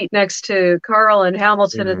a seat next to Carl and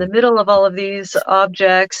Hamilton in the middle of all of these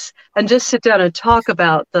objects and just sit down and talk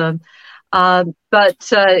about them. But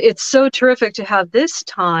it's so terrific to have this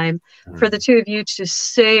time for the two of you to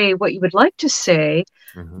say what you would like to say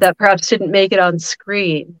that perhaps didn't make it on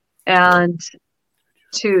screen, and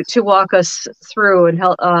to walk us through and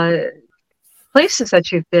help places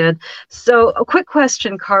that you've been. So a quick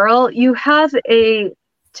question, Carl. You have a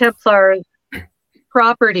Templar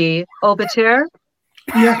property, Aubeterre.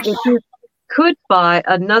 Yes. If you could buy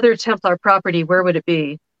another Templar property, where would it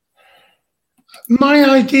be? My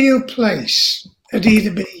ideal place would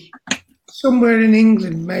either be somewhere in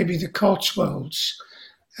England, maybe the Cotswolds,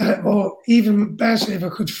 or even better if I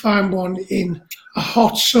could find one in a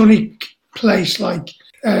hot, sunny place like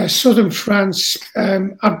southern France.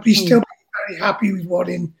 I'd be still very happy with one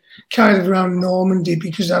in kind of around Normandy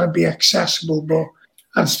because that would be accessible, but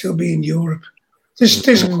I'd still be in Europe.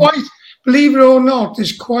 There's quite, believe it or not,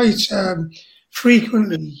 there's quite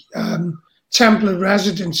frequently Templar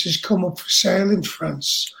residences come up for sale in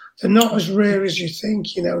France. They're not as rare as you think.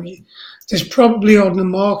 There's probably on the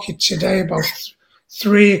market today about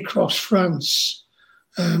 3 across France.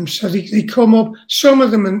 So they come up. Some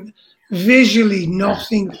of them are visually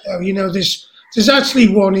nothing. There's actually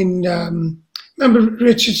one in. Remember,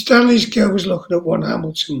 Richard Stanley's girl was looking at one,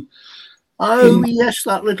 Hamilton. Oh yes,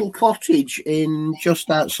 that little cottage in just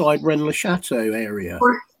outside Rennes-le-Château area.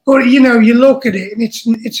 But you look at it and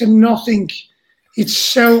it's a nothing. It's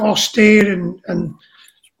so austere and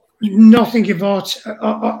nothing of art,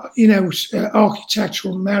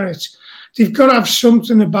 architectural merit. They've got to have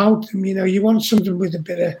something about them. You want something with a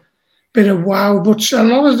bit of wow. But a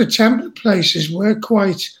lot of the Templar places were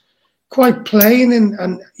quite plain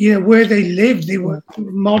and where they lived, they were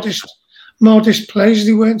modest places.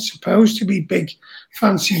 They weren't supposed to be big,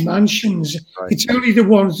 fancy mansions. Right. It's only the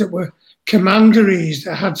ones that were commanderies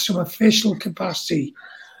that had some official capacity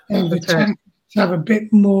and they tend to have a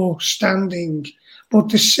bit more standing. But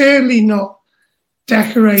they're certainly not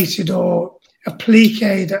decorated or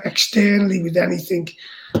appliqued externally with anything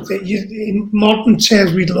that in modern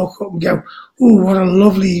terms we'd look up and go, oh, what a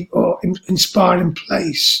lovely or inspiring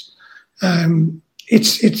place.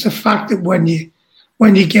 It's the fact that when you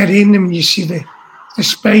get in them, you see the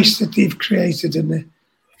space that they've created and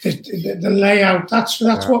the layout. That's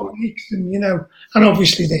what makes them, and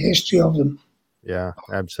obviously the history of them. Yeah,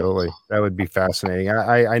 absolutely. That would be fascinating.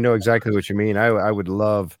 I know exactly what you mean. I would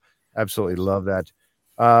absolutely love that.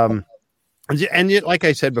 And yet, like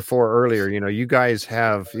I said before earlier, you guys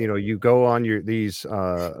have, you go on these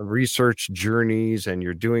research journeys and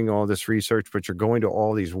you're doing all this research, but you're going to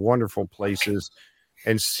all these wonderful places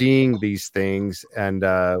and seeing these things, and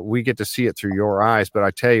we get to see it through your eyes. But I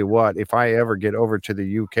tell you what, if I ever get over to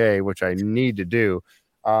the UK, which I need to do,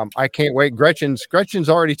 I can't wait. Gretchen's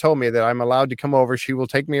already told me that I'm allowed to come over. She will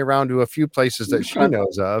take me around to a few places that she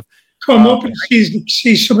knows of. Come up and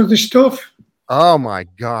see some of the stuff. Oh my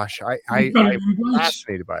gosh, I'm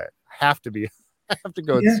fascinated by it. I have to go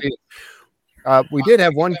and see it. We did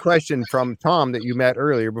have one question from Tom that you met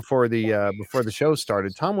earlier before the show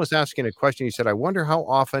started. Tom was asking a question. He said, "I wonder how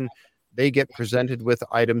often they get presented with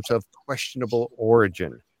items of questionable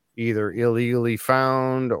origin, either illegally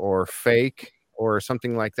found or fake or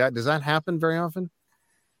something like that. Does that happen very often?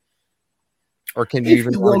 Or can you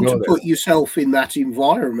even want to put yourself in that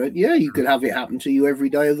environment? Yeah, you could have it happen to you every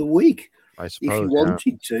day of the week." I suppose, if you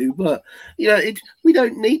wanted to, but we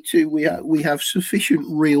don't need to. We have sufficient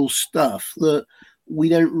real stuff that we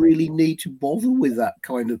don't really need to bother with that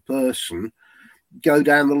kind of person. Go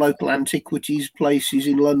down the local antiquities places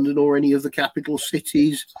in London or any of the capital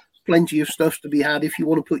cities. Plenty of stuff to be had if you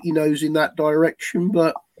want to put your nose in that direction.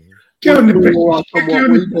 But go on the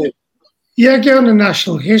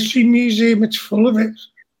National History Museum. It's full of it.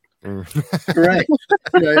 Correct.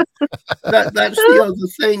 That's the other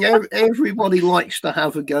thing. Everybody likes to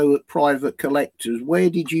have a go at private collectors.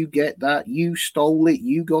 Where did you get that? You stole it.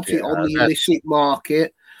 You got it on the illicit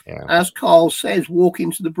market. Yeah. As Carl says, walk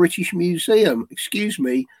into the British Museum. Excuse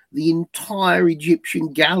me, the entire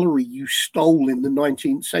Egyptian gallery you stole in the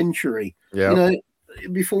 19th century. Yeah.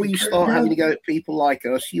 before you start having to go at people like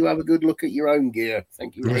us, you have a good look at your own gear.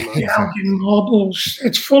 Thank you very much. Yeah, marbles.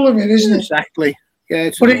 It's full of it, isn't it? Exactly.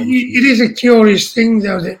 Yeah, but it is a curious thing,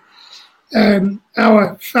 though, that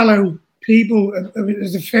our fellow people are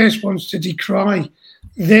the first ones to decry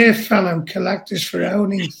their fellow collectors for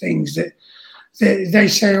owning things that they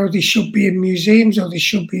say, oh, they should be in museums, or they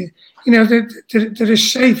should be, they're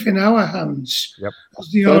as safe in our hands as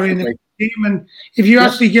they are in a museum. And if you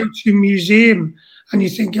actually go to a museum and you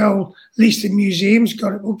think, oh, at least the museum's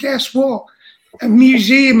got it, well, guess what? A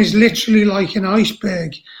museum is literally like an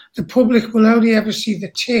iceberg. The public will only ever see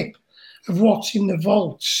the tip of what's in the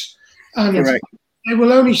vaults, and they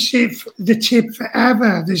will only see the tip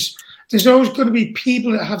forever. There's always going to be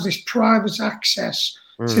people that have this private access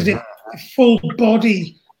to the full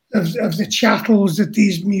body of the chattels that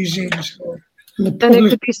these museums hold. And it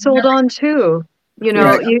could be sold on too.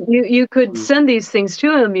 You could send these things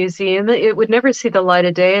to a museum. It would never see the light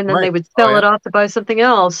of day, and then they would sell it off to buy something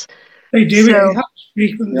else. They do it happens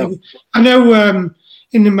frequently. I know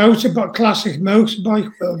in the classic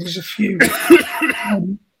motorbike world, there's a few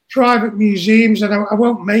private museums, and I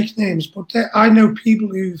won't make names, but I know people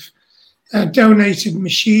who've donated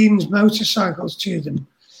motorcycles to them,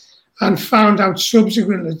 and found out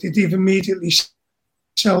subsequently that they've immediately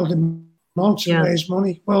sold them on to raise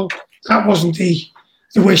money. Well, that wasn't the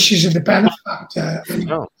wishes of the benefactor.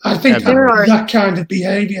 I think that kind of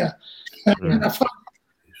behaviour. And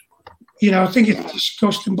I think it's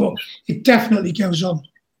disgusting, but it definitely goes on.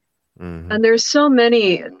 And there's so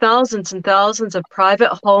many thousands and thousands of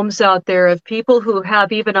private homes out there of people who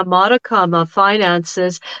have even a modicum of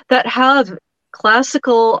finances that have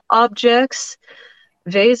classical objects,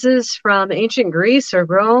 vases from ancient Greece or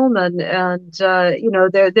Rome, and they're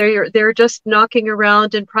just knocking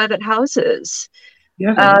around in private houses.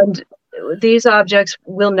 And these objects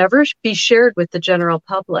will never be shared with the general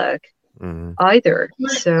public either.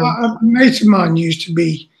 So a mate of mine used to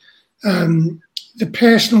be the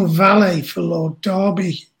personal valet for Lord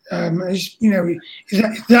Derby. That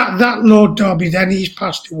Lord Derby, then he's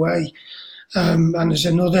passed away, and there's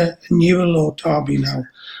a newer Lord Derby now.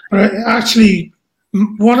 But actually,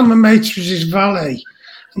 one of my mates was his valet,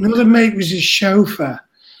 another mate was his chauffeur,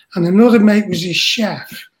 and another mate was his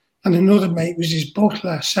chef, and another mate was his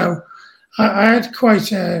butler. So I had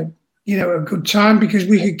quite a good time, because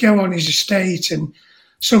we could go on his estate, and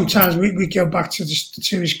sometimes we'd go back to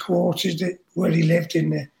his quarters where he lived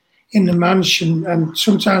in the mansion, and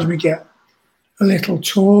sometimes we get a little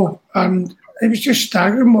tour, and it was just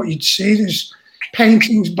staggering what you'd see. There's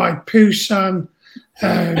paintings by Poussin,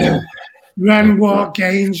 Renoir,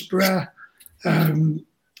 Gainsborough. You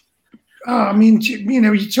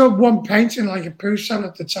talk one painting like a Poussin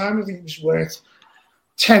at the time, I think it was worth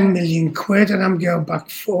 10 million quid, and I'm going back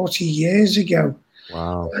 40 years ago.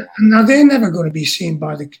 Wow. Now they're never going to be seen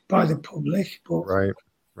by the public, but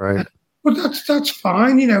right. But that's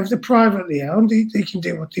fine. If they're privately owned, they can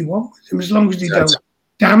do what they want with them, as long as they don't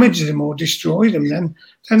damage them or destroy them. Then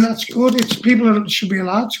that's good. It's people that should be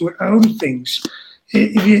allowed to own things.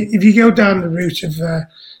 If you go down the route of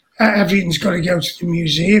everything's got to go to the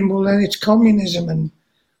museum, well, then it's communism, and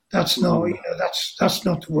that's not that's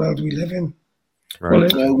not the world we live in.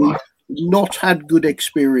 Right. We've not had good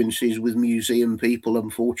experiences with museum people,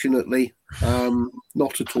 unfortunately.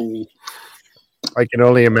 Not at all. I can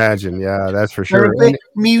only imagine. Yeah, that's for sure.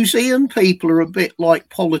 Museum people are a bit like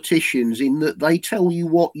politicians in that they tell you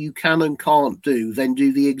what you can and can't do, then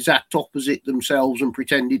do the exact opposite themselves and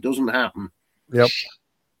pretend it doesn't happen. Yep.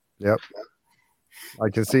 I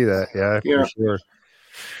can see that. Yeah, for sure.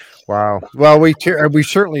 Wow. Well, we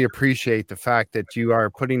certainly appreciate the fact that you are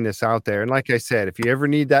putting this out there. And like I said, if you ever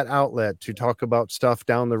need that outlet to talk about stuff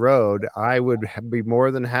down the road, I would be more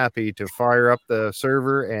than happy to fire up the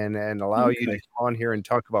server and allow you to come on here and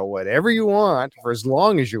talk about whatever you want for as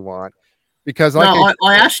long as you want. Because I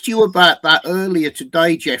asked you about that earlier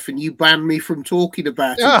today, Jeff, and you banned me from talking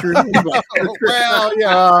about it. Well,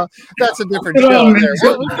 yeah, that's a different show.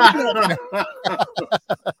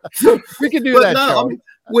 We can do that. No,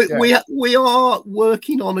 we are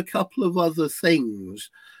working on a couple of other things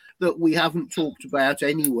that we haven't talked about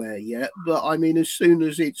anywhere yet. But I mean, as soon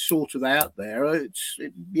as it's sort of out there, I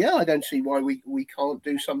don't see why we can't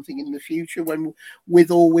do something in the future when,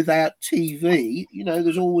 with or without TV,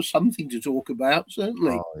 there's always something to talk about,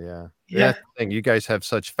 certainly. Oh, yeah. That's the thing. You guys have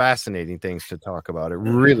such fascinating things to talk about. It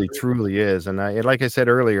really, truly is. And like I said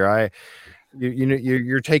earlier,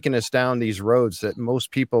 you're taking us down these roads that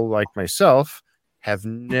most people like myself have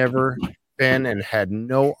never been and had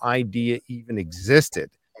no idea even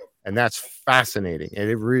existed. And that's fascinating. And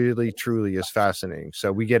it really, truly is fascinating.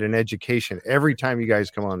 So we get an education every time you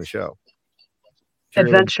guys come on the show.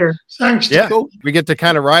 Adventure. Thanks. Yeah, we get to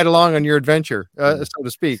kind of ride along on your adventure, so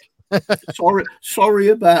to speak. Sorry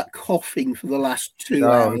about coughing for the last 2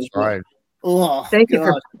 hours. That's right. Oh, thank you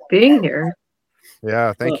for being here.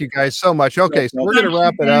 Yeah, thank you guys so much. Okay, so we're going to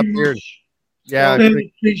wrap it up here. Yeah, I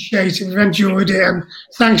really appreciate it. I've enjoyed it, and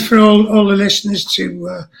thanks for all the listeners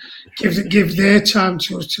to give their time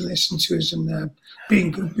to us to listen to us and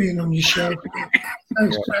being on your show.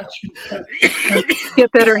 Thanks, Gretchen.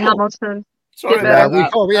 Get better, Hamilton. Sorry,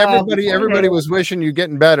 everybody was wishing you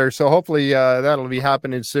getting better, so hopefully that'll be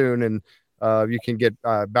happening soon, and you can get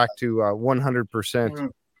back to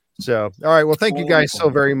 100%. So, all right. Well, thank you guys so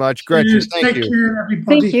very much. Gretchen, thank you. Care,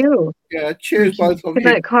 everybody. Thank you. Yeah, cheers, both of you. Good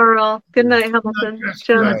night, Carl. Good night, Hamilton.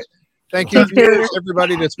 Right. Thank you, viewers,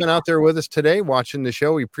 everybody that's been out there with us today watching the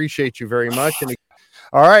show. We appreciate you very much. And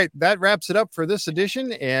all right, that wraps it up for this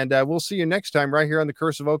edition, and we'll see you next time right here on the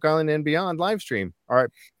Curse of Oak Island and Beyond live stream. All right.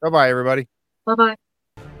 Bye-bye, everybody. Bye-bye.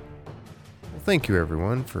 Well, thank you,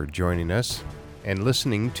 everyone, for joining us and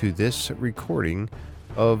listening to this recording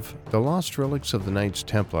of The Lost Relics of the Knights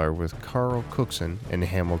Templar with Carl Cookson and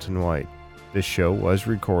Hamilton White. This show was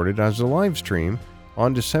recorded as a live stream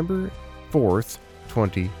on December 4th,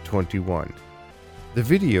 2021. The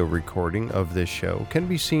video recording of this show can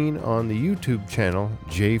be seen on the YouTube channel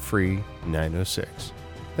JFree906.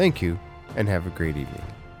 Thank you, and have a great evening.